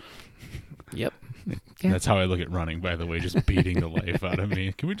 Right. Yep. Yeah. That's how I look at running, by the way, just beating the life out of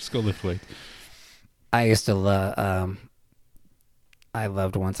me. Can we just go lift weights? I used to I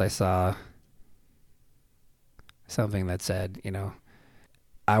loved once I saw something that said,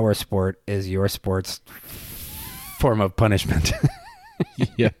 our sport is your sport's form of punishment.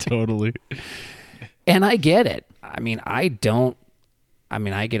 Yeah, totally. And I get it. I mean, I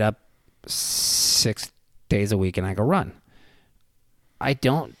get up 6 days a week and I go run. I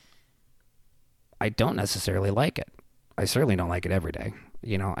don't necessarily like it. I certainly don't like it every day.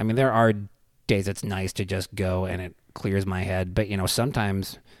 I mean, there are days it's nice to just go and it clears my head. But,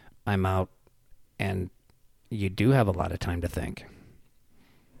 sometimes I'm out and you do have a lot of time to think.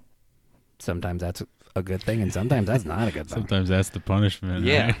 Sometimes that's a good thing and sometimes that's not a good thing. Sometimes that's the punishment.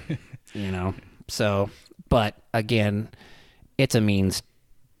 Yeah. Right? So, but again, it's a means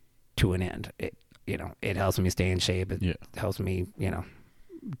to an end. It helps me stay in shape. It helps me,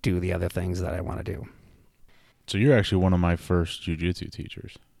 do the other things that I want to do. So you're actually one of my first jiu-jitsu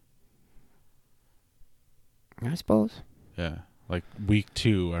teachers. I suppose. Yeah. Like week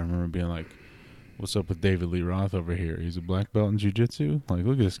 2, I remember being like, what's up with David Lee Roth over here? He's a black belt in jiu-jitsu? Like,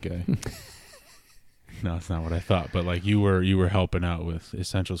 look at this guy. No, that's not what I thought. But, like, you were helping out with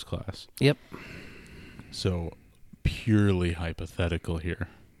Essentials class. Yep. So purely hypothetical here.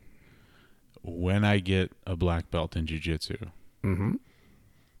 When I get a black belt in jiu-jitsu,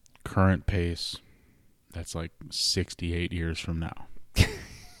 current pace, that's like 68 years from now.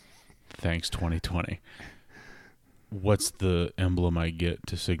 Thanks, 2020. What's the emblem I get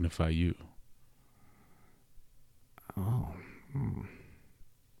to signify you? Oh.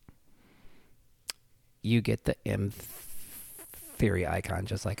 You get the M Theory icon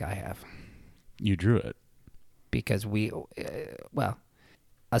just like I have. You drew it. Because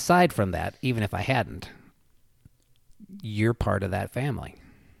aside from that, even if I hadn't, you're part of that family.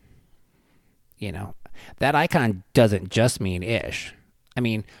 That icon doesn't just mean Ish. I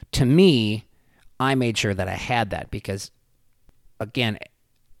mean, to me, I made sure that I had that because, again,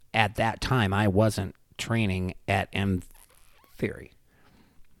 at that time, I wasn't training at M Theory.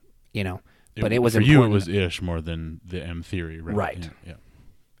 But it was for important. you. It was Ish more than the M Theory, right? Right.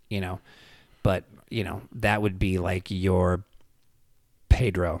 Yeah. But that would be like your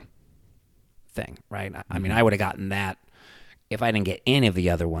Pedro thing, right? I mean, I would have gotten that. If I didn't get any of the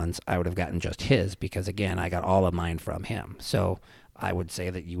other ones, I would have gotten just his because, again, I got all of mine from him. So I would say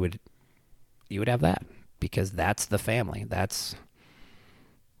that you would have that because that's the family. That's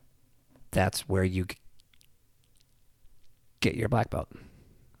where you get your black belt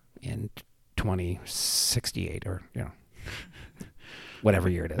in 2068 or, whatever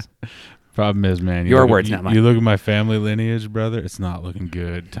year it is. Problem is, man. Your words, not mine. You look at my family lineage, brother. It's not looking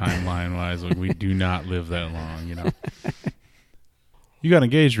good timeline wise. Like, we do not live that long. You got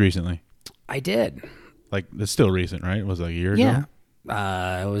engaged recently. I did. Like, it's still recent, right? It was like a year ago.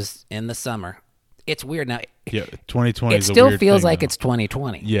 Yeah. It was in the summer. It's weird now. Yeah, 2020. It still feels like it's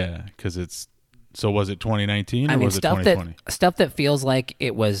 2020. Yeah, because it's. So was it 2019 or I mean, was it 2020? Stuff that feels like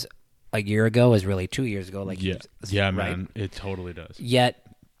it was a year ago is really 2 years ago. Like yeah, right? man, it totally does. Yet,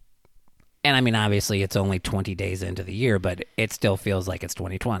 and I mean, obviously, it's only 20 days into the year, but it still feels like it's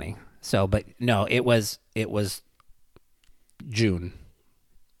 2020. So, but no, it was June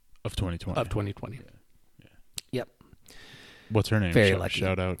of 2020. Of 2020. Yeah. Yep. What's her name? Very lucky.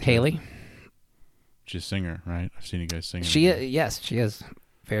 Shout out, Haley. She's a singer, right? I've seen you guys singing. Yes, she is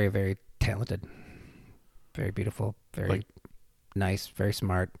very, very talented. Very beautiful, very nice, very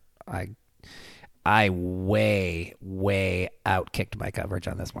smart. I way outkicked my coverage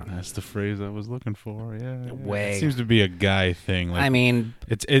on this one. That's the phrase I was looking for. Yeah. Way. It seems to be a guy thing. Like, I mean,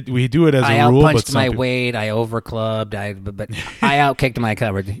 we do it as I a rule. outpunched but my weight. I overclubbed. but I outkicked my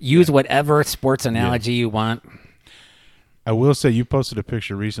coverage. Use whatever sports analogy you want. I will say you posted a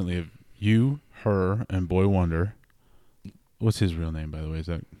picture recently of you, her, and Boy Wonder. What's his real name, by the way? Is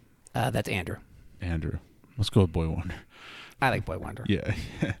that? That's Andrew. Andrew. Let's go with Boy Wonder. I like Boy Wonder. Yeah.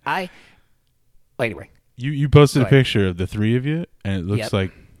 Anyway. You posted a picture of the three of you, and it looks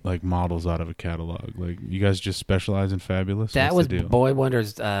Yep. like models out of a catalog. Like, you guys just specialize in fabulous. That What's was the deal? Boy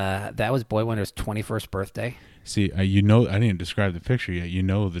Wonder's. That was Boy Wonder's 21st birthday. See, I didn't describe the picture yet. You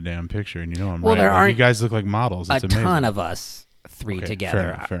know the damn picture, and I'm well, right. There aren't you guys look like models. It's amazing. ton of us three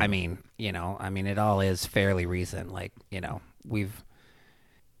together. Fair enough. I mean, it all is fairly recent. Like, her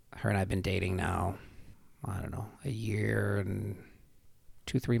and I've been dating now, I don't know, a year and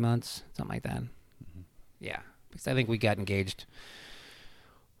 2-3 months, something like that. Mm-hmm. Yeah, because I think we got engaged,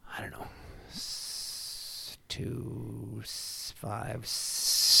 I don't know, 2, 5,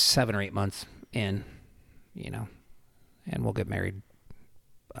 7 or 8 months in, and we'll get married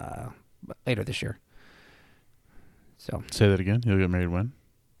later this year. So say that again. You'll get married when?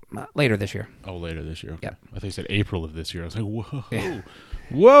 Later this year. Oh, later this year. Okay. Yep. I think you said April of this year. I was like, whoa, Yeah.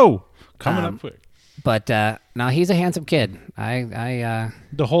 Whoa, coming up quick. But no, he's a handsome kid. I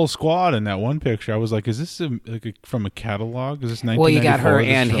the whole squad in that one picture, I was like, is this from a catalog? Is this 1994? Well, you got her Is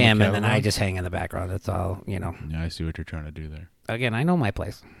this and from a him, and then catalog? I just hang in the background. That's all, Yeah, I see what you're trying to do there. Again, I know my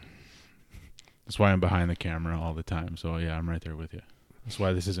place. That's why I'm behind the camera all the time. So, yeah, I'm right there with you. That's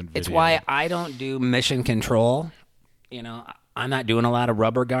why this isn't video. It's why I don't do mission control. I'm not doing a lot of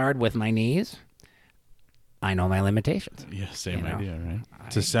rubber guard with my knees. I know my limitations. Yeah, same idea, right?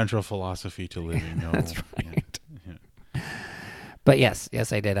 It's a central philosophy to living. No, that's right. Yeah. But yes,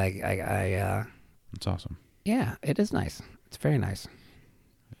 I did. I It's awesome. Yeah, it is nice. It's very nice.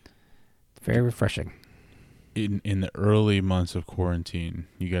 It's very refreshing. In the early months of quarantine,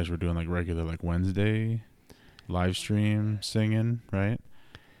 you guys were doing like regular like Wednesday live stream singing, right?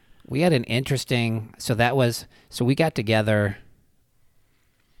 We had an interesting. So we got together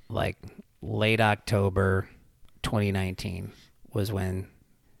like late October 2019 was when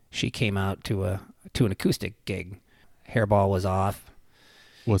she came out to an acoustic gig. Hairball was off.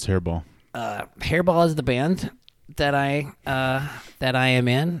 What's Hairball? Hairball is the band that I am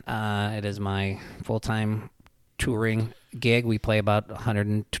in. It is my full-time touring gig. We play about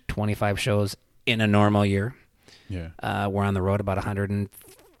 125 shows in a normal year. Yeah. We're on the road about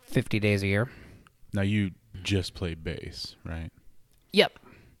 150 days a year. Now you just play bass, right? Yep.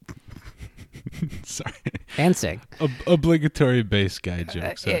 Sorry. And sing. Obligatory bass guy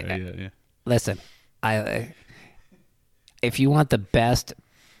joke. Sorry. Yeah. Listen, if you want the best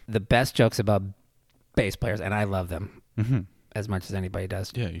jokes about bass players, and I love them as much as anybody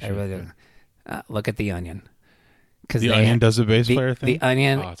does. Yeah, you should. I really do. Look at The Onion. The Onion does a bass player thing? The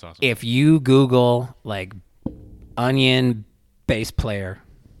Onion, that's awesome. If you Google, like, Onion bass player,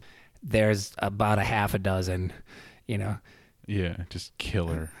 there's about a half a dozen, Yeah, just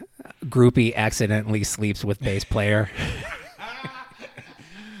killer. Groupie accidentally sleeps with bass player.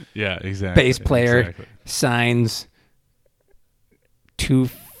 Yeah, exactly. Bass player signs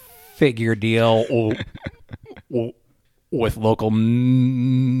 2-figure deal with local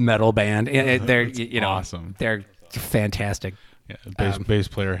metal band. They're awesome. They're fantastic. Yeah, bass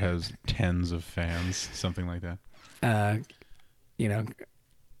player has tens of fans, something like that.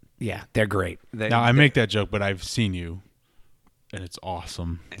 Yeah, they're great. Now I make that joke, but I've seen you, and it's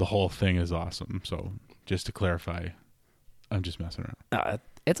awesome. The whole thing is awesome. So just to clarify, I'm just messing around.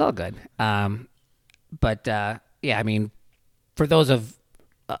 It's all good. But yeah, I mean, for those of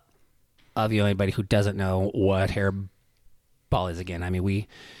anybody who doesn't know what Hairball is, again, I mean,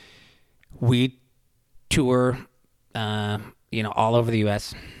 We tour, all over the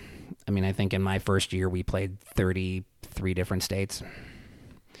U.S. I mean, I think in my first year we played 33 different states,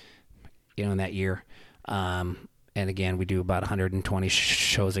 in that year. And again, we do about 120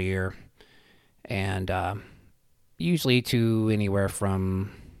 shows a year. And usually to anywhere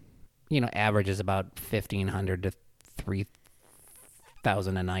from, average is about 1,500 to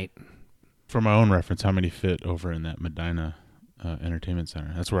 3,000 a night. For my own reference, how many fit over in that Medina Entertainment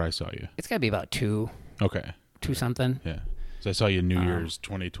Center? That's where I saw you. It's got to be about two. Okay. Two something. Yeah. So I saw you New Year's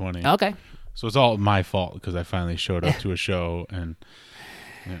 2020. Okay. So it's all my fault because I finally showed up to a show and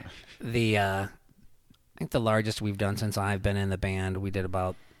I think the largest we've done since I've been in the band, we did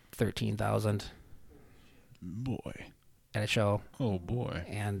about 13,000. Boy. At a show. Oh boy.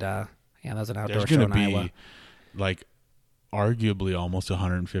 And that was an outdoor There's show gonna in be Iowa. Like arguably almost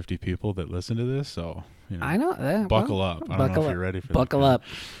 150 people that listen to this, so I know. Buckle up. I don't know if you're ready for buckle up.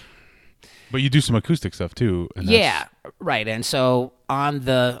 But you do some acoustic stuff too. And yeah, right. And so on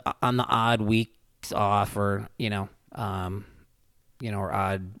the odd weeks off, or or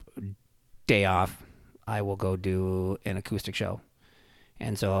odd day off, I will go do an acoustic show.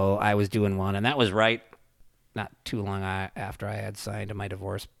 And so I was doing one, and that was not too long after I had signed my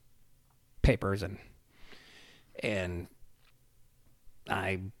divorce papers, and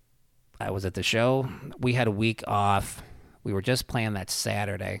I was at the show. We had a week off. We were just playing that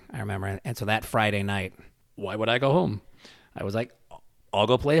Saturday, I remember. And so that Friday night, why would I go home? I was like, I'll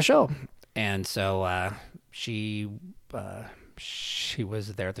go play a show. And so she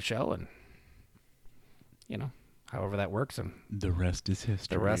was there at the show, and however that works, and the rest is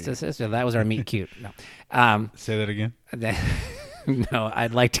history. That was our meet cute. No. Say that again. No,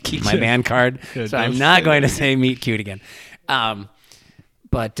 I'd like to keep my band card, so I'm not going to say meet cute again.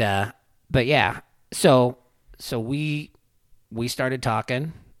 But yeah. So we started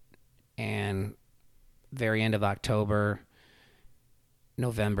talking, and very end of October,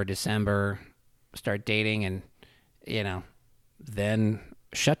 November, December, start dating, and then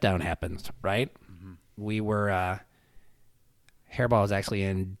shutdown happens, right? Mm-hmm. We were Hairball was actually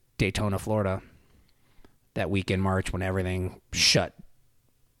in Daytona, Florida that week in March when everything shut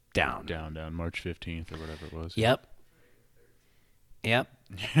down. Down, March 15th or whatever it was. Yep. Yeah,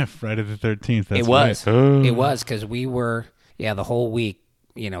 Friday the 13th. That's it was. Right. Oh. It was because we were, the whole week,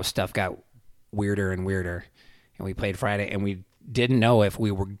 stuff got weirder and weirder. And we played Friday, and we didn't know if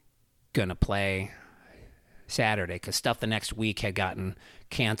we were going to play Saturday because stuff the next week had gotten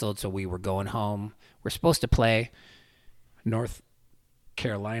canceled, so we were going home. We're supposed to play North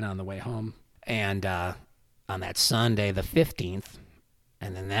Carolina on the way home, and on that Sunday, the 15th,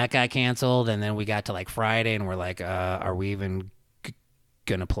 and then that got canceled, and then we got to like Friday, and we're like, are we even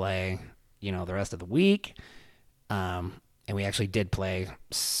gonna play, the rest of the week? And we actually did play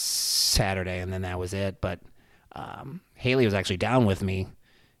Saturday, and then that was it. But Haley was actually down with me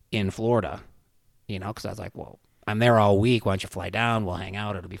in Florida, because I was like, well, I'm there all week. Why don't you fly down? We'll hang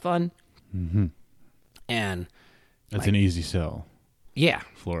out. It'll be fun. Mm-hmm. And that's an easy sell. Yeah.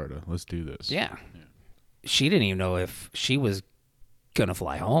 Florida. Let's do this. Yeah. She didn't even know if she was going to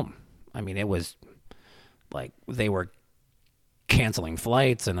fly home. I mean, it was like they were canceling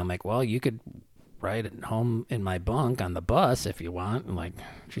flights, and I'm like, well, you could ride at home in my bunk on the bus if you want. And like,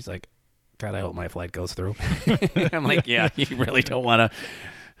 she's like, God, I hope my flight goes through. I'm like, yeah, you really don't want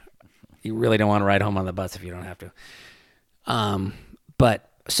to ride home on the bus if you don't have to. But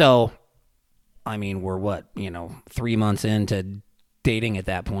so, I mean, we're 3 months into dating at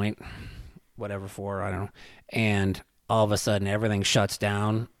that point, whatever for, I don't know. And all of a sudden everything shuts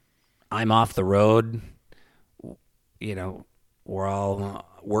down. I'm off the road. We're all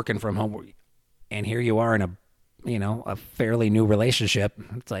working from home. And here you are in a fairly new relationship.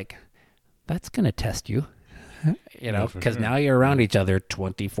 It's like, that's going to test you, because now you're around each other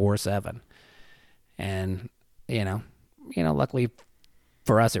 24/7. And, luckily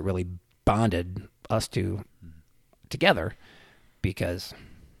for us, it really bonded us two together because,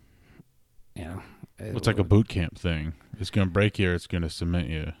 it's like a boot camp thing. It's going to break you or it's going to cement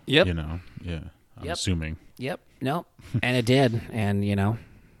you. Yep. Yeah. I'm assuming. Yep. No. And it did. And,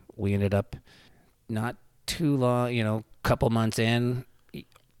 we ended up not too long, couple months in,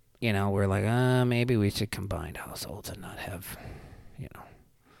 we're like, maybe we should combine households and not have,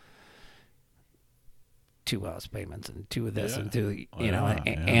 two house payments and two of this and two,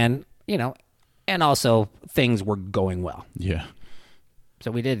 and also things were going well. Yeah. So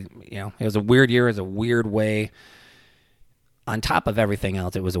we did, it was a weird year. It was a weird way. On top of everything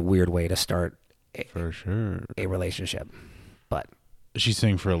else, it was a weird way to start for sure a relationship. But does she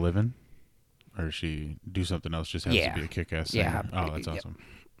sing for a living? Or does she do something else? Just has to be a kick-ass singer? Yeah. Oh, that's awesome.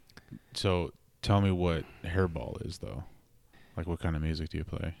 So tell me what hairball is, though. Like, what kind of music do you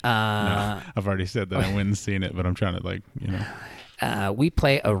play? No, I've already said that I went and seen it, but I'm trying to, we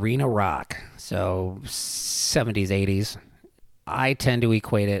play arena rock, so 70s, 80s. I tend to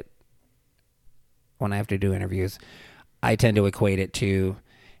equate it, when I have to do interviews, I tend to equate it to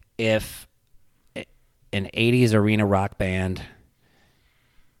if an 80s arena rock band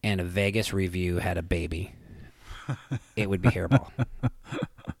and a Vegas review had a baby, it would be hairball.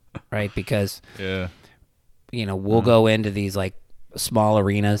 Right? Because... yeah. We'll go into these like small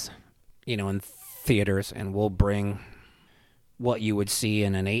arenas, in theaters, and we'll bring what you would see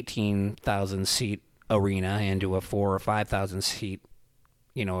in an 18,000 seat arena into a 4,000 or 5,000 seat,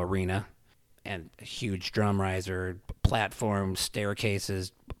 arena, and a huge drum riser, platforms,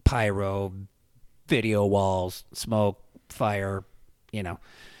 staircases, pyro, video walls, smoke, fire, The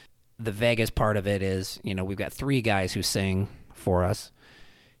Vegas part of it is, we've got 3 guys who sing for us,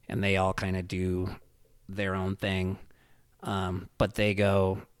 and they all kind of do their own thing, but they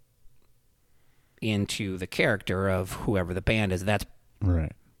go into the character of whoever the band is. That's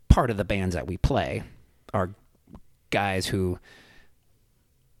right. Part of the bands that we play are guys who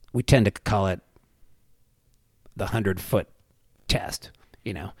we tend to call it the 100-foot test.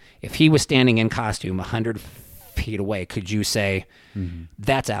 If he was standing in costume 100 feet away, could you say,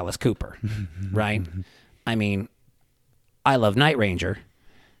 that's Alice Cooper, right? I mean, I love Night Ranger,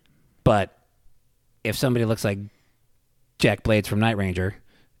 but if somebody looks like Jack Blades from Night Ranger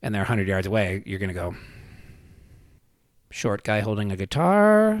and they're 100 yards away, you're going to go, short guy holding a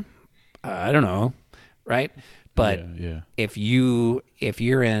guitar? I don't know, right? But if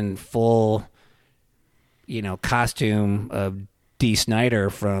you're in full, costume of Dee Snider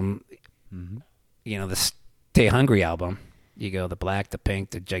from, the Stay Hungry album, you go the black, the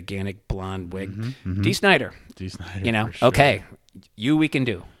pink, the gigantic blonde wig, Dee Snider. Dee Snider, sure. Okay, we can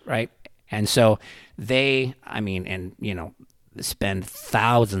do, right? And so they, spend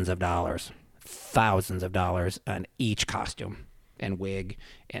thousands of dollars on each costume and wig,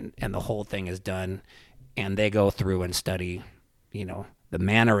 and the whole thing is done. And they go through and study, the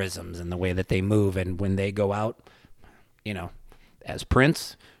mannerisms and the way that they move. And when they go out, as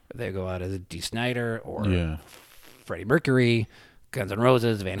Prince, or they go out as Dee Snider or Freddie Mercury, Guns N'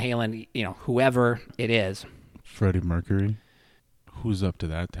 Roses, Van Halen, whoever it is. Freddie Mercury? Who's up to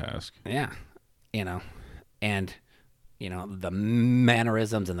that task? Yeah, and the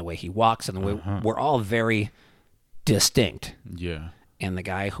mannerisms and the way he walks and the way we're all very distinct. Yeah. And the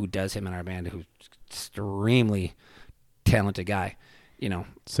guy who does him in our band, who's extremely talented guy,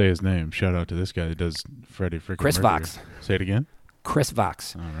 Say his name. Shout out to this guy that does Freddie freaking Chris Mercury. Vox. Say it again. Chris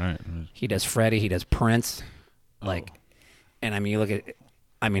Vox. All right. He does Freddie. He does Prince. And you look at,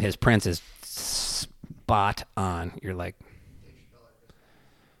 his Prince is spot on. You're like,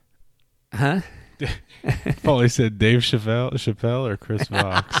 huh? Paulie said Dave Chappelle or Chris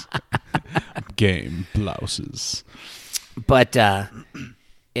Vox. Game blouses. But and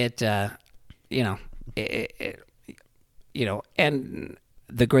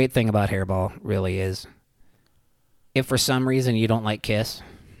the great thing about hairball really is, if for some reason you don't like Kiss,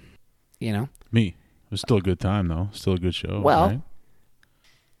 Me. It was still a good time though. Still a good show. Well, right?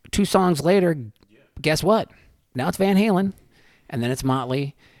 2 songs later, guess what? Now it's Van Halen, and then it's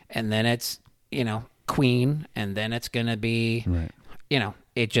Motley, and then it's Queen, and then it's gonna be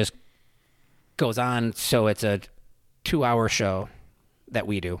it just goes on. So it's a 2-hour show that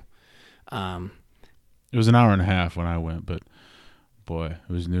we do. It was an hour and a half when I went, but boy,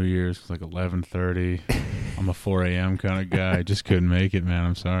 it was New Year's. It was like 11:30. I'm a 4 a.m. kind of guy. I just couldn't make it, man.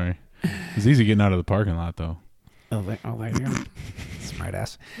 I'm sorry. It was easy getting out of the parking lot, though. Oh, there you go. Smart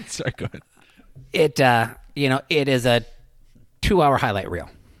ass. Sorry, go ahead. It is a 2-hour highlight reel,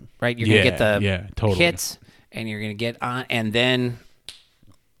 right? You're going to get the totally. hits, and you're going to get on, and then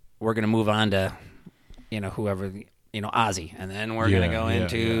we're going to move on to, whoever, Ozzy, and then we're going to go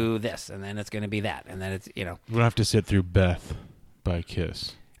into this, and then it's going to be that, and then it's, We'll have to sit through Beth by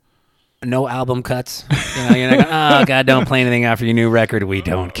Kiss. No album cuts. You're not going, oh, God, don't play anything off your new record. We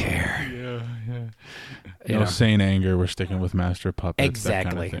don't care. Yeah. No Saint Anger. We're sticking with Master of Puppets.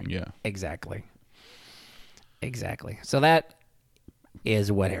 Exactly. That kind of thing. Yeah. Exactly. So that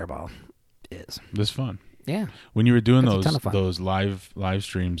is what hairball is. This fun. Yeah. When you were doing those live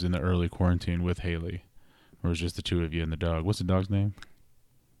streams in the early quarantine with Haley, or it was just the two of you and the dog. What's the dog's name?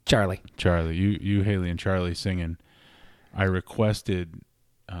 Charlie. You, Haley, and Charlie singing. I requested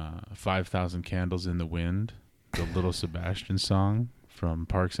 5,000 Candles in the Wind, the Little Sebastian song from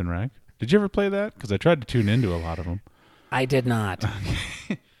Parks and Rec. Did you ever play that? Because I tried to tune into a lot of them. I did not.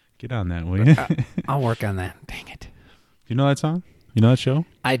 Get on that, will you? I'll work on that. Dang it. You know that song? You know that show?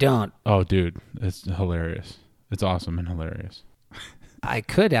 I don't. Oh, dude, it's hilarious. It's awesome and hilarious. I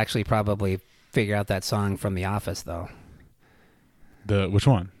could actually probably figure out that song from The Office, though. Which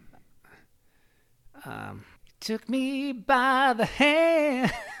one? Took me by the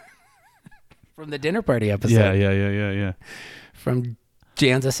hand. From the dinner party episode. Yeah. From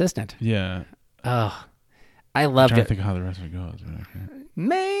Jan's assistant. Yeah. Oh, I loved I'm trying it. to think of how the rest of it goes. But I can't.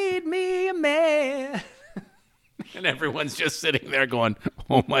 Made me a man. And everyone's just sitting there going,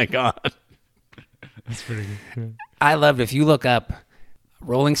 oh my God. That's pretty good. I loved it. If you look up,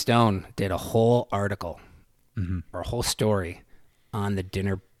 Rolling Stone did a whole article or a whole story on the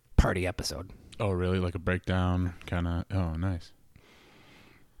dinner party episode. Oh, really? Like a breakdown kind of? Oh, nice.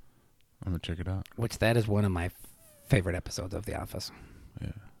 I'm going to check it out. Which that is one of my favorite episodes of The Office. Yeah.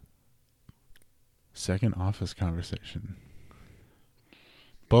 Second office conversation.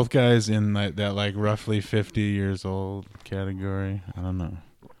 Both guys in that like roughly 50 years old category. I don't know.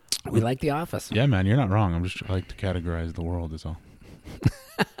 We like The Office. Yeah, man, you're not wrong. I like to categorize the world is all.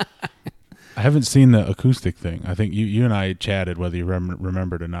 I haven't seen the acoustic thing. I think you and I chatted whether you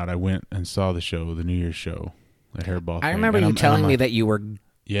remembered or not. I went and saw the show, the New Year's show, the hairball thing. I remember you telling me that you were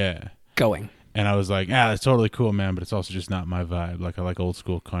going. And I was like, it's totally cool, man, but it's also just not my vibe. Like, I like old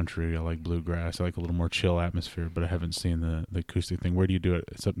school country. I like bluegrass. I like a little more chill atmosphere, but I haven't seen the acoustic thing. Where do you do it?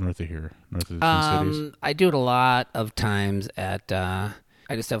 It's up north of here, north of the Twin Cities. I do it a lot of times at, I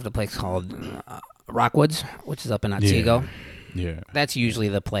just have a place called Rockwoods, which is up in Otsego. Yeah. That's usually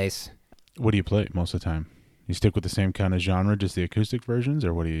the place. What do you play most of the time? You stick with the same kind of genre, just the acoustic versions,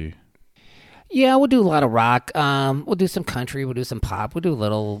 or what do you? Yeah, we'll do a lot of rock. We'll do some country. We'll do some pop. We'll do a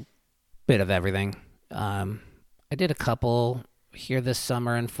little bit of everything. I did a couple here this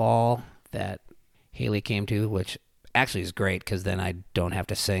summer and fall that Haley came to, which actually is great because then I don't have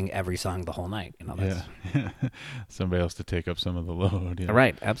to sing every song the whole night. You know, that's... Yeah. Somebody else to take up some of the load. Yeah.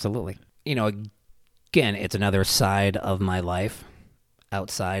 Right, absolutely. You know, again, it's another side of my life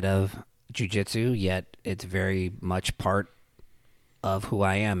outside of jiu-jitsu, yet it's very much part of who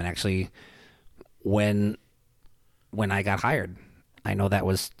I am. And actually, when I got hired, I know that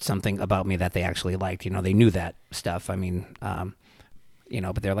was something about me that they actually liked. You know, they knew that stuff. I mean, you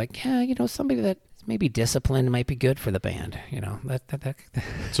know, but they're like, yeah, you know, somebody that maybe disciplined might be good for the band. You know, that.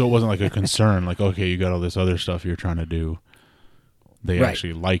 So it wasn't like a concern, like, okay, you got all this other stuff you're trying to do. They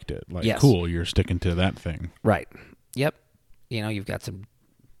actually liked it. Like, cool, you're sticking to that thing. Right. Yep. You know, you've got some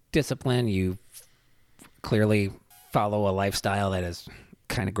discipline. You clearly follow a lifestyle that is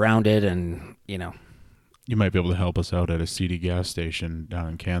kind of grounded and, you know. You might be able to help us out at a seedy gas station down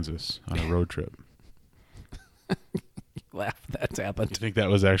in Kansas on a road trip. Laugh. That's happened. You think that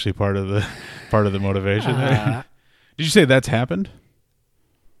was actually part of the motivation there? Did you say that's happened?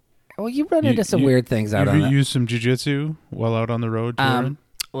 Well, you run into some weird things out on that. You used some jiu-jitsu while out on the road touring?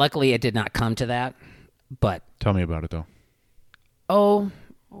 Luckily, it did not come to that, but... Tell me about it, though. Oh,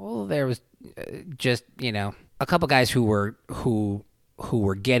 well, there was just, you know, a couple guys who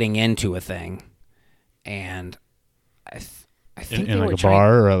were getting into a thing, and I think in like a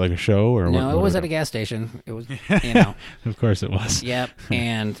bar or at like a show or no, it was at a gas station. It was, you know, of course it was. Yep,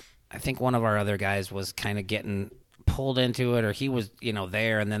 and I think one of our other guys was kind of getting pulled into it, or he was, you know,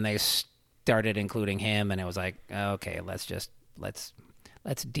 there, and then they started including him, and it was like, okay, let's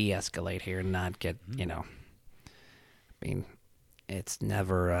de-escalate here and not get, you know, I mean, it's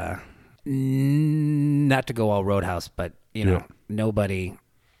never not to go all Roadhouse, but you know, nobody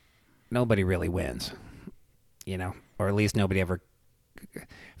really wins, you know, or at least nobody ever.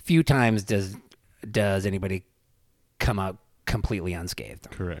 Few times does anybody come out completely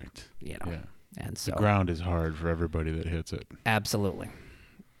unscathed. Correct. You know, and so the ground is hard for everybody that hits it. Absolutely.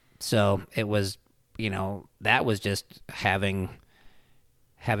 So it was, you know, that was just having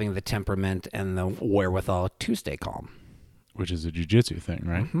the temperament and the wherewithal to stay calm. Which is a jiu-jitsu thing,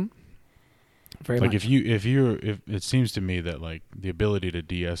 right? Mm-hmm. Very like much. if it seems to me that like the ability to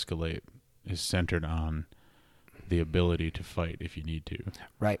de-escalate is centered on the ability to fight if you need to.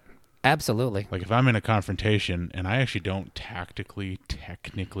 Right. Absolutely. Like if I'm in a confrontation and I actually don't technically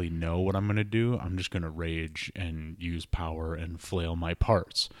know what I'm going to do, I'm just going to rage and use power and flail my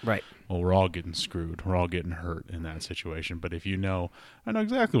parts. Right. Well, we're all getting screwed. We're all getting hurt in that situation. But if you know, I know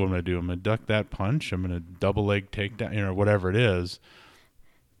exactly what I'm going to do. I'm going to duck that punch. I'm going to double leg takedown, you know, whatever it is.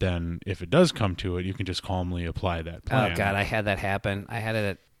 Then if it does come to it, you can just calmly apply that plan. Oh, God, I had that happen. I had it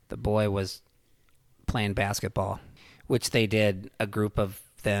at, the boy was playing basketball, which they did, a group of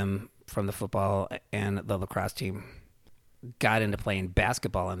them from the football and the lacrosse team got into playing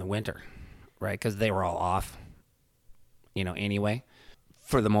basketball in the winter, right? Because they were all off, you know, anyway,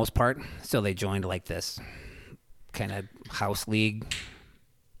 for the most part. So they joined like this kind of house league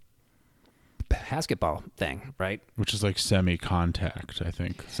basketball thing, right? Which is like semi-contact, I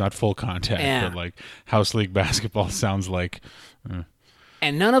think. It's not full contact, Yeah. but like house league basketball sounds like.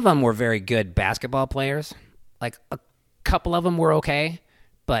 And none of them were very good basketball players. Like a couple of them were okay,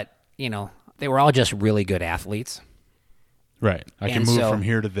 but they were all just really good athletes. Right. I can And move so- from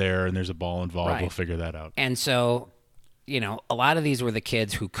here to there, and there's a ball involved. Right. We'll figure that out. And so, a lot of these were the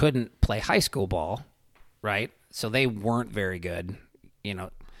kids who couldn't play high school ball, right? So they weren't very good,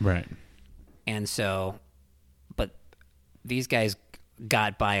 Right. And so, but these guys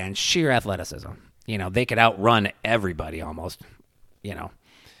got by on sheer athleticism. They could outrun everybody almost,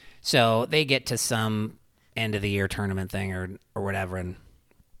 So they get to some end of the year tournament thing or whatever, and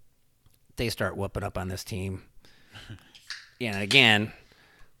they start whooping up on this team. Again,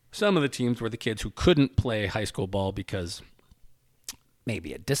 some of the teams were the kids who couldn't play high school ball because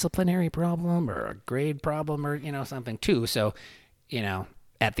maybe a disciplinary problem or a grade problem or, something too. So,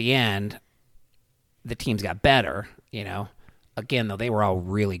 at the end, the teams got better, Again, though, they were all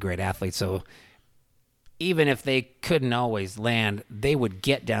really great athletes. So even if they couldn't always land, they would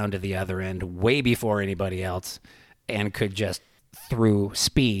get down to the other end way before anybody else and could just, through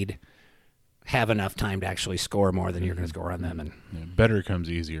speed, have enough time to actually score more than you're going to score on them. And better comes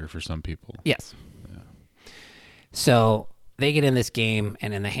easier for some people. yes. Yeah. So they get in this game,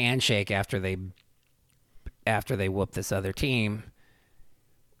 and in the handshake after they whoop this other team,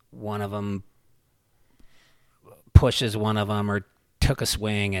 one of them pushes one of them or took a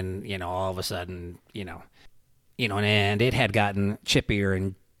swing, and all of a sudden, and it had gotten chippier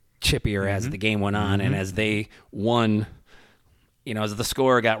and chippier as the game went on, and as they won, as the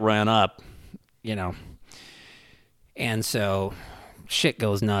score got run up, and so shit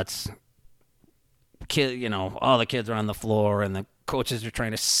goes nuts. All the kids are on the floor, and the coaches are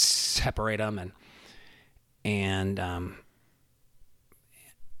trying to separate them, and a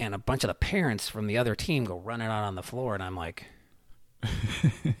bunch of the parents from the other team go running out on the floor, and I'm like,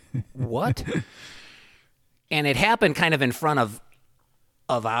 what? And it happened kind of in front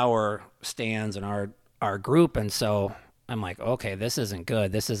of our stands and our group, and so I'm like, okay, this isn't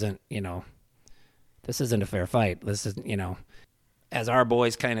good. This isn't a fair fight. This is, as our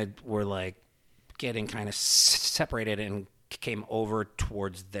boys kind of were like getting kind of separated and came over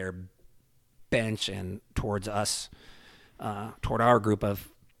towards their bench and towards us, toward our group of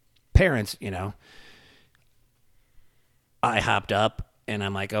parents, I hopped up and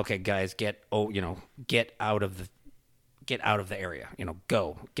I'm like, okay, guys, get out of the area,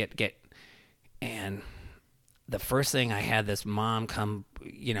 go get. And the first thing I had this mom come,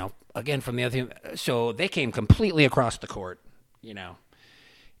 again from the other team. So they came completely across the court,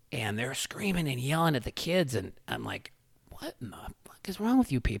 and they're screaming and yelling at the kids. And I'm like, what in the fuck is wrong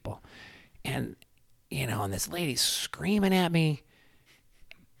with you people? And, and this lady's screaming at me.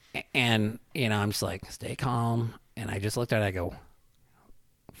 And, I'm just like, stay calm. And I just looked at her, I go,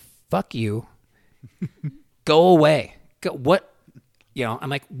 fuck you. Go away. What? I'm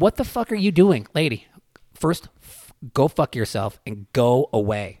like, what the fuck are you doing, lady? First, go fuck yourself and go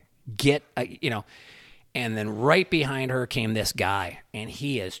away. And then right behind her came this guy, and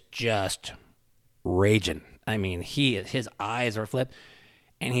he is just raging. I mean, his eyes are flipped,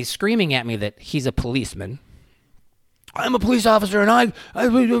 and he's screaming at me that he's a policeman. I'm a police officer,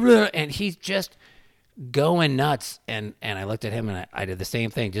 and he's just going nuts. And I looked at him, and I did the same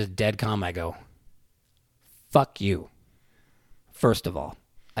thing, just dead calm. I go, fuck you. First of all,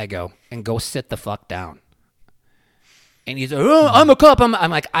 I go, and go sit the fuck down. And he's like, oh, I'm a cop. I'm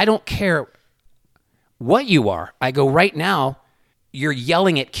like, I don't care what you are. I go, right now, you're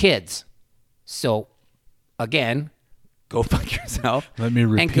yelling at kids. So, again, go fuck yourself. Let me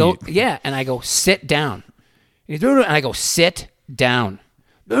repeat. And go, and I go, sit down. And I go, sit down.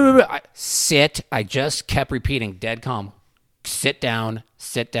 Sit. I just kept repeating, dead calm. Sit down,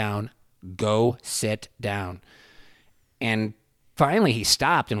 go sit down. And finally he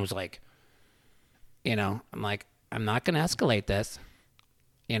stopped and was like, I'm like, I'm not going to escalate this,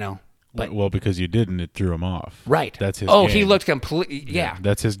 but well, because you didn't, it threw him off. right. That's his game. he looked completely, yeah.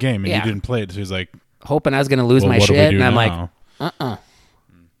 That's his game, and Yeah. you didn't play it, so he's like, hoping I was going to lose well, my what do we shit. do And I'm now?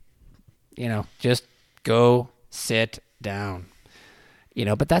 like, just go sit down,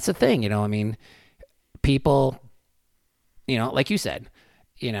 but that's the thing, I mean, people, like you said,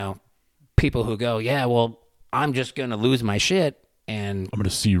 people who go, yeah, well, I'm just going to lose my shit and I'm going to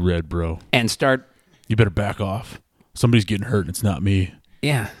see red, bro. And start. You better back off. Somebody's getting hurt, and it's not me.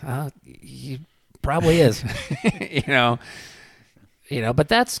 Yeah, he probably is, but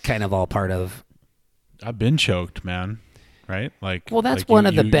that's kind of all part of. I've been choked, man. right? Like, well, that's like one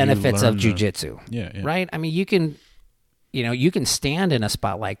of the you benefits learn of jiu-jitsu, yeah. right? I mean, you can stand in a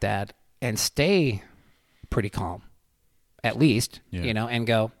spot like that and stay pretty calm, at least, and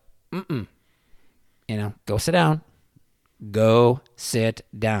go, go sit down. Go sit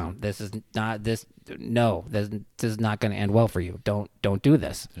down. This is not this. No, this is not going to end well for you. Don't do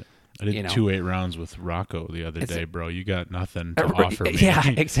this. Yeah. I did 2 8 rounds with Rocco the other day, bro. You got nothing to offer me. Yeah,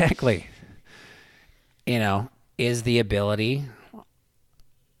 exactly. Is the ability.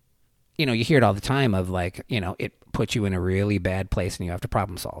 You hear it all the time of like, it puts you in a really bad place and you have to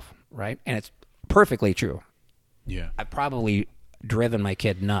problem solve, right? And it's perfectly true. Yeah. I've probably driven my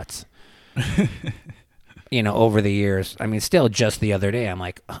kid nuts. Over the years. I mean, still just the other day, I'm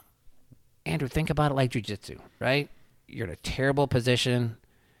like, Andrew, think about it like jiu-jitsu, right? You're in a terrible position.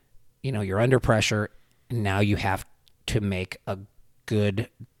 You're under pressure. And now you have to make a good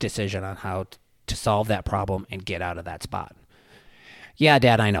decision on how to solve that problem and get out of that spot. Yeah,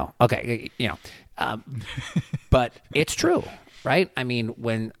 Dad, I know. Okay, but it's true, right? I mean,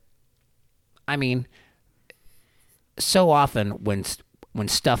 so often when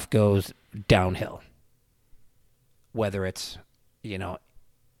stuff goes downhill, whether it's, it's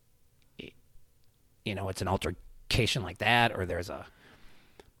an altercation like that, or there's a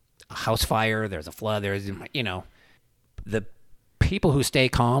house fire, there's a flood, there's, the people who stay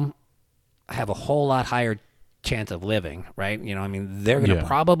calm have a whole lot higher chance of living, right? They're going to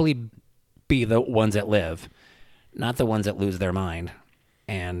probably be the ones that live, not the ones that lose their mind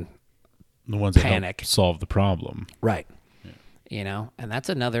and the ones panic. That help solve the problem. Right. Yeah. And that's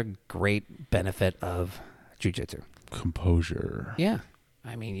another great benefit of jiu-jitsu. Composure. Yeah.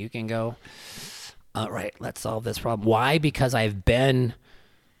 I mean, you can go, all right, let's solve this problem. Why? Because I've been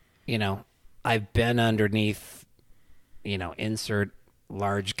underneath, insert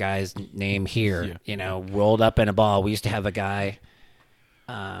large guy's name here, rolled up in a ball. We used to have a guy.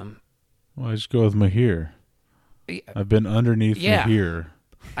 Well, I just go with Mahir. I've been underneath Mahir.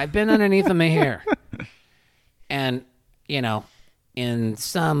 I've been underneath the Mahir. And, in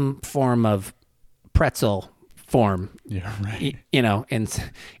some form of pretzel form. Yeah, right.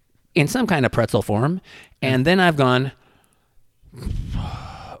 In some kind of pretzel form. And then I've gone,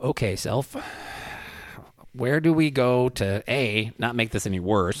 okay, self, where do we go to A, not make this any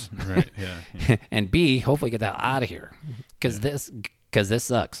worse, right? Yeah. And B, hopefully get that out of here, because this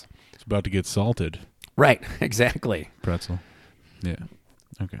sucks. It's about to get salted. Right, exactly. Pretzel. Yeah.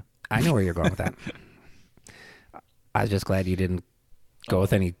 Okay. I know where you're going with that. I was just glad you didn't go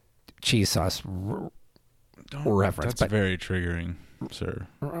with any cheese sauce reference. That's very triggering, sir.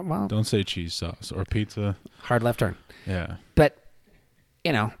 Well, don't say cheese sauce or pizza. Hard left turn. Yeah. But,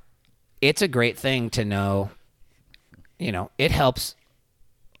 it's a great thing to know, it helps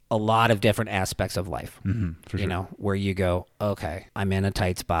a lot of different aspects of life, for sure. Where you go, okay, I'm in a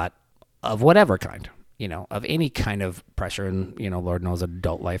tight spot of whatever kind, of any kind of pressure. And, Lord knows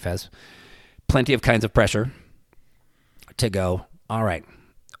adult life has plenty of kinds of pressure to go, all right,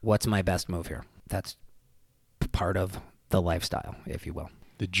 what's my best move here? That's part of the lifestyle, if you will.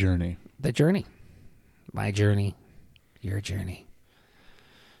 The journey. My journey, your journey.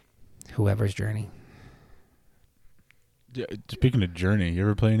 Whoever's journey. Yeah, speaking of Journey, you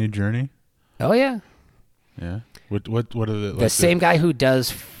ever play any Journey? Oh yeah. Yeah. What are the the same guy who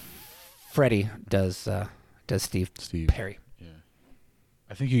does Freddie does Steve Perry. Yeah.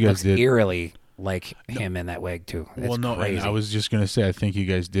 I think you guys did eerily like him in that wig too. It's crazy. I was just gonna say I think you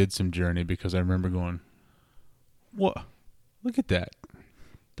guys did some Journey because I remember going, what? Look at that.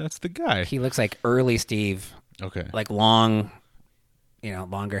 That's the guy. He looks like early Steve. Okay. Like long,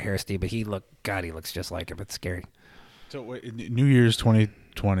 longer hair Steve, but he looks just like him. It's scary. So wait, New Year's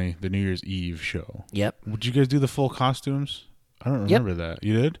 2020, the New Year's Eve show. Yep. Would you guys do the full costumes? I don't remember that.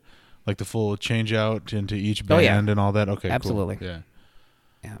 You did? Like the full change out into each band and all that? Okay, absolutely. Cool.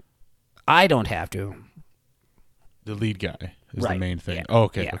 Yeah. I don't have to. The lead guy is the main thing. Yeah. Oh,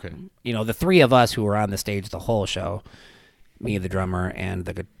 okay, yeah. okay. The three of us who were on the stage the whole show, me, the drummer, and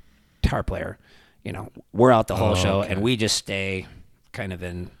the guitar player, we're out the whole show, and we just stay kind of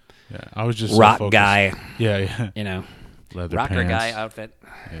in I was just rock so guy. Yeah. Leather rocker pants. guy outfit.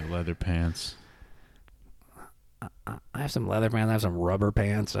 Yeah, leather pants. I have some leather pants. I have some rubber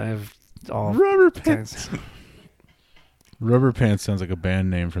pants. I have all rubber pants. Rubber Pants sounds like a band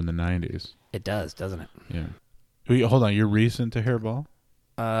name from the 90s. It does, doesn't it? Yeah. Wait, hold on, you're recent to Hairball?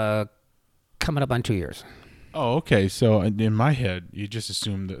 Coming up on 2 years. Oh, okay. So in my head, you just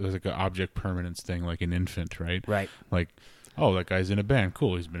assume that there's like an object permanence thing, like an infant, right? Right. Like, oh, that guy's in a band.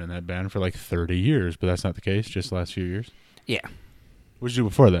 Cool. He's been in that band for like 30 years, but that's not the case. Just the last few years. Yeah. What did you do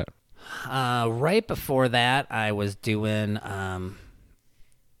before that? Right before that, I was doing a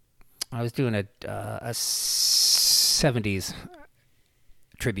 70s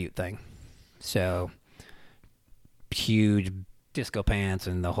tribute thing. So huge disco pants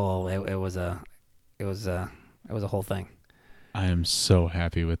and the whole it was a whole thing. I am so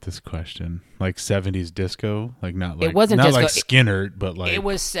happy with this question. Like 70s disco, like not It wasn't disco. like Skinner, but like it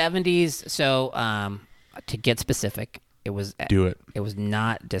was 70s. So to get specific, it was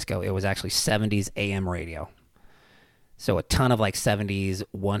not disco. It was actually 70s AM radio. So a ton of like 70s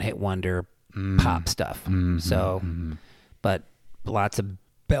one-hit wonder pop stuff. But lots of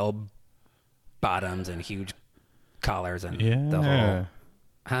bell bottoms and huge collars and the whole.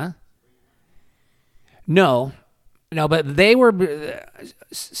 Huh? No, but they were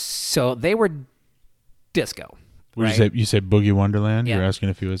disco. Right? You said Boogie Wonderland? Yeah. You're asking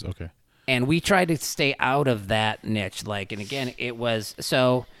if he was okay. And we tried to stay out of that niche. Like, and again, it was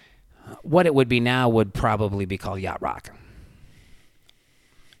so. What it would be now would probably be called yacht rock.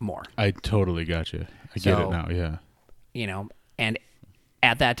 More. I totally got you. I get it now. Yeah. And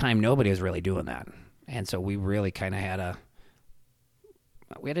at that time, nobody was really doing that, and so we really kind of had a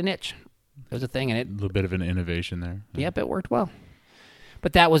niche. It was a thing, and a little bit of an innovation there. Yep, it worked well.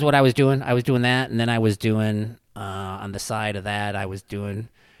 But that was what I was doing. I was doing that, and then I was doing on the side of that, I was doing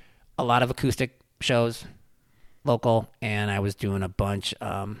a lot of acoustic shows, local, and I was doing a bunch.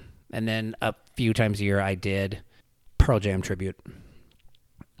 And then a few times a year, I did Pearl Jam tribute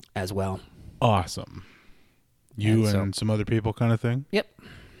as well. Awesome. You and some other people kind of thing? Yep.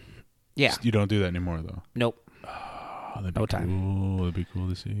 Yeah. You don't do that anymore, though? Nope. Oh, that'd be no time. Cool. That'd be cool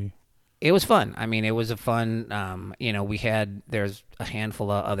to see. It was fun. I mean, it was a fun, there's a handful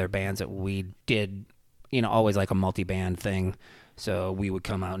of other bands that we did, always like a multi-band thing. So we would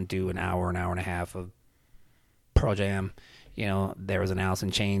come out and do an hour and a half of Pearl Jam. There was an Alice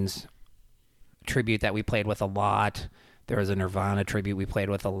in Chains tribute that we played with a lot. There was a Nirvana tribute we played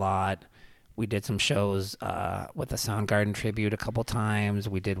with a lot. We did some shows with the Soundgarden tribute a couple times.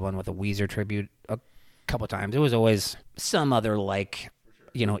 We did one with a Weezer tribute a couple times. It was always some other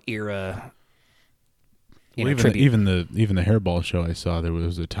era. Even the Hairball show I saw, there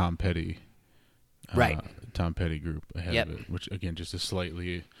was a Tom Petty, right? Tom Petty group ahead Yep. of it, which again just is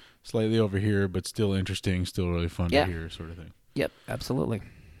slightly over here, but still interesting, still really fun to hear, sort of thing. Yep, absolutely.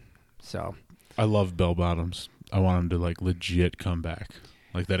 So I love bell bottoms. I want them to legit come back.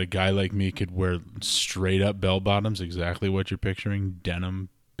 Like that a guy like me could wear straight up bell bottoms, exactly what you're picturing, denim,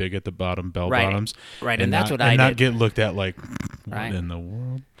 big at the bottom, bell bottoms. Right, and that's what I did. And not get looked at like, what in the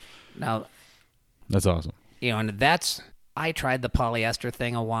world? Now, that's awesome. And I tried the polyester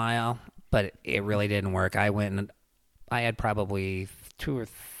thing a while, but it really didn't work. I went and I had probably 3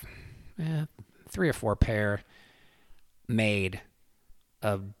 or 4 pair made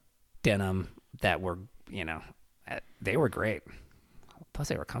of denim that were, they were great. Plus,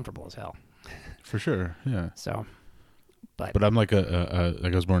 they were comfortable as hell. For sure, yeah. So, but I'm like I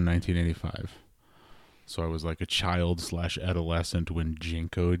was born in 1985, so I was like a child / adolescent when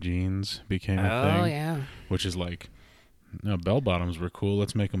Jinko jeans became a thing. Oh yeah. Which is like, bell bottoms were cool.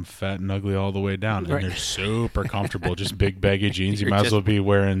 Let's make them fat and ugly all the way down, and they're super comfortable. Just big baggy jeans. You might as well be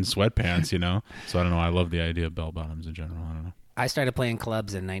wearing sweatpants, So I don't know. I love the idea of bell bottoms in general. I don't know. I started playing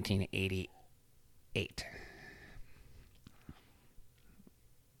clubs in 1988.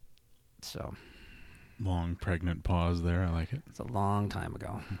 So long pregnant pause there. I like it. It's a long time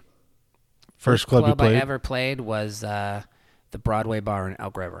ago. First club you played? I ever played was the Broadway Bar in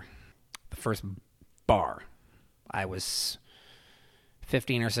Elk River. The first bar. I was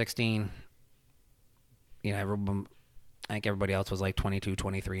 15 or 16. I think everybody else was like 22,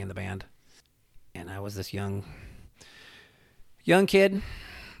 23 in the band. And I was this young kid.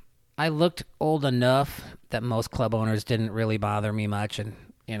 I looked old enough that most club owners didn't really bother me much, and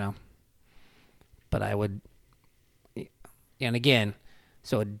but I would, and again,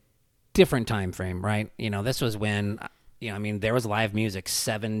 so a different time frame, right? This was when, there was live music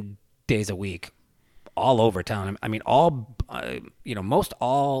 7 days a week, all over town. I mean, most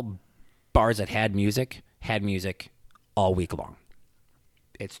all bars that had music all week long.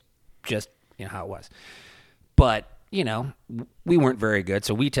 It's just how it was, but we weren't very good,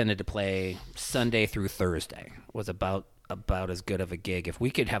 so we tended to play Sunday through Thursday. Was about as good of a gig. If we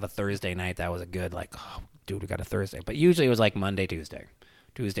could have a Thursday night, that was a good, we got a Thursday. But usually it was like Monday, Tuesday,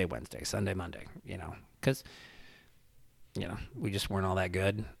 Wednesday, Sunday, Monday, because, we just weren't all that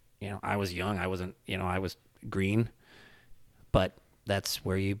good. I was young. I wasn't, I was green, but that's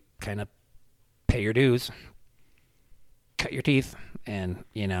where you kind of pay your dues, cut your teeth, and,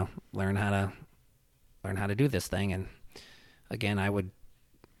 learn how to do this thing. And again, I would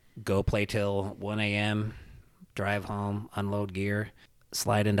go play till 1 a.m., drive home, unload gear,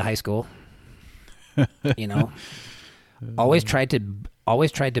 slide into high school. You know, always tried to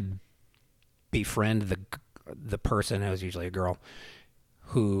befriend the person, it was usually a girl,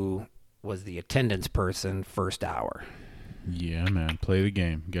 who was the attendance person first hour. Yeah, man. Play the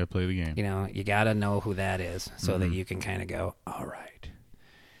game. You got to play the game. You know, you got to know who that is so that you can kind of go, all right.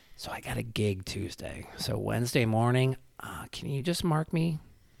 So I got a gig Tuesday. So Wednesday morning, can you just mark me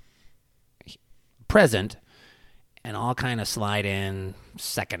present? And I'll kind of slide in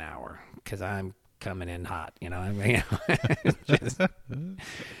second hour because I'm coming in hot, you know. I mean,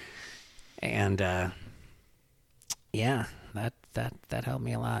 and yeah, that helped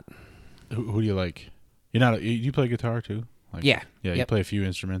me a lot. Who do you like? You play guitar too? Like, yeah. Yeah, you play a few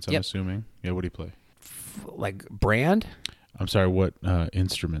instruments, I'm assuming. Yeah, what do you play? Like brand? I'm sorry, what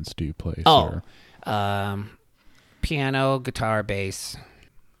instruments do you play? Oh, piano, guitar, bass.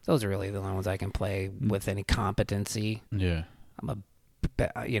 Those are really the only ones I can play with any competency. Yeah. I'm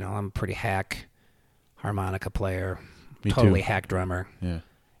a pretty hack harmonica player. Me totally too. hack drummer. Yeah.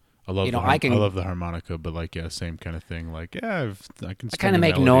 I love I love the harmonica, but like, yeah, same kind of thing. Like, yeah, I can. I kind of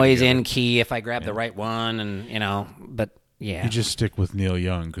make noise in key if I grab the right one, and but yeah. You just stick with Neil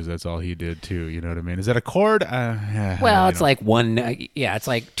Young because that's all he did too. You know what I mean? Is that a chord? Well, it's like one. It's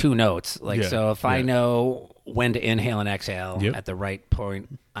like two notes. Like so, if I know when to inhale and exhale at the right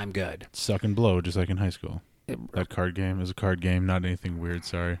point, I'm good. Suck and blow, just like in high school. That card game is a card game, not anything weird.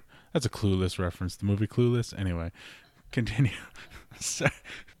 Sorry, that's a Clueless reference. The movie Clueless. Anyway, continue. Sorry.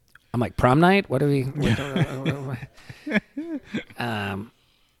 I'm like, prom night? What are we? Oh,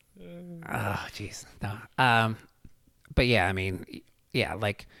 jeez. No. But yeah, I mean, yeah,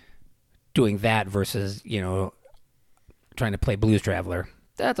 like doing that versus, trying to play Blues Traveler.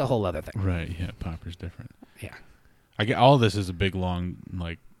 That's a whole other thing. Right. Yeah. Popper's different. Yeah. I get all this is a big, long,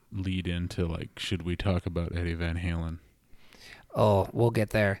 like, lead into, like, should we talk about Eddie Van Halen? Oh, we'll get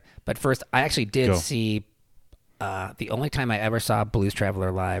there. But first, I actually did see. The only time I ever saw Blues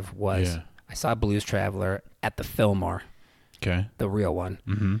Traveler live was I saw Blues Traveler at the Fillmore. Okay. The real one.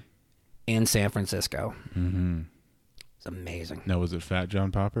 Mm-hmm. In San Francisco. Mm-hmm. It's amazing. Now, was it Fat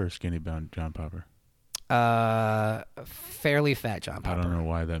John Popper or Skinny John Popper? Fairly fat John Popper. I don't know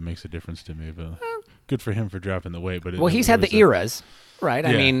why that makes a difference to me, but good for him for dropping the weight. But he's had the eras, right?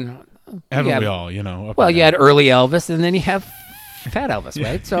 Yeah. I mean, haven't we all? You know. You had early Elvis, and then you have Fat Elvis,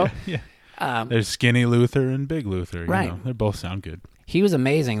 right? So, there's Skinny Luther and Big Luther. Right. You know, they both sound good. He was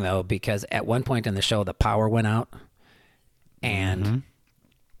amazing though, because at one point in the show, the power went out, and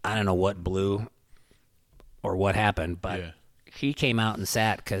I don't know what blew or what happened, but he came out and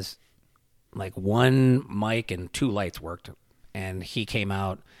sat because like one mic and two lights worked, and he came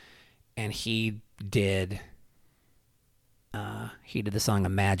out and he did the song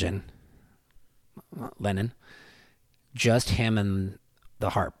Imagine, Lennon, just him and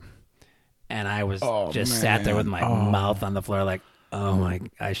the harp, and I was sat there with my mouth on the floor like, oh my,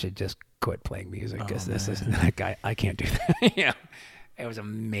 I should just quit playing music because this is like I can't do that. Yeah, it was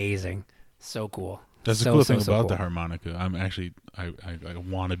amazing, so cool. That's the cool thing about the harmonica. I'm actually, I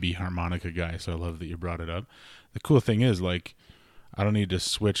want to be harmonica guy, so I love that you brought it up. The cool thing is, like, I don't need to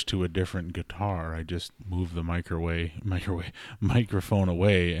switch to a different guitar. I just move the microphone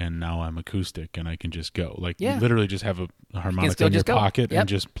away, and now I'm acoustic, and I can just go. Like, you literally just have a harmonica in your pocket and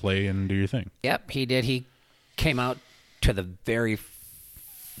just play and do your thing. Yep, he did. He came out to the very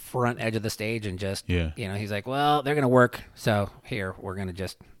front edge of the stage and just, he's like, well, they're going to work, so here, we're going to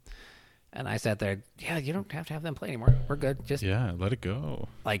just... And I sat there, you don't have to have them play anymore. We're good. Just let it go.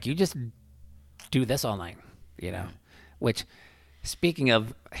 Like, you just do this all night, Which, speaking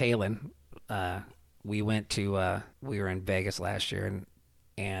of Halen, we were in Vegas last year,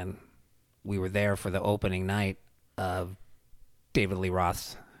 and we were there for the opening night of David Lee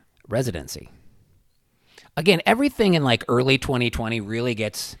Roth's residency. Again, everything in like early 2020 really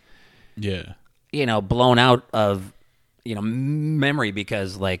gets, blown out of, memory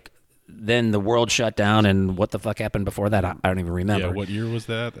because like, then the world shut down, and what the fuck happened before that? I don't even remember. Yeah, what year was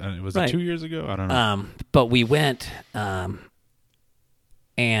that? Was it 2 years ago? I don't know. But we went, and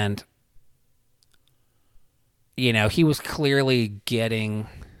he was clearly getting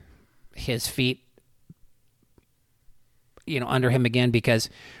his feet, under him again, because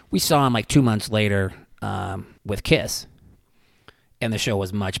we saw him like 2 months later with Kiss, and the show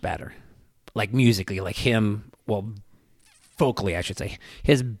was much better, like musically, like him. Well, vocally, I should say,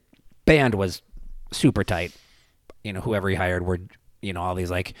 his band was super tight. Whoever he hired were, all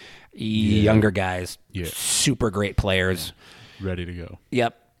these like younger guys, super great players, ready to go.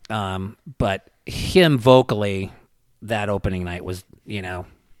 Yep. But him vocally, that opening night was,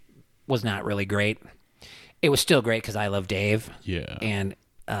 was not really great. It was still great because I love Dave. Yeah. And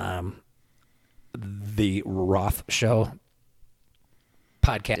the Roth Show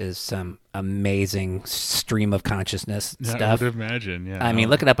podcast is some amazing stream of consciousness stuff. I would imagine, yeah. I mean,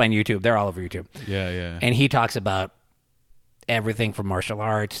 look it up on YouTube. They're all over YouTube. Yeah. And he talks about everything from martial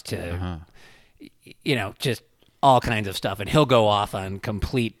arts to, just all kinds of stuff. And he'll go off on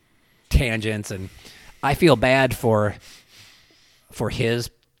complete tangents. And I feel bad for his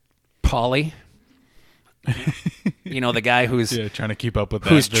Paulie. The guy who's trying to keep up with that.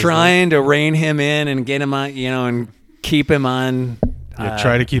 Who's trying to rein him in and get him on, and keep him on.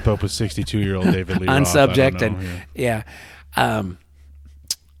 Try to keep up with 62-year-old David Lee on Roth, subject and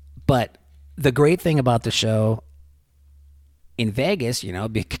but the great thing about the show in Vegas,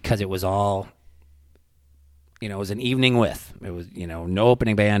 because it was all, it was an evening with, it was, no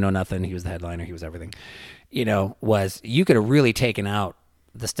opening band, no nothing. He was the headliner. He was everything, was you could have really taken out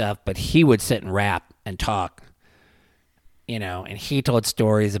the stuff, but he would sit and rap and talk, and he told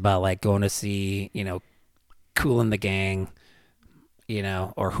stories about like going to see, Kool and the Gang,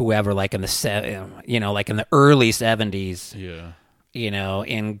 or whoever, like in the like in the early 70s,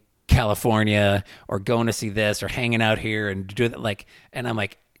 in California, or going to see this, or hanging out here and do that, like, and I'm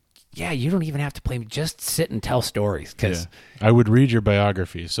like, yeah, you don't even have to play, just sit and tell stories, because I would read your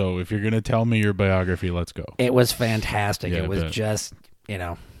biography. So if you're gonna tell me your biography, let's go. It was fantastic. Yeah, it was just,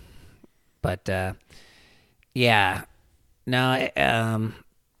 but now the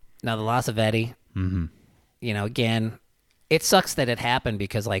loss of Eddie, again, it sucks that it happened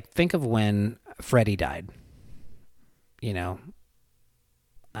because, like, think of when Freddie died.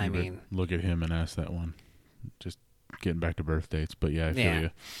 I mean, look at him and ask that one. Just getting back to birth dates, but I feel you.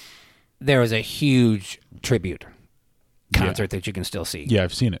 There was a huge tribute concert that you can still see. Yeah,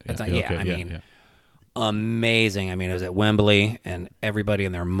 I've seen it. Amazing. I mean, it was at Wembley, and everybody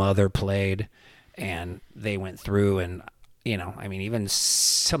and their mother played, and they went through, and even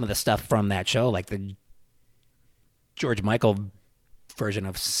some of the stuff from that show, like the George Michael version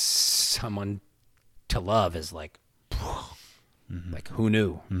of Someone to Love, is like, like, who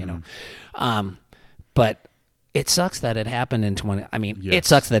knew, but it sucks that it happened in 20. I mean, It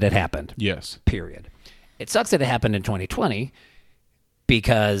sucks that it happened. Yes. Period. It sucks that it happened in 2020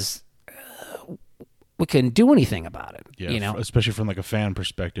 because we couldn't do anything about it. Yeah, especially from like a fan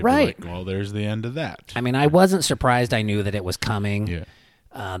perspective. Right. Like, well, there's the end of that. I mean, I wasn't surprised. I knew that it was coming. Yeah.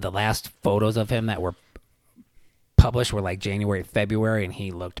 The last photos of him that were published were like January, February, and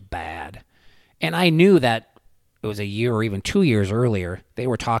he looked bad. And I knew that it was a year or even 2 years earlier, they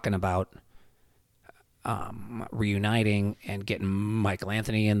were talking about reuniting and getting Michael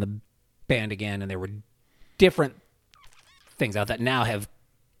Anthony in the band again, and there were different things out that now have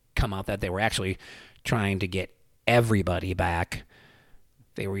come out that they were actually trying to get everybody back.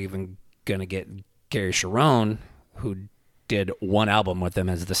 They were even going to get Gary Sharon, who did one album with them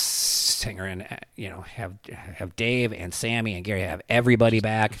as the singer, and have Dave and Sammy and Gary, have everybody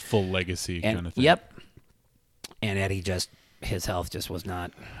back, full legacy kind of thing. Yep. And Eddie, his health just was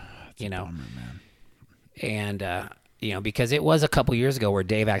not, Bummer, man. And because it was a couple years ago where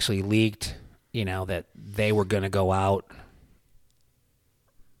Dave actually leaked, that they were going to go out,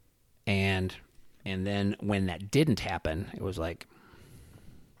 and then when that didn't happen, it was like,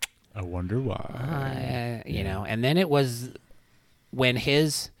 I wonder why. And then it was when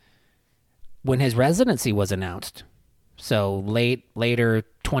his residency was announced, so later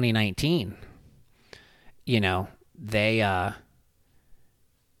 2019. They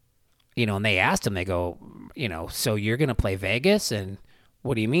and they asked him. They go, so you're gonna play Vegas, and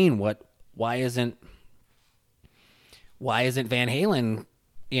what do you mean? Why isn't Van Halen?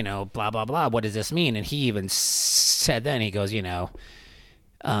 Blah blah blah. What does this mean? And he even said then, he goes,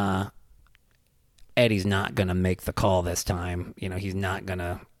 Eddie's not going to make the call this time. He's not going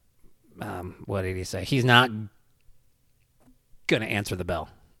to, what did he say? He's not going to answer the bell.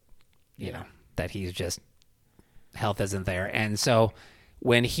 That he's just, health isn't there. And so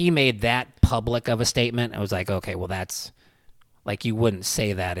when he made that public of a statement, I was like, okay, well, that's, like, you wouldn't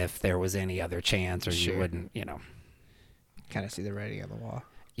say that if there was any other chance, or you wouldn't, Kind of see the writing on the wall.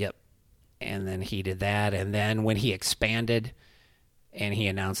 Yep. And then he did that. And then when he expanded and he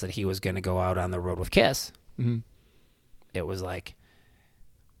announced that he was going to go out on the road with Kiss, it was like,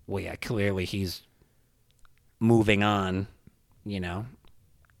 well, yeah, clearly he's moving on,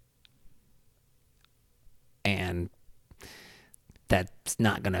 and that's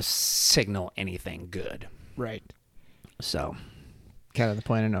not going to signal anything good. Right. So. Kind of the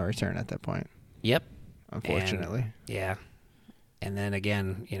point of no return at that point. Yep. Unfortunately. Yeah. And then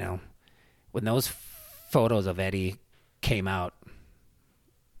again, when those photos of Eddie came out,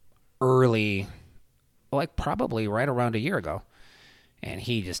 early, like probably right around a year ago, and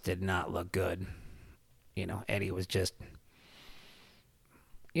he just did not look good. Eddie was just,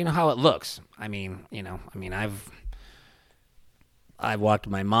 how it looks. I've walked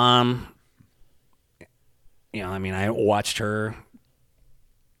my mom. I watched her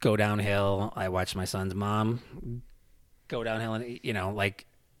go downhill. I watched my son's mom go downhill, and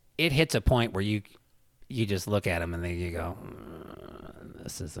it hits a point where you just look at him and then you go,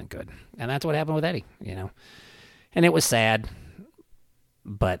 this isn't good. And that's what happened with Eddie, And it was sad,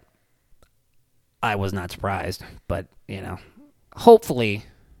 but I was not surprised. But, hopefully,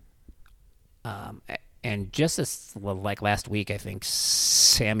 and just as like last week, I think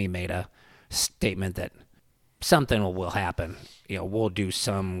Sammy made a statement that something will happen. We'll do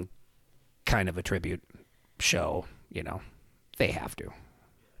some kind of a tribute show. They have to.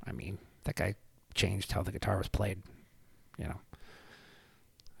 That guy changed how the guitar was played.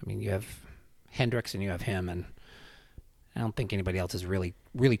 You have Hendrix and you have him, and I don't think anybody else has really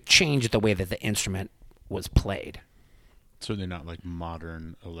changed the way that the instrument was played. Certainly not like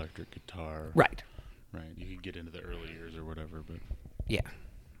modern electric guitar. Right. Right. You could get into the early years or whatever, but yeah,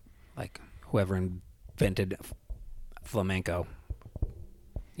 like whoever invented flamenco.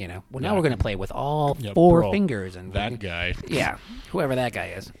 Now we're going to play with all four fingers, and that guy. Yeah, whoever that guy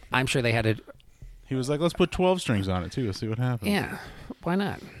is. I'm sure they had to. He was like, let's put 12 strings on it too. Let's see what happens. Yeah, why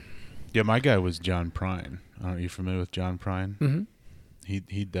not? Yeah, my guy was John Prine. Are you familiar with John Prine? Mm-hmm.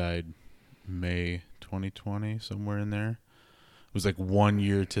 He died May 2020, somewhere in there. It was like 1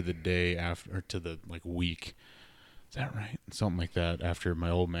 year to the day after, or to the week. Is that right? Something like that. After my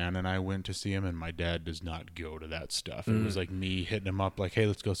old man and I went to see him, and my dad does not go to that stuff. It was like me hitting him up, like, "Hey,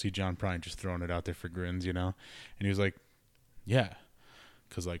 let's go see John Prine," just throwing it out there for grins, And he was like, "Yeah,"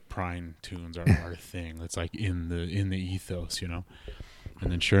 because Prine tunes are our thing. It's like in the ethos, And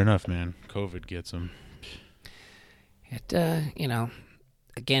then sure enough, man, COVID gets him. It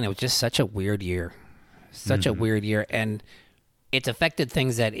again, it was just such a weird year, a weird year, and it's affected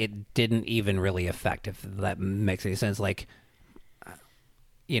things that it didn't even really affect, if that makes any sense.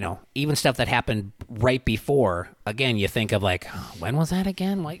 Even stuff that happened right before, again, you think of when was that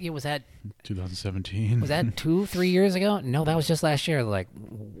again? Was that 2017? Was that 2-3 years ago? No, that was just last year.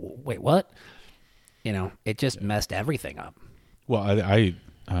 Wait, what? It just messed everything up. Well, I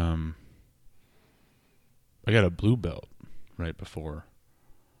got a blue belt right before.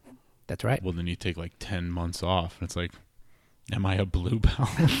 That's right. Well, then you take 10 months off, and it's like, am I a blue belt?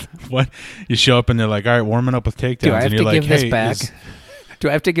 What? You show up and they're like, all right, warming up with takedowns. Do I have and to you're give this hey, back? Do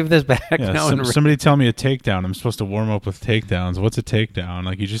I have to give this back? Yeah, No, somebody tell me a takedown. I'm supposed to warm up with takedowns. What's a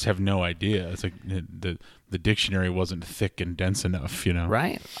takedown? You just have no idea. It's like the dictionary wasn't thick and dense enough,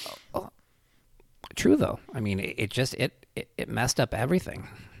 Right. True, though. It just it messed up everything,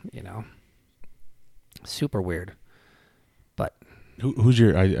 Super weird. But who's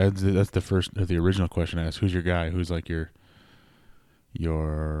your? That's the original question I asked. Who's your guy? Who's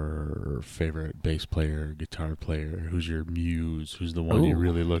your favorite bass player, guitar player? Who's your muse? Who's the one you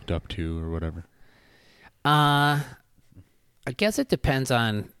really looked up to, or whatever? I guess it depends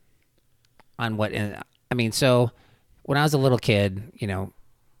on what. So when I was a little kid,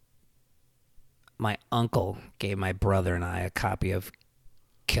 my uncle gave my brother and I a copy of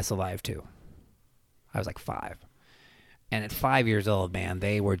Kiss Alive 2. I was 5. And at 5 years old, man,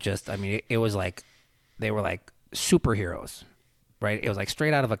 they were just, it was they were superheroes, right? It was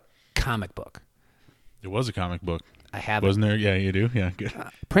straight out of a comic book. It was a comic book. I have Wasn't there? Yeah, you do? Yeah, good.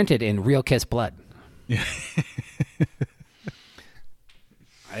 Printed in real Kiss blood. Yeah.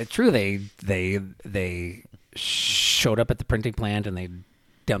 It's true. They showed up at the printing plant and they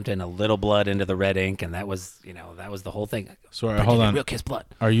dumped in a little blood into the red ink, and that was the whole thing. So hold on. Real Kiss blood.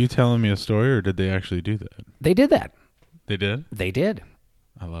 Are you telling me a story, or did they actually do that? They did that. They did? They did.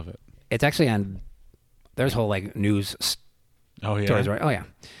 I love it. It's actually on. There's whole news. Oh yeah. Stories, right? Oh yeah.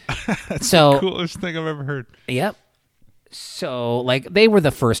 That's so the coolest thing I've ever heard. Yep. So they were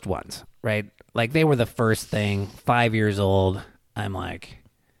the first ones, right? They were the first thing. 5 years old. I'm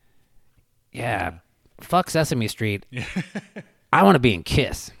yeah, fuck Sesame Street. I want to be in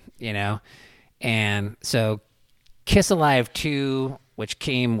Kiss, And so Kiss Alive 2, which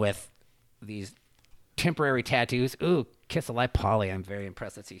came with these temporary tattoos. Ooh, Kiss Alive Polly. I'm very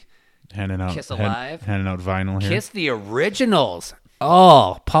impressed. Let's see. Handing out Kiss Alive. Handing out vinyl here. Kiss the Originals.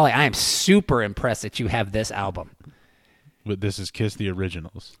 Oh, Polly, I am super impressed that you have this album. But this is Kiss the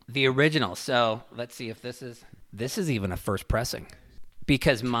Originals. The Originals. So let's see if this is even a first pressing.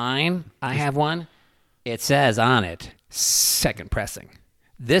 Because mine, I have one. It says on it, second pressing.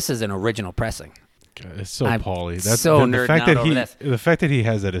 This is an original pressing. It's so I'm Pauly. so nerding out over this. The fact that he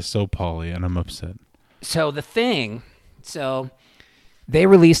has that is so Pauly, and I'm upset. So they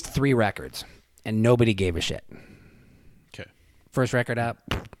released 3 records, and nobody gave a shit. Okay. First record out,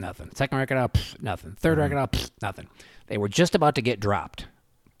 nothing. Second record out, nothing. Third record out, nothing. They were just about to get dropped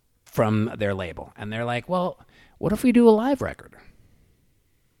from their label, and they're like, well, what if we do a live record?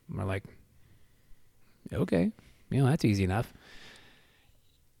 And we're like, okay, that's easy enough.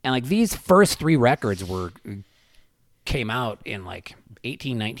 And like these first 3 records came out in like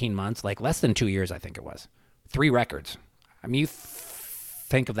 18, 19 months, like less than 2 years, I think it was. 3 records. I mean, you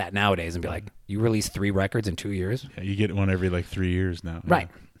think of that nowadays and be like, you release 3 records in 2 years? Yeah, you get one every like 3 years now. Right.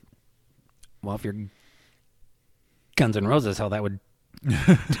 Well, if you're Guns N' Roses, hell, that would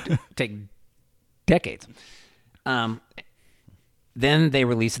take decades. Then they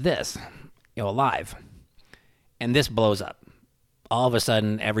released this, live. And this blows up. All of a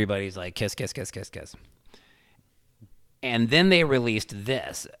sudden, everybody's like, kiss, kiss, kiss, kiss, kiss. And then they released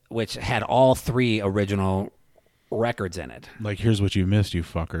this, which had all 3 original records in it. Like, here's what you missed, you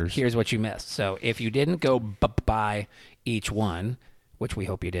fuckers. Here's what you missed. So if you didn't go buy each one, which we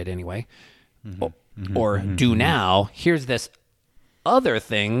hope you did anyway, or do now, here's this other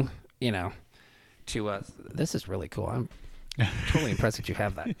thing, to us. This is really cool. I'm totally impressed that you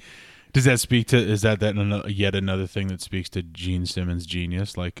have that. Does that speak to, is that yet another thing that speaks to Gene Simmons'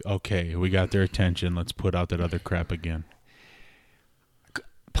 genius? Like, okay, we got their attention. Let's put out that other crap again.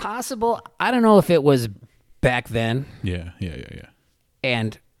 Possible. I don't know if it was back then. Yeah.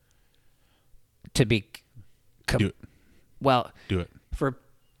 And to be... Do it. Well, do it. For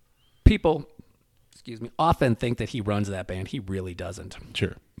people, often think that he runs that band. He really doesn't.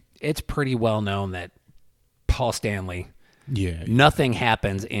 Sure. It's pretty well known that Paul Stanley... Yeah. Nothing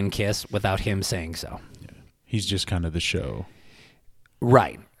happens in KISS without him saying so. Yeah. He's just kind of the show.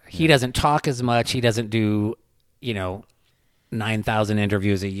 Right. He doesn't talk as much. He doesn't do, 9,000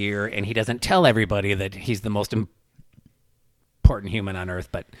 interviews a year, and he doesn't tell everybody that he's the most important human on earth,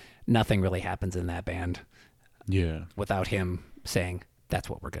 but nothing really happens in that band. Yeah. Without him saying, that's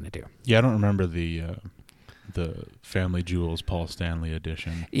what we're going to do. Yeah, I don't remember the Family Jewels Paul Stanley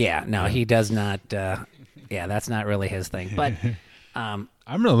edition. Yeah, no, he does not... that's not really his thing. But I'm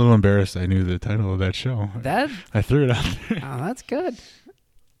a little embarrassed I knew the title of that show. I threw it out there. Oh, that's good.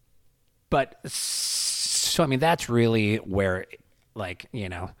 But, so, I mean, that's really where,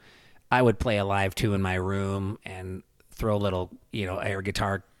 I would play a live 2 in my room and throw little, air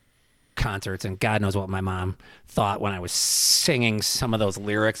guitar concerts, and God knows what my mom thought when I was singing some of those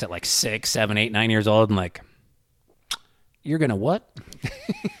lyrics at like 6, 7, 8, 9 years old, and like, you're going to what?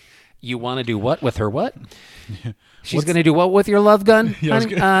 You want to do what with her what? Yeah. She's going to do what with your love gun? Yeah,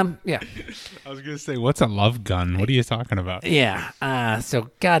 yeah. I was going to say, what's a love gun? What are you talking about? Yeah. So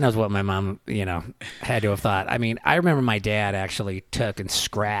God knows what my mom, had to have thought. I mean, I remember my dad actually took and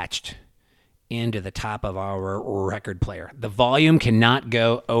scratched into the top of our record player. The volume cannot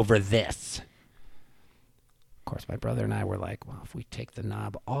go over this. Of course, my brother and I were like, well, if we take the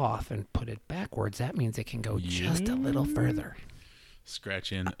knob off and put it backwards, that means it can go just a little further.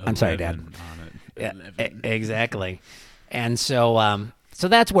 Scratch in. I'm sorry, Dad. On it. Yeah, exactly. And so, so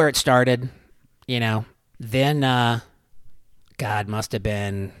that's where it started. Then, God, must have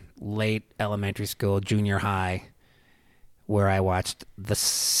been late elementary school, junior high, where I watched The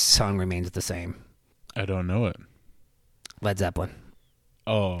Song Remains the Same. I don't know it. Led Zeppelin.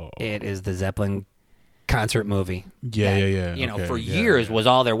 Oh, it is the Zeppelin concert movie. Yeah. Okay. For years was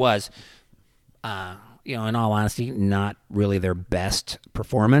all there was. In all honesty, not really their best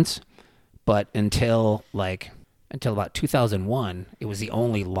performance, but until about 2001, it was the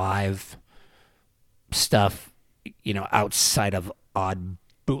only live stuff, outside of odd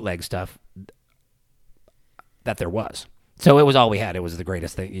bootleg stuff that there was. So it was all we had. It was the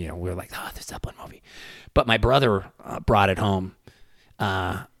greatest thing. We were like, oh, the Zeppelin movie. But my brother brought it home,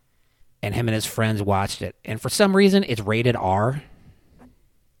 and him and his friends watched it. And for some reason, it's rated R.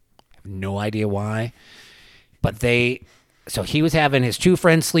 No idea why, but so he was having his 2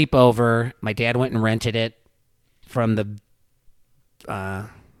 friends sleep over. My dad went and rented it from the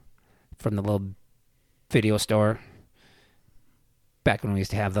little video store back when we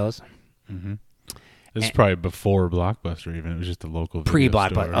used to have those. Mm-hmm. This is probably before Blockbuster even. It was just a local video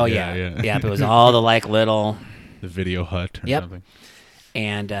pre-Blockbuster. store. Oh yeah. It was all the little the Video Hut or something.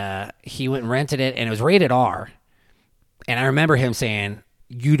 And he went and rented it, and it was rated R. And I remember him saying,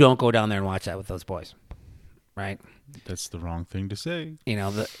 you don't go down there and watch that with those boys, right? That's the wrong thing to say.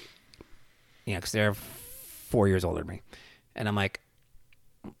 Because they're 4 years older than me. And I'm like,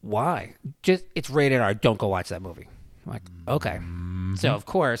 why? Just, it's rated R. Don't go watch that movie. I'm like, okay. Mm-hmm. So, of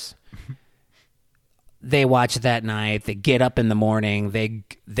course, they watch it that night. They get up in the morning.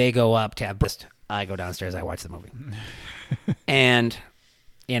 They go up to have breakfast. I go downstairs. I watch the movie. And,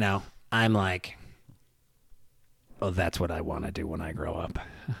 I'm like, oh, that's what I want to do when I grow up.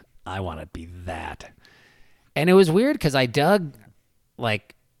 I want to be that. And it was weird because I dug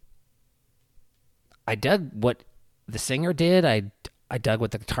what the singer did. I dug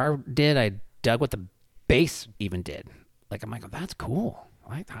what the guitar did. I dug what the bass even did. Like, I'm like, oh, that's cool.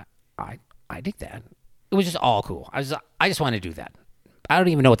 I dig that. It was just all cool. I just want to do that. I don't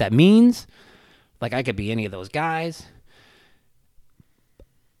even know what that means. Like, I could be any of those guys.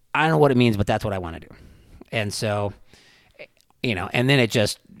 I don't know what it means, but that's what I want to do. And so, and then it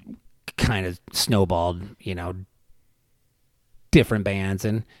just kind of snowballed, different bands.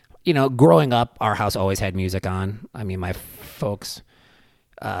 And, growing up, our house always had music on. I mean, my folks,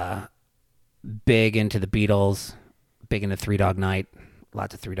 big into the Beatles, big into Three Dog Night,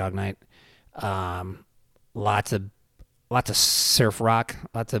 lots of Three Dog Night. Lots of surf rock,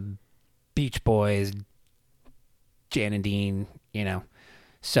 lots of Beach Boys, Jan and Dean,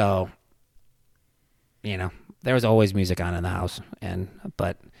 So, there was always music on in the house,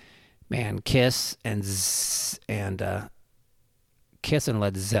 but man, Kiss and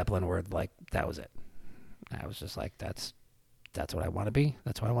Led Zeppelin were like, that was it. I was just like, that's what I want to be.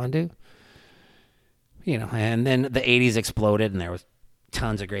 That's what I want to do. And then the 80s exploded, and there was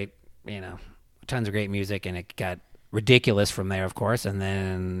tons of great music, and it got ridiculous from there, of course. And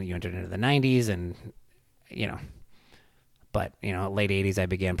then you entered into the 90s, and but late 80s I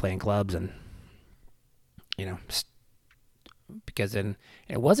began playing clubs, and because then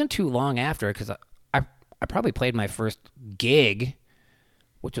it wasn't too long after, because I probably played my first gig,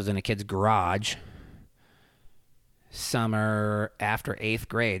 which was in a kid's garage, summer after 8th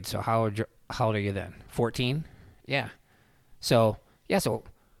grade. So how old are you then? 14? Yeah. So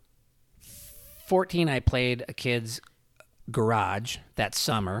 14, I played a kid's garage that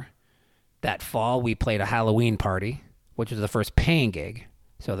summer. That fall, we played a Halloween party, which was the first paying gig.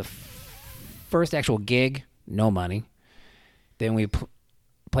 So the first actual gig, no money. Then we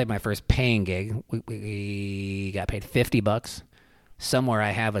played my first paying gig. We got paid $50. Somewhere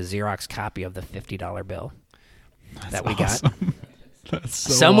I have a Xerox copy of the $50 bill that we got. That's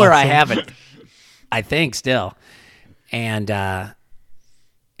so Somewhere awesome. I have it, I think, still. And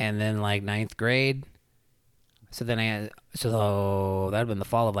then like 9th grade. So then that would have been the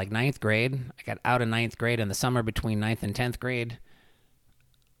fall of like 9th grade. I got out of 9th grade. In the summer between 9th and 10th grade,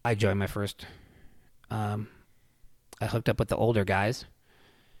 I joined my first, I hooked up with the older guys.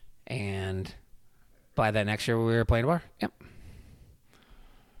 And by that next year, we were playing a bar. Yep.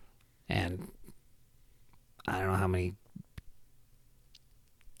 And I don't know how many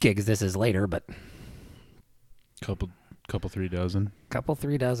gigs this is later, but Couple 3 dozen. couple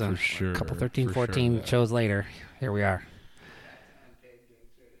 3 dozen. For sure. Couple 13, For 14 sure. shows later. Here we are.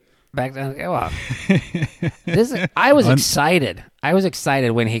 Back then, well, I was excited. I was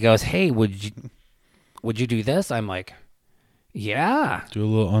excited when he goes, "Hey, would you do this?" I'm like, "Yeah." Do a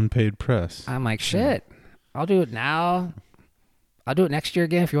little unpaid press. I'm like, "Shit, I'll do it now. I'll do it next year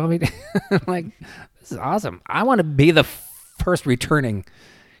again if you want me to." I'm like, "This is awesome. I want to be the first returning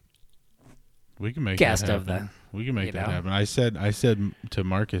We can make guest that of happen. the." We can make that happen. I said to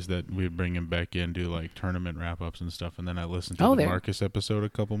Marcus that we'd bring him back in, do like tournament wrap ups and stuff, and then I listened to the Marcus episode a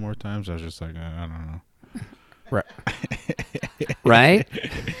couple more times. I was just like, I don't know. Right?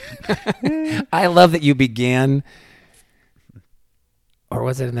 I love that you began, or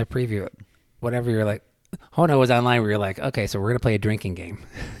was it in the preview? Whatever, you're like, oh no, it was online where you're like, okay, so we're going to play a drinking game.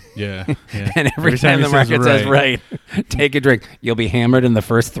 Yeah. And every time the market says right, take a drink. You'll be hammered in the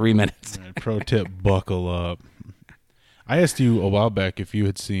first 3 minutes. Right, pro tip, buckle up. I asked you a while back if you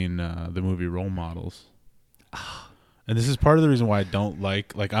had seen the movie Role Models. And this is part of the reason why I don't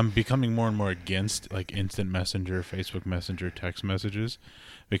like I'm becoming more and more against like instant messenger, Facebook Messenger, text messages,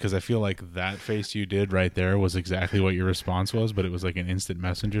 because I feel like that face you did right there was exactly what your response was, but it was like an instant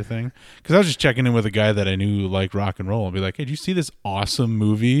messenger thing. Because I was just checking in with a guy that I knew liked rock and roll and be like, hey, did you see this awesome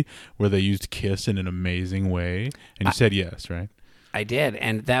movie where they used Kiss in an amazing way? And you said yes, right? I did.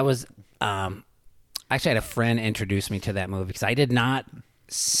 And that was, actually I had a friend introduce me to that movie because I did not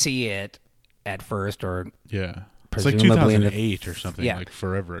see it at first, or yeah. It's like presumably 2008 or something, yeah. like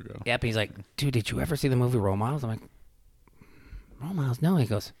forever ago. Yep. He's like, dude, did you ever see the movie Role Models? I'm like, Role Models? No. He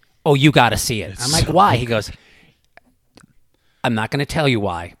goes, oh, you got to see it. I'm like, why? He goes, I'm not going to tell you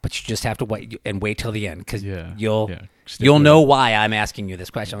why, but you just have to wait till the end, because you'll know why I'm asking you this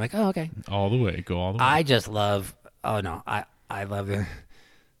question. I'm like, oh, okay. All the way. Go all the way. I just love, I love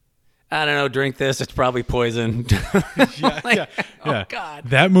I don't know, drink this. It's probably poison. Yeah. Oh, God.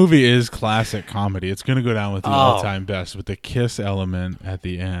 That movie is classic comedy. It's going to go down with the all-time best with the kiss element at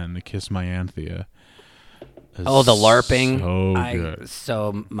the end, the kiss my Anthea. The LARPing. So good.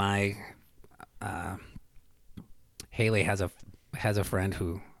 So my Haley has a friend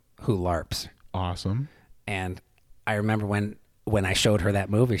who LARPs. Awesome. And I remember when I showed her that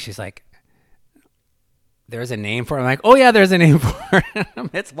movie, she's like, there's a name for it. I'm like, oh, yeah, there's a name for it.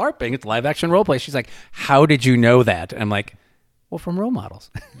 It's LARPing. It's live action role play. She's like, how did you know that? I'm like, well, from role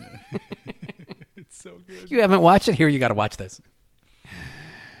models. It's so good. You haven't watched it? Here, you got to watch this.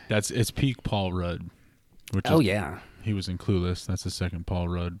 It's peak Paul Rudd. Yeah. He was in Clueless. That's the second Paul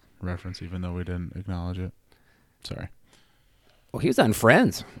Rudd reference, even though we didn't acknowledge it. Sorry. Well, he was on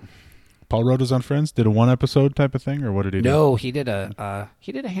Friends. Paul Rudd was on Friends? Did a one episode type of thing, or what did he do? No, he did a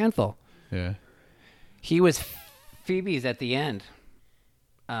handful. Yeah. He was Phoebe's at the end.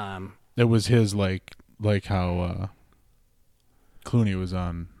 It was his like how Clooney was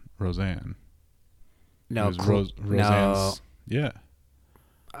on Roseanne. No, Roseanne's. No. Yeah.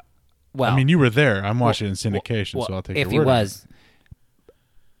 Well, I mean, you were there. I'm watching it in syndication, so I'll take your word. If he was,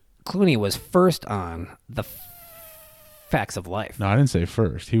 Clooney was first on the Facts of Life. No, I didn't say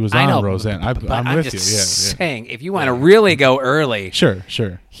first. He was on Roseanne. I'm with you. Just Yeah. saying, if you want to really go early, Sure.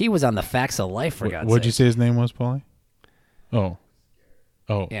 he was on the Facts of Life, for God's sake. What'd you say his name was, Paulie? Oh.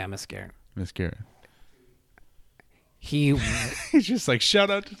 Yeah, Miss Garrett. Miss Garrett. He's just like, shout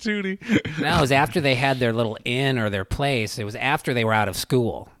out to Tootie. No, it was after they had their little inn or their place. It was after they were out of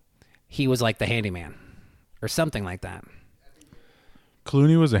school. He was like the handyman or something like that.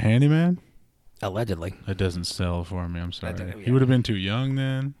 Clooney was a handyman? Allegedly. That doesn't sell for me. I'm sorry. Yeah. He would have been too young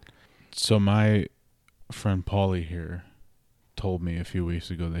then. So my friend Paulie here told me a few weeks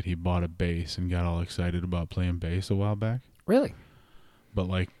ago that he bought a bass and got all excited about playing bass a while back. Really? But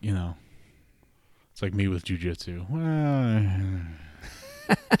like, it's like me with jiu-jitsu.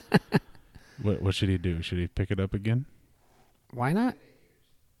 Well, what should he do? Should he pick it up again? Why not?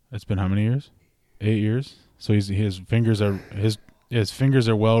 It's been how many years? 8 years. So his fingers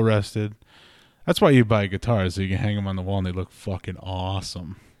are well rested. That's why you buy guitars, so you can hang them on the wall and they look fucking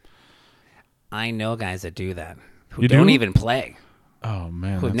awesome. I know guys that do that who You don't do? even play. Oh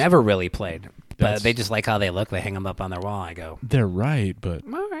man, Who've never really played, but that's- they just like how they look. They hang them up on their wall. I go, they're right, but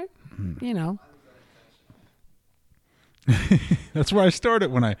all right, that's where I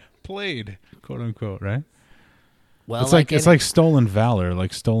started when I played, quote unquote, right? Well, It's like stolen valor,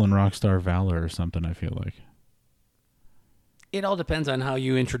 like stolen rock star valor or something. I feel like it all depends on how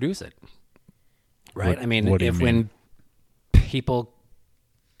you introduce it, right? What- I mean, what do you mean? when people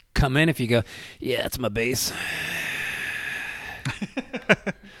come in, if you go, yeah, it's my bass.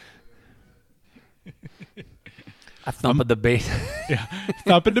 I thump at the bass. yeah,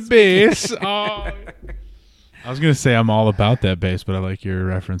 thumping the bass. Oh. I was gonna say I'm all about that bass, but I like your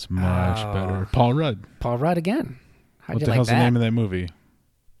reference much better. Paul Rudd. Paul Rudd again. How'd What you the like hell's that? the name of that movie?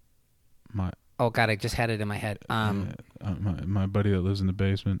 Oh God, I just had it in my head. My buddy that lives in the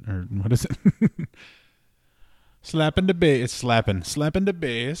basement, or what is it? Slapping the bass. It's slapping the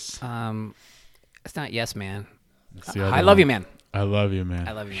bass. It's not Yes Man. It's the other I Love one. You Man. I love you, man.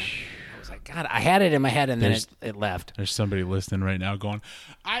 I Love You Man. I was like, God, I had it in my head and then it left. There's somebody listening right now going,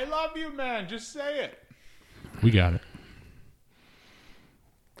 I love you, man. Just say it. We got it.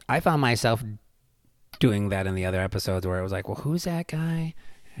 I found myself doing that in the other episodes where I was like, well, who's that guy?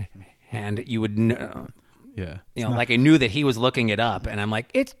 And you would know, Yeah. like I knew that he was looking it up, and I'm like,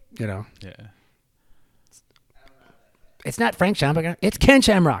 it's, Yeah. it's not Frank Shamrock, it's Ken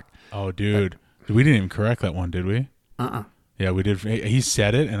Shamrock. Oh, dude. We didn't even correct that one, did we? Yeah, we did. He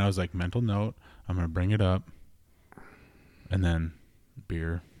said it, and I was like, mental note. I'm going to bring it up. And then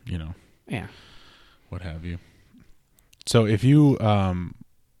beer, Yeah. what have you. So if you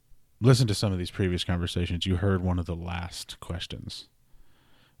listen to some of these previous conversations, you heard one of the last questions,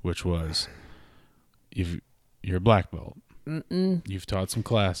 which was, you're a black belt. You've taught some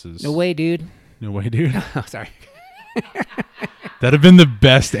classes. No way, dude. No way, dude. Oh, sorry. That'd have been the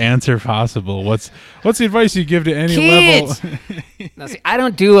best answer possible. What's the advice you give to any Kids! level? Now, see, I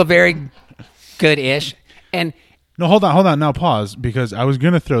don't do a very good-ish. And No, hold on. Now pause, because I was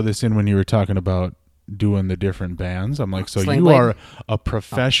going to throw this in when you were talking about doing the different bands. I'm like, so Sling you Blade? are a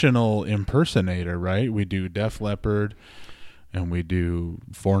professional impersonator, right? We do Def Leppard, and we do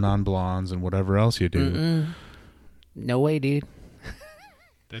Four Non-Blondes, and whatever else you do. no way, dude.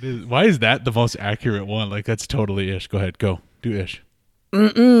 Why is that the most accurate one? Like, that's totally Ish. Go ahead, go. Do Ish.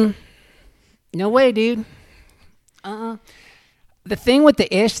 No way, dude. The thing with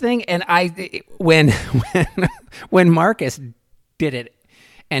the ish thing, and when Marcus did it,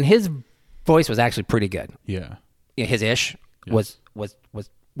 And his voice was actually pretty good. Yeah. His ish Yes. was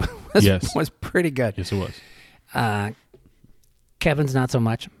Yes. was pretty good. Yes, it was. Kevin's not so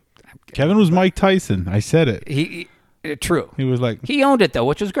much. Kevin was Mike Tyson. I said it. He true. He was like, He owned it though,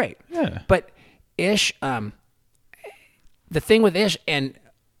 which was great. yeah. But Ish, the thing with Ish, and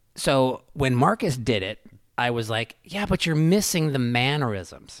so when Marcus did it, I was like, yeah, but you're missing the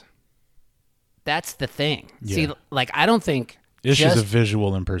mannerisms. That's the thing. Yeah. See, like I don't think Ish is a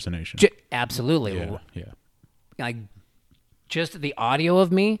visual impersonation. Absolutely. Yeah. Yeah. Like just the audio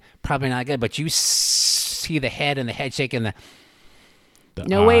of me, probably not good, but you see the head and the head shaking. The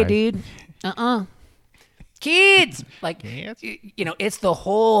No way, eye. dude. Kids, like it's the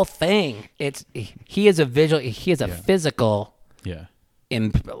whole thing. He is a visual. He is a physical. Yeah.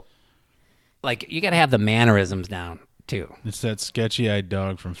 Like you got to have the mannerisms down too. It's that sketchy-eyed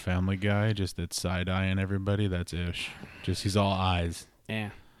dog from Family Guy, just that side-eyeing everybody. That's Ish. Just he's all eyes.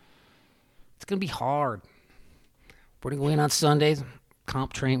 Yeah, it's gonna be hard. We're gonna go in on Sundays,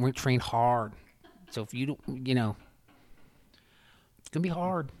 comp train. We're gonna train hard. So if you don't, it's gonna be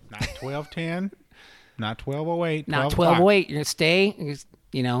hard. Not 12:10. Not 12:08. Not 12:08. You're gonna stay.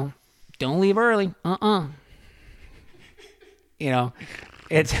 Don't leave early.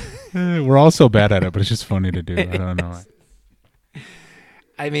 It's. We're all so bad at it, but it's just funny to do. I don't know.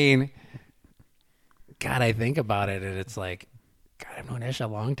 I mean, God, I think about it, and it's like, God, I've known Ish a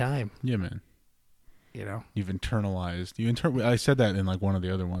long time. Yeah, man. You've internalized. I said that in like one of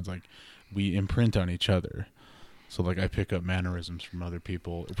the other ones. Like, we imprint on each other. So like I pick up mannerisms from other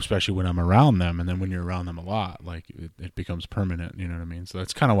people, especially when I'm around them, and then when you're around them a lot, like it becomes permanent. You know what I mean? So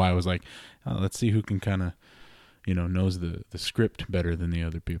that's kind of why I was like, let's see who can kind of, knows the script better than the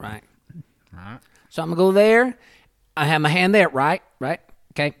other people. Right. Right. So I'm gonna go there. I have my hand there. Right.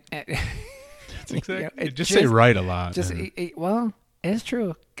 Okay. That's exactly. Just say right a lot. Well, it's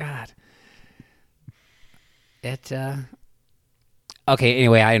true. God. Okay,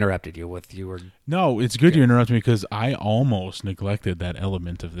 anyway, I interrupted you with you were... No, it's good you interrupted me because I almost neglected that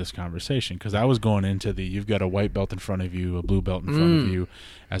element of this conversation because I was going into you've got a white belt in front of you, a blue belt in front of you.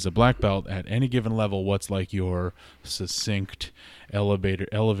 As a black belt, at any given level, what's like your succinct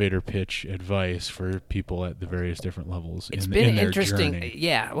elevator pitch advice for people at the various different levels It's in been their interesting. journey?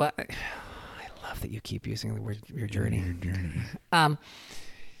 Yeah, well, I love that you keep using the word your journey. Your journey.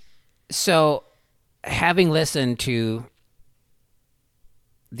 So, having listened to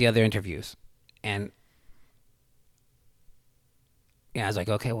the other interviews, and I was like,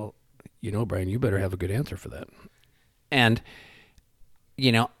 okay, well, Brian, you better have a good answer for that. And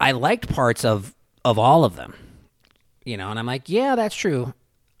I liked parts of all of them, and I'm like, yeah, that's true.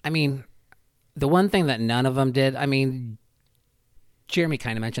 I mean, the one thing that none of them did, I mean, Jeremy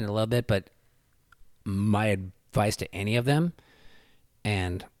kind of mentioned it a little bit, but my advice to any of them,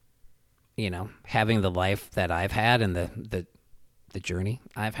 and having the life that I've had and the journey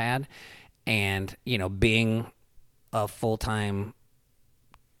I've had, and being a full-time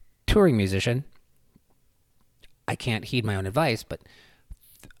touring musician, I can't heed my own advice, but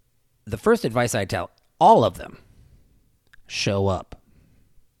the first advice I tell all of them: show up.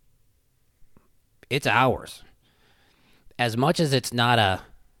 It's ours. As much as it's not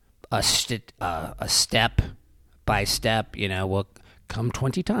a step by step, we'll come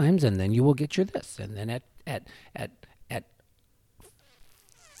 20 times and then you will get your this, and then at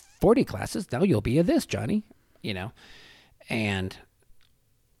 40 classes, now you'll be a this, Johnny, and,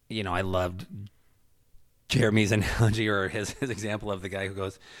 I loved Jeremy's analogy or his example of the guy who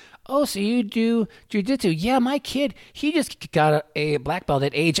goes, oh, so you do jiu-jitsu? Yeah, my kid, he just got a black belt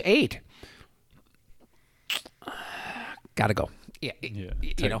at age 8. Gotta go. Yeah.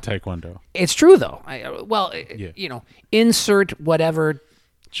 Taekwondo. It's true though. Insert whatever.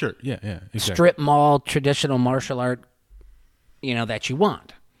 Sure. Yeah. Exactly. Strip mall traditional martial art, that you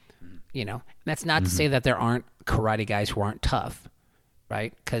want. That's not to say that there aren't karate guys who aren't tough,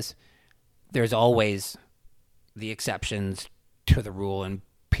 right? Because there's always the exceptions to the rule and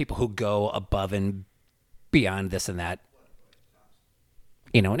people who go above and beyond this and that.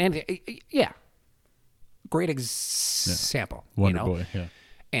 Great example. Wonder Boy, yeah.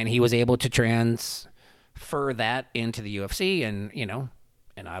 And he was able to transfer that into the UFC and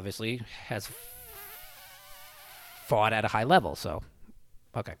obviously has fought at a high level. So,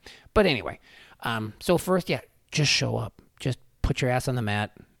 okay. But anyway, so first, just show up. Just put your ass on the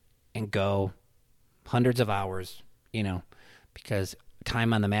mat and go hundreds of hours, because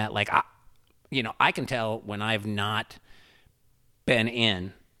time on the mat, like, I can tell when I've not been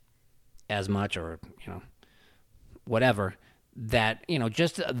in as much or, whatever, that,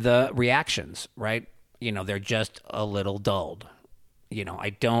 just the reactions, right? They're just a little dulled. I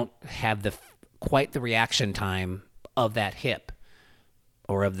don't have quite the reaction time of that hip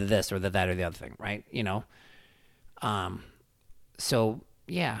or of the this or the that or the other thing, right? So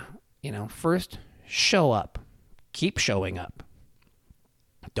yeah, first show up, keep showing up.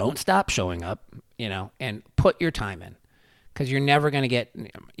 Don't stop showing up, and put your time in, because you're never going to get,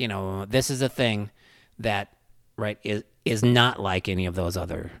 this is a thing that, right, is not like any of those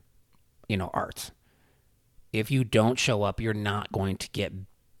other, arts. If you don't show up, you're not going to get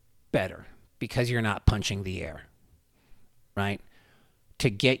better because you're not punching the air, right? To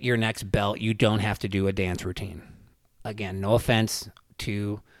get your next belt, you don't have to do a dance routine. Again, no offense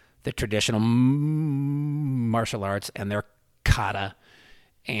to the traditional martial arts and their kata,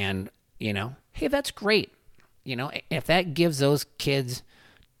 and, hey, that's great. If that gives those kids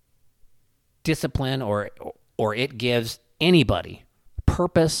discipline or it gives anybody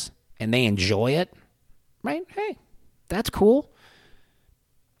purpose and they enjoy it, right? Hey, that's cool.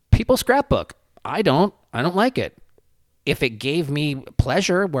 People scrapbook. I don't like it. If it gave me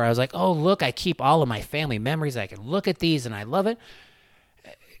pleasure where I was like, oh, look, I keep all of my family memories. I can look at these and I love it.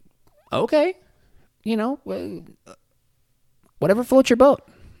 Okay. Whatever floats your boat.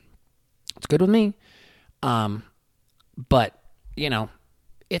 It's good with me. But,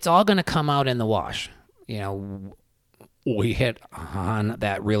 it's all going to come out in the wash. We hit on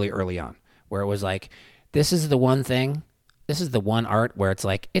that really early on where it was like, this is the one thing, this is the one art where it's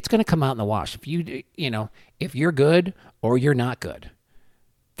like, it's going to come out in the wash. If if you're good or you're not good,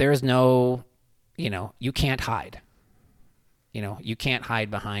 there's no, you can't hide. You can't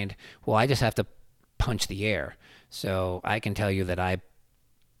hide behind, well, I just have to punch the air. So I can tell you that I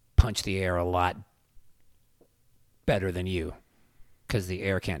punch the air a lot better than you, because the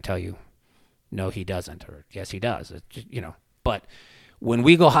air can't tell you, no, he doesn't, or yes, he does. It's just, But when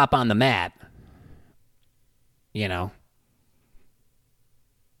we go hop on the mat, you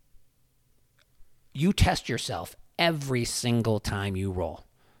test yourself every single time you roll.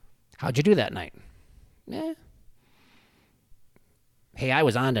 How'd you do that night? Hey, I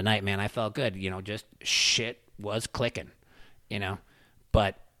was on tonight, man. I felt good. Just shit was clicking,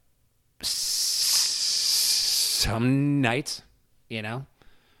 But some nights,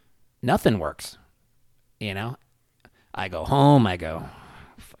 nothing works. I go home, I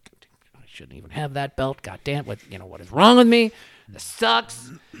shouldn't even have that belt. God damn, what is wrong with me? This sucks.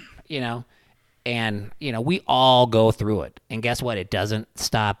 And, we all go through it. And guess what? It doesn't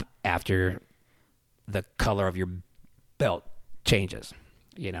stop after the color of your belt changes,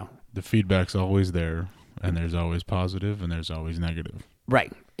 The feedback's always there, and there's always positive, and there's always negative.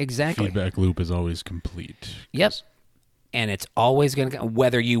 Right, exactly. Feedback loop is always complete. Yep. And it's always going to,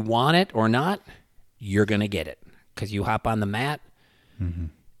 whether you want it or not, you're going to get it. Because you hop on the mat,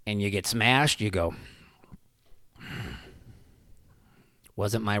 and you get smashed, you go,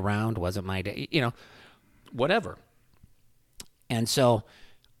 wasn't my round, wasn't my day, whatever. And so,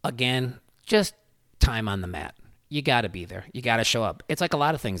 again, just time on the mat. You got to be there. You got to show up. It's like a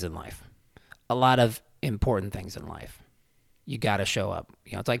lot of things in life, a lot of important things in life. You got to show up.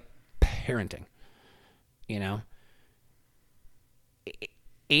 It's like parenting,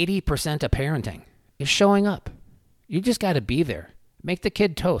 80% of parenting is showing up. You just got to be there. Make the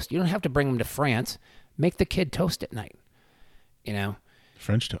kid toast. You don't have to bring them to France. Make the kid toast at night,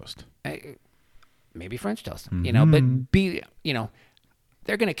 French toast. Maybe French toast, but they're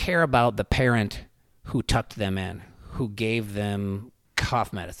going to care about the parent who tucked them in, who gave them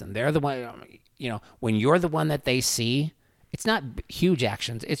cough medicine. They're the one, when you're the one that they see, it's not huge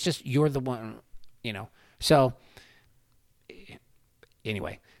actions. It's just you're the one, So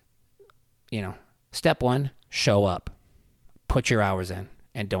anyway, step one, show up. Put your hours in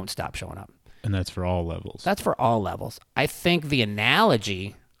and don't stop showing up. And that's for all levels. That's for all levels. I think the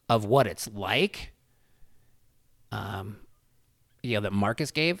analogy of what it's like, that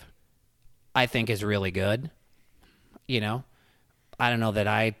Marcus gave, I think is really good. I don't know that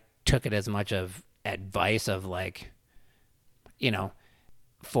I took it as much of advice of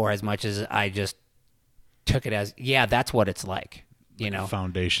for as much as I just took it as, yeah, that's what it's like,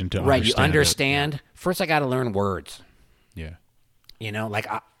 foundation to right. Understand You understand. First, I got to learn words. Yeah.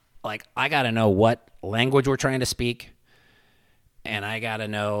 I got to know what language we're trying to speak, and I got to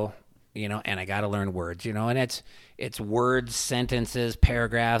know, and I got to learn words, and it's words, sentences,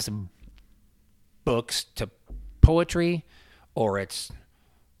 paragraphs, books to poetry, or it's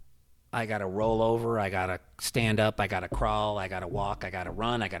I got to roll over, I got to stand up, I got to crawl, I got to walk, I got to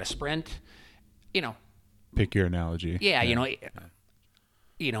run, I got to sprint, Pick your analogy. Yeah, any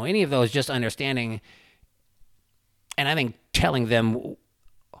of those, just understanding. And I think telling them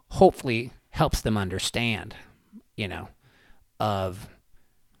hopefully helps them understand, of,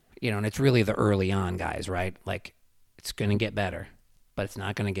 and it's really the early on guys, right? Like, it's going to get better, but it's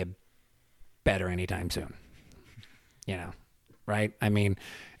not going to get better anytime soon, right? I mean,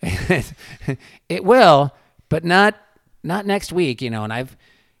 it will, but not next week, and I've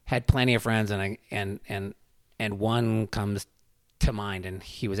had plenty of friends, and one comes to mind, and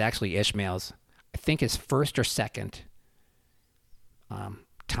he was actually Ishmael's, I think his first or second.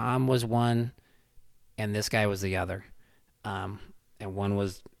 Tom was one, and this guy was the other. And one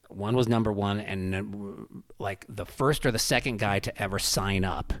was number one, and like the first or the second guy to ever sign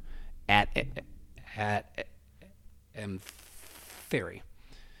up at Theory.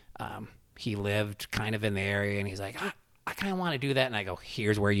 He lived kind of in the area, and he's like, I kind of want to do that. And I go,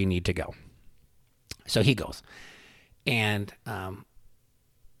 here's where you need to go. So he goes, and I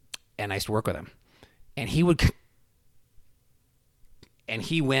used to work with him, and he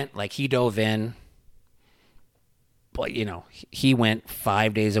went, like, he dove in, but he went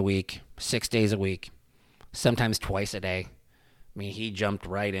 5 days a week, 6 days a week, sometimes twice a day. I mean, he jumped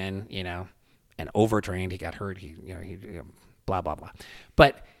right in, and overtrained. He got hurt. He blah, blah, blah.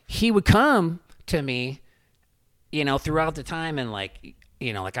 But he would come to me, throughout the time, and like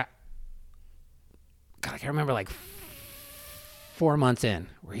I remember like 4 months in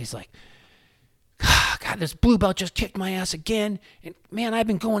where he's like, God, this blue belt just kicked my ass again. And man, I've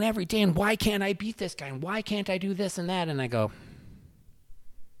been going every day, and why can't I beat this guy? And why can't I do this and that? And I go,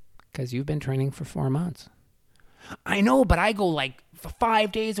 because you've been training for 4 months. I know, but I go like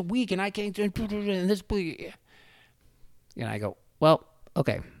 5 days a week, and I can't do this. I go, well,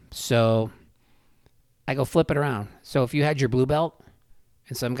 okay. So I go, flip it around. So if you had your blue belt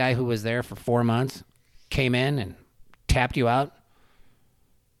and some guy who was there for 4 months came in and tapped you out,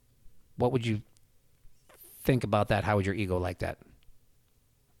 what would you think about that? How would your ego like that?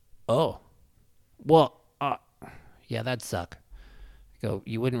 Oh, well, yeah, that'd suck. I go,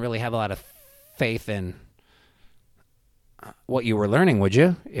 you wouldn't really have a lot of faith in what you were learning, would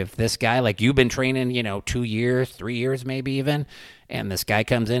you? If this guy, like, you've been training, 2 years, 3 years, maybe even, and this guy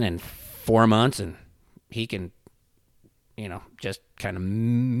comes in 4 months and he can, just kind of,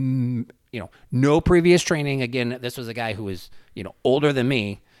 no previous training. Again, this was a guy who was, older than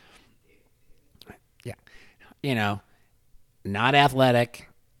me. Yeah. Not athletic,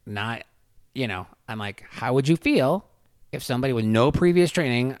 not, I'm like, how would you feel if somebody with no previous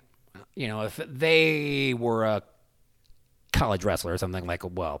training, if they were a college wrestler or something, like,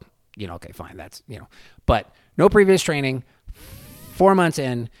 well, okay, fine, that's, but no previous training, 4 months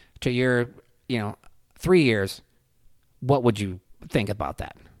in to your, 3 years, what would you think about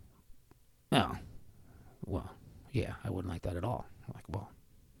that? Oh, well, yeah, I wouldn't like that at all. I'm like, well,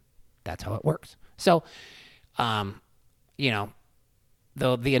 that's how it works. So, the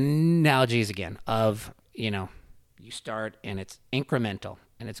analogies again of, you start and it's incremental,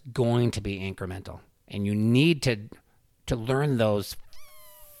 and it's going to be incremental, and you need to learn those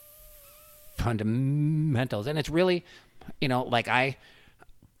fundamentals. And it's really, like, I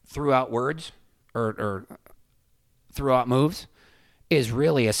threw out words or threw out moves is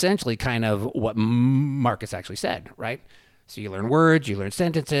really essentially kind of what Marcus actually said, right? So you learn words, you learn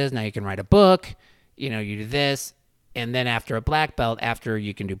sentences, now you can write a book, you do this, and then after a black belt, after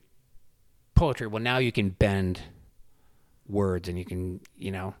you can do poetry, well, now you can bend words, and you can,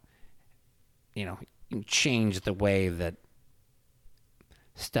 change the way that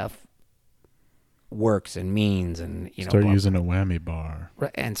stuff works and means, and start using a whammy bar,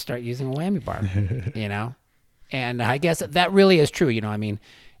 and start using a whammy bar, and I guess that really is true. I mean,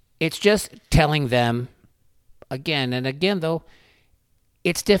 it's just telling them again and again, though,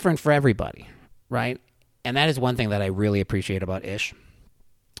 it's different for everybody, right? And that is one thing that I really appreciate about Ish.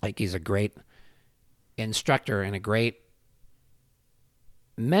 Like, he's a great instructor and a great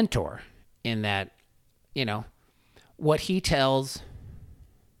mentor in that, what he tells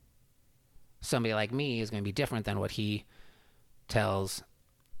somebody like me is going to be different than what he tells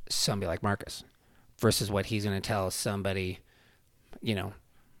somebody like Marcus versus what he's going to tell somebody, the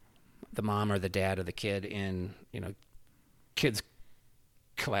mom or the dad or the kid in, kids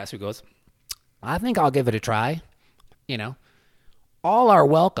class who goes, I think I'll give it a try. All are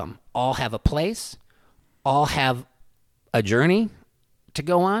welcome. All have a place. All have a journey to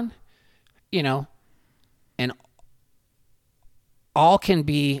go on, and all can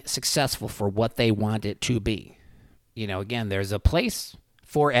be successful for what they want it to be. Again, there's a place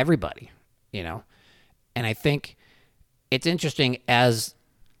for everybody, and I think it's interesting as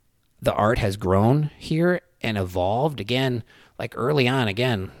the art has grown here and evolved. Again, like early on,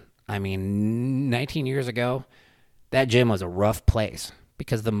 I mean, 19 years ago, that gym was a rough place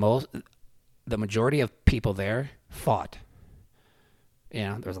because the majority of people there fought. You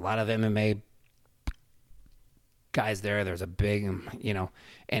know, there's a lot of MMA guys there. There's a big,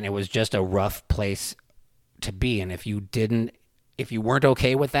 and it was just a rough place to be. And if you weren't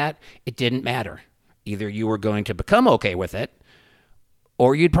okay with that, it didn't matter. Either you were going to become okay with it,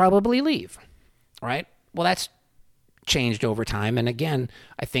 or you'd probably leave, right? Well, that's changed over time. And again,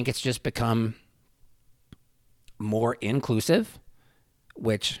 I think it's just become more inclusive,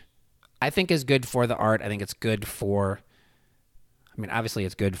 which I think is good for the art. I think it's good for, obviously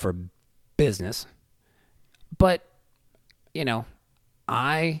it's good for business, but,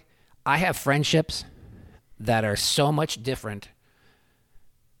 I have friendships that are so much different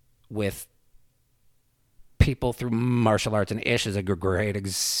with people through martial arts, and Ish is a great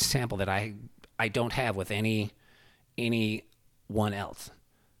example that I don't have with anyone else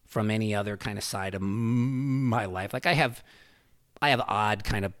from any other kind of side of my life. Like I have odd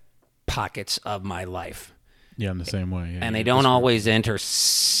kind of pockets of my life. Yeah, I'm the same way. Yeah, and they don't always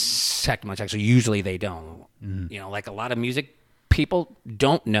intersect much. Actually, usually they don't. Mm-hmm. Like a lot of music people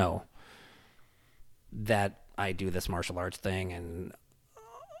don't know that I do this martial arts thing and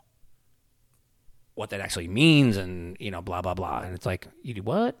what that actually means and, blah, blah, blah. And it's like, you do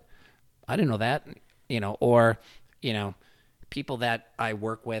what? I didn't know that, or, people that I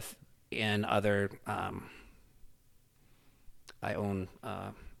work with in other, I own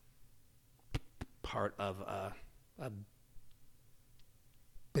part of a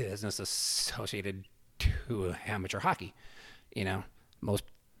business associated to amateur hockey. Most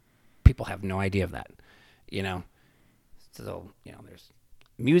people have no idea of that, So, there's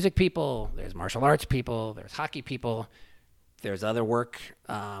music people, there's martial arts people, there's hockey people, there's other work,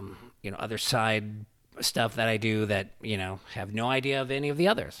 other side stuff that I do that, have no idea of any of the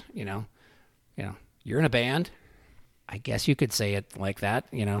others, you're in a band. I guess you could say it like that,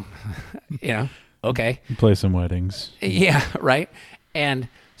 okay. You play some weddings. Yeah, right. And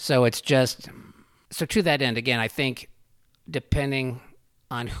so it's just, so to that end, again, I think depending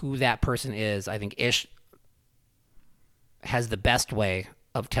on who that person is, I think Ish has the best way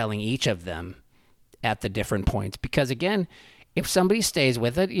of telling each of them at the different points. Because again, if somebody stays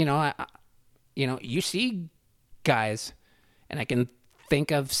with it, you see guys, and I can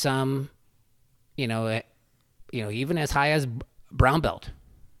think of some, even as high as brown belt,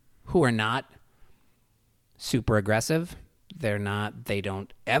 who are not super aggressive. They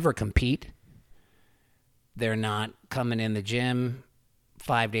don't ever compete. They're not coming in the gym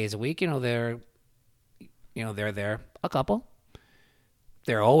 5 days a week. They're there a couple.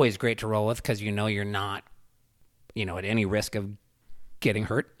 They're always great to roll with because you're not, at any risk of getting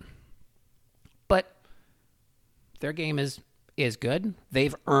hurt. But their game is good.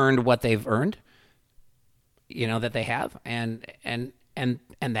 They've earned what they've earned, that they have, and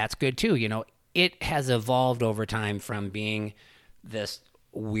that's good too. It has evolved over time from being this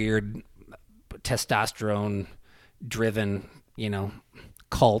weird testosterone-driven,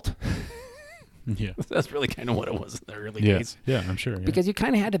 cult. Yeah. That's really kind of what it was in the early days. Yeah, I'm sure. Yeah. Because you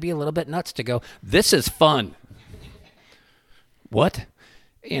kind of had to be a little bit nuts to go, this is fun. What?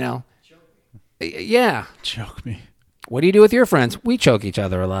 Yeah. Choke me. What do you do with your friends? We choke each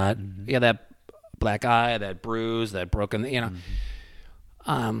other a lot. Mm-hmm. Yeah, that black eye, that bruise, that broken, and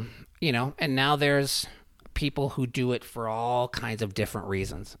now there's people who do it for all kinds of different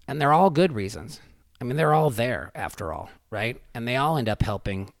reasons. And they're all good reasons. They're all there after all, right? And they all end up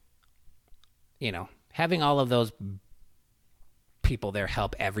helping, having all of those people there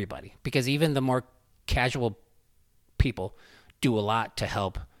help everybody. Because even the more casual people do a lot to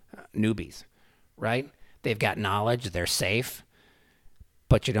help newbies, right? They've got knowledge, they're safe,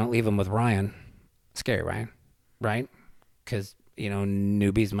 but you don't leave them with Ryan. Scary, Ryan, right? Because,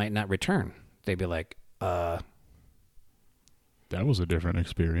 newbies might not return. They'd be like, that was a different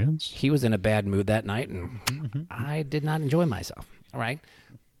experience. He was in a bad mood that night, and I did not enjoy myself, all right?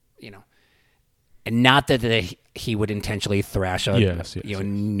 And not that he would intentionally thrash a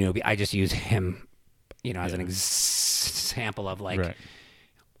newbie. I just use him, as an example of like, right.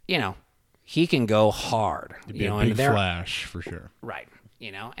 He can go hard. It'd be a big flash for sure. Right.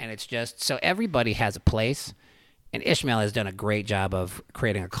 And it's just, so everybody has a place, and Ishmael has done a great job of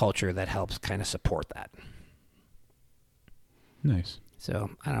creating a culture that helps kind of support that. Nice. So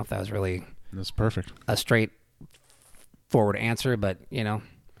I don't know if that was really that's perfect. A straightforward answer, but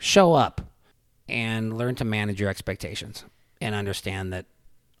show up and learn to manage your expectations and understand that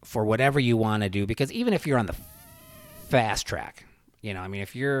for whatever you want to do, because even if you're on the fast track,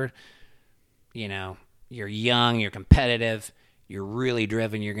 if you're, you're young, you're competitive, you're really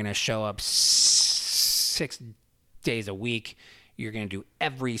driven, you're going to show up 6 days a week, you're going to do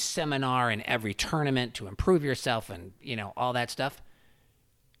every seminar and every tournament to improve yourself and, all that stuff.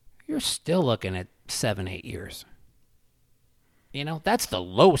 you're still looking at 7-8 years. You know, that's the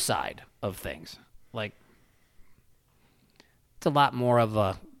low side of things. Like, it's a lot more of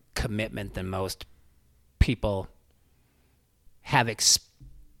a commitment than most people have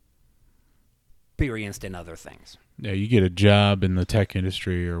experienced in other things. Yeah, you get a job in the tech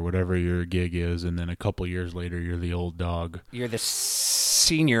industry or whatever your gig is, and then a couple years later, you're the old dog. You're the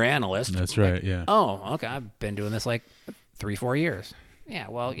senior analyst. That's right, yeah. Oh, okay, I've been doing this like 3-4 years. Yeah,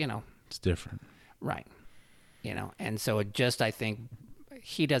 well, you know. It's different. Right. You know, and so it just, I think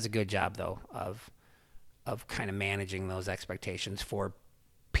he does a good job, though, of kind of managing those expectations for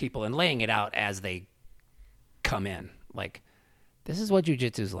people and laying it out as they come in. Like, this is what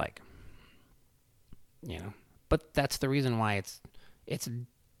jiu-jitsu's like. You know, but that's the reason why it's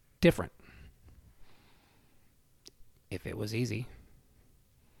different. If it was easy,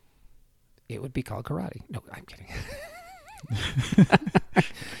 it would be called karate. No, I'm kidding.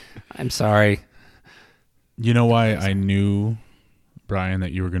 I'm sorry. You know why I knew, Brian,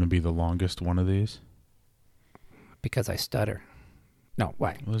 that you were going to be the longest one of these? Because I stutter. No,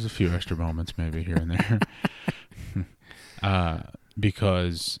 why? Well, there's a few extra moments maybe here and there.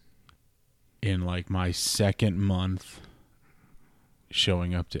 Because in like my second month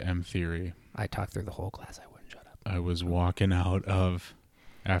showing up to M Theory, I talked through the whole class. I wouldn't shut up. I was walking out of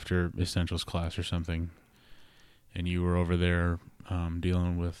after Essentials class or something, and you were over there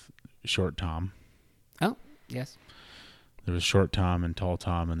dealing with Short Tom. Oh, yes. There was Short Tom and Tall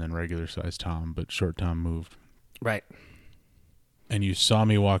Tom and then regular size Tom, but Short Tom moved. Right. And you saw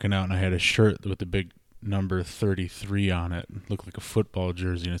me walking out, and I had a shirt with the big number 33 on it. It looked like a football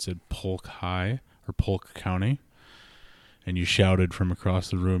jersey, and it said Polk High or Polk County. And you shouted from across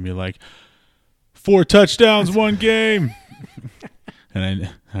the room, you're like, 4 touchdowns, 1 game. And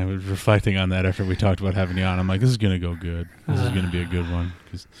I was reflecting on that after we talked about having you on. I'm like, this is going to go good. This is going to be a good one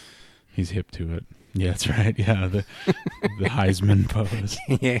because he's hip to it. Yeah, that's right. Yeah, the Heisman pose.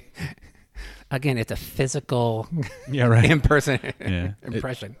 Yeah. Again, it's a physical impression.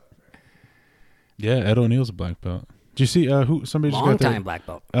 Yeah, Ed O'Neill's a black belt. Do you see who somebody just got long time black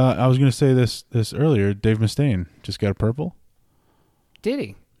belt? I was going to say this earlier. Dave Mustaine just got a purple. Did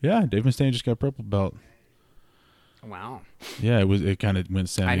he? Yeah, Dave Mustaine just got a purple belt. Wow. Yeah, it kind of went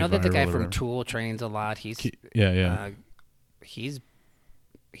semi-viral. I know that the guy from Tool trains a lot. He's had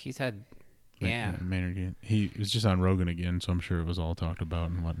Maynard. He was just on Rogan again, so I'm sure it was all talked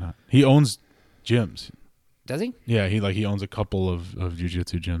about and whatnot. He owns gyms. Does he? Yeah, he owns a couple of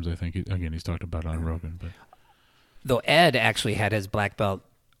jiu-jitsu gyms. I think he's talked about it on Rogan. But though Ed actually had his black belt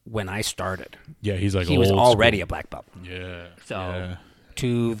when I started. Yeah, he was already a black belt. Yeah. So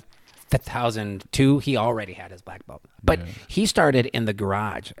 2002, he already had his black belt. But he started in the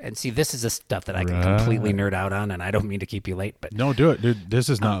garage. And see, this is the stuff that I can completely nerd out on, and I don't mean to keep you late, but no, do it, dude. This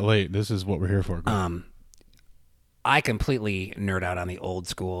is not late. This is what we're here for. I completely nerd out on the old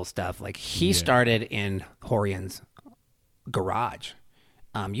school stuff. Like, he started in Horian's garage.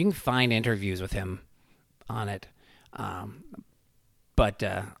 You can find interviews with him on it. But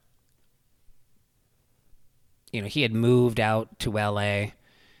he had moved out to L.A.,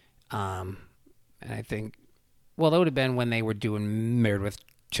 and I think, well, that would have been when they were doing Married with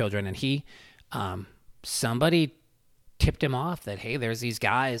Children, and he, somebody tipped him off that, hey, there's these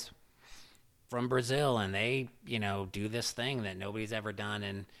guys from Brazil, and they, do this thing that nobody's ever done.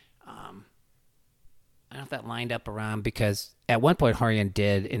 And I don't know if that lined up around, because at one point Horian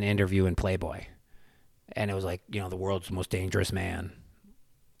did an interview in Playboy, and it was like, the world's most dangerous man,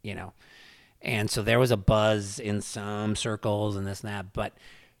 and so there was a buzz in some circles and this and that, but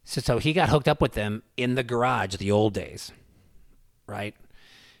so he got hooked up with them in the garage, the old days, right?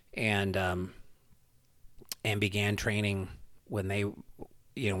 And began training when they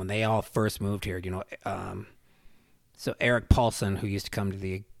all first moved here, so Eric Paulson, who used to come to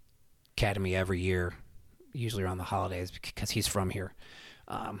the academy every year, usually around the holidays because he's from here,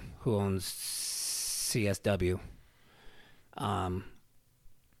 who owns CSW,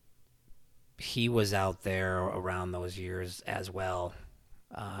 he was out there around those years as well,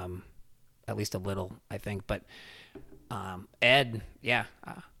 at least a little, I think. But Ed,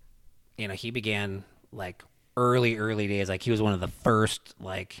 he began like early days. Like, he was one of the first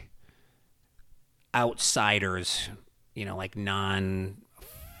like outsiders, like non-fighter,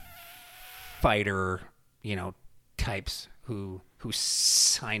 types who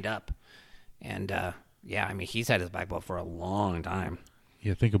signed up. And he's had his black belt for a long time.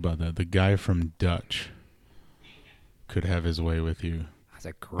 Yeah, think about that. The guy from Dutch could have his way with you. That's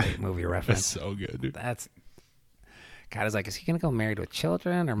a great movie reference. That's so good, dude. That's God, I was like, is he going to go Married with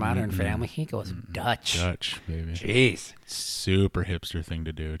Children or Modern Family? He goes Dutch. Dutch, baby. Jeez. Super hipster thing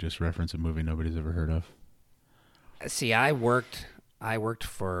to do. Just reference a movie nobody's ever heard of. See, I worked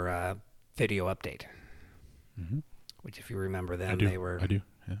for Video Update, which, if you remember them, I do.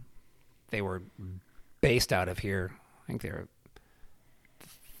 Yeah. They were based out of here. I think they were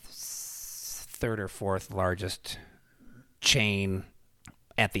third or fourth largest chain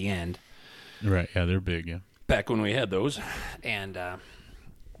at the end. Right. Yeah, they're big. Yeah. Back when we had those, and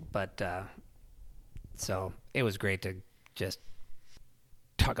so it was great to just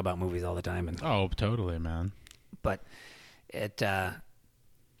talk about movies all the time. And Oh, totally, man. but I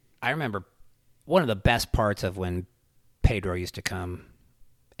remember one of the best parts of when Pedro used to come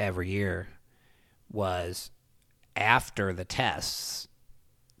every year was after the tests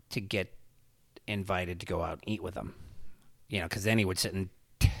to get invited to go out and eat with him. Because then he would sit and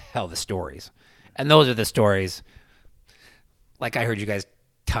tell the stories. And those are the stories, like I heard you guys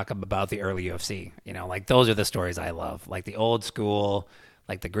talk about the early UFC, like those are the stories I love, like the old school,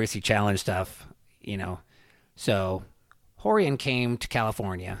 like the Greasy Challenge stuff, So Horian came to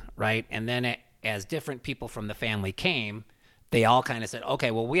California, right? And then as different people from the family came, they all kind of said,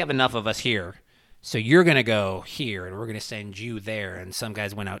 okay, well, we have enough of us here. So you're going to go here and we're going to send you there. And some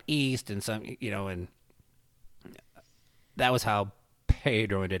guys went out east and some, and that was how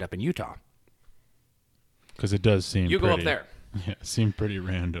Pedro ended up in Utah. Because it does seem You go up there. Yeah, it seemed pretty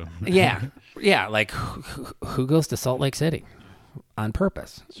random. Yeah. Like who goes to Salt Lake City on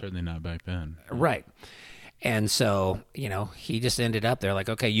purpose? Certainly not back then. Right. And so, he just ended up there like,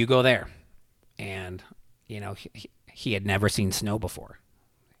 okay, you go there. And, he had never seen snow before.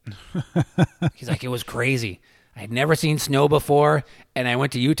 He's like, it was crazy. I had never seen snow before. And I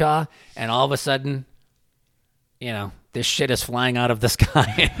went to Utah and all of a sudden, this shit is flying out of the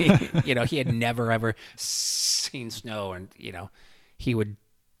sky. He had never, ever seen snow. And, he would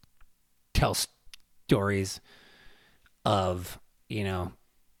tell stories of,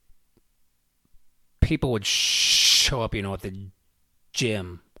 people would show up, at the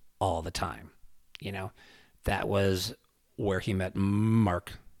gym all the time. That was where he met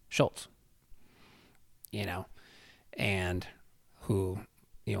Mark Schultz, and who,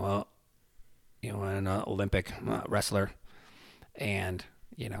 an Olympic wrestler, and,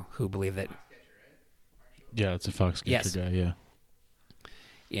 who believed that. Yeah, it's a Fox Catcher guy,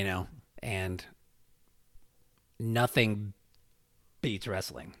 yeah. And nothing beats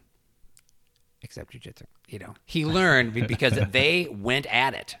wrestling except jiu-jitsu. He learned because they went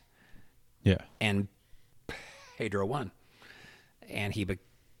at it. Yeah. And Pedro won. And he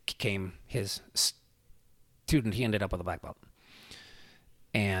became his student. He ended up with a black belt.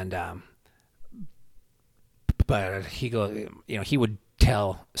 And, but he goes, he would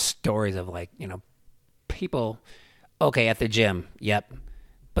tell stories of like, people, okay, at the gym, yep.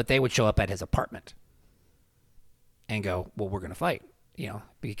 But they would show up at his apartment and go, well, we're going to fight,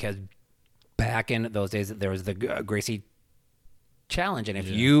 because back in those days, there was the Gracie Challenge. And if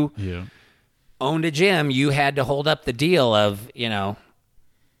you owned a gym, you had to hold up the deal of,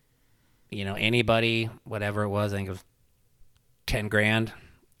 anybody, whatever it was, I think it was 10 grand,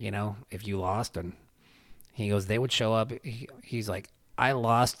 if you lost. And he goes, they would show up. He's like, I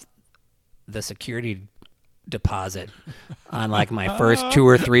lost the security deposit on like my first 2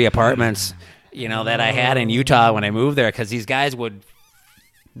 or 3 apartments, that I had in Utah when I moved there. Cause these guys would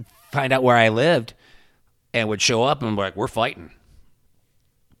find out where I lived and would show up and be like, we're fighting.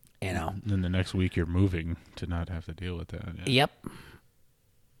 And then the next week you're moving to not have to deal with that. Yeah. Yep.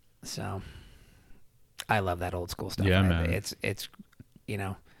 So I love that old school stuff. Yeah, right? man. It's it's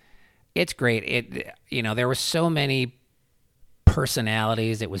great. There were so many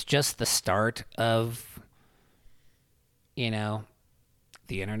personalities. It was just the start of, the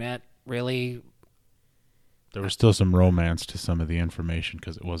internet, really. There was still some romance to some of the information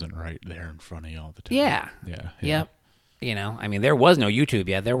because it wasn't right there in front of you all the time. Yeah. Yeah. Yep. There was no YouTube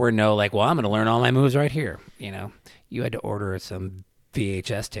yet. There were no like, well, I'm going to learn all my moves right here. You had to order some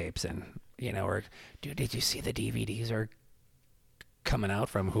VHS tapes and, or, dude, did you see the DVDs are coming out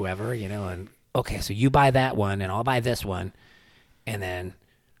from whoever, and okay, so you buy that one and I'll buy this one and then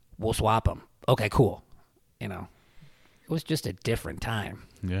we'll swap them. Okay, cool. It was just a different time.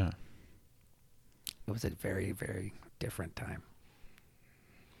 Yeah. It was a very, very different time.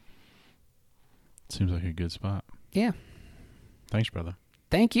 Seems like a good spot. Yeah. Thanks, brother.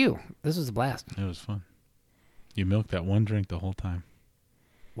 Thank you. This was a blast. It was fun. You milked that one drink the whole time.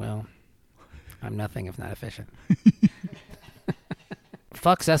 Well, I'm nothing if not efficient.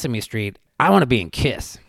 Fuck Sesame Street. I want to be in Kiss.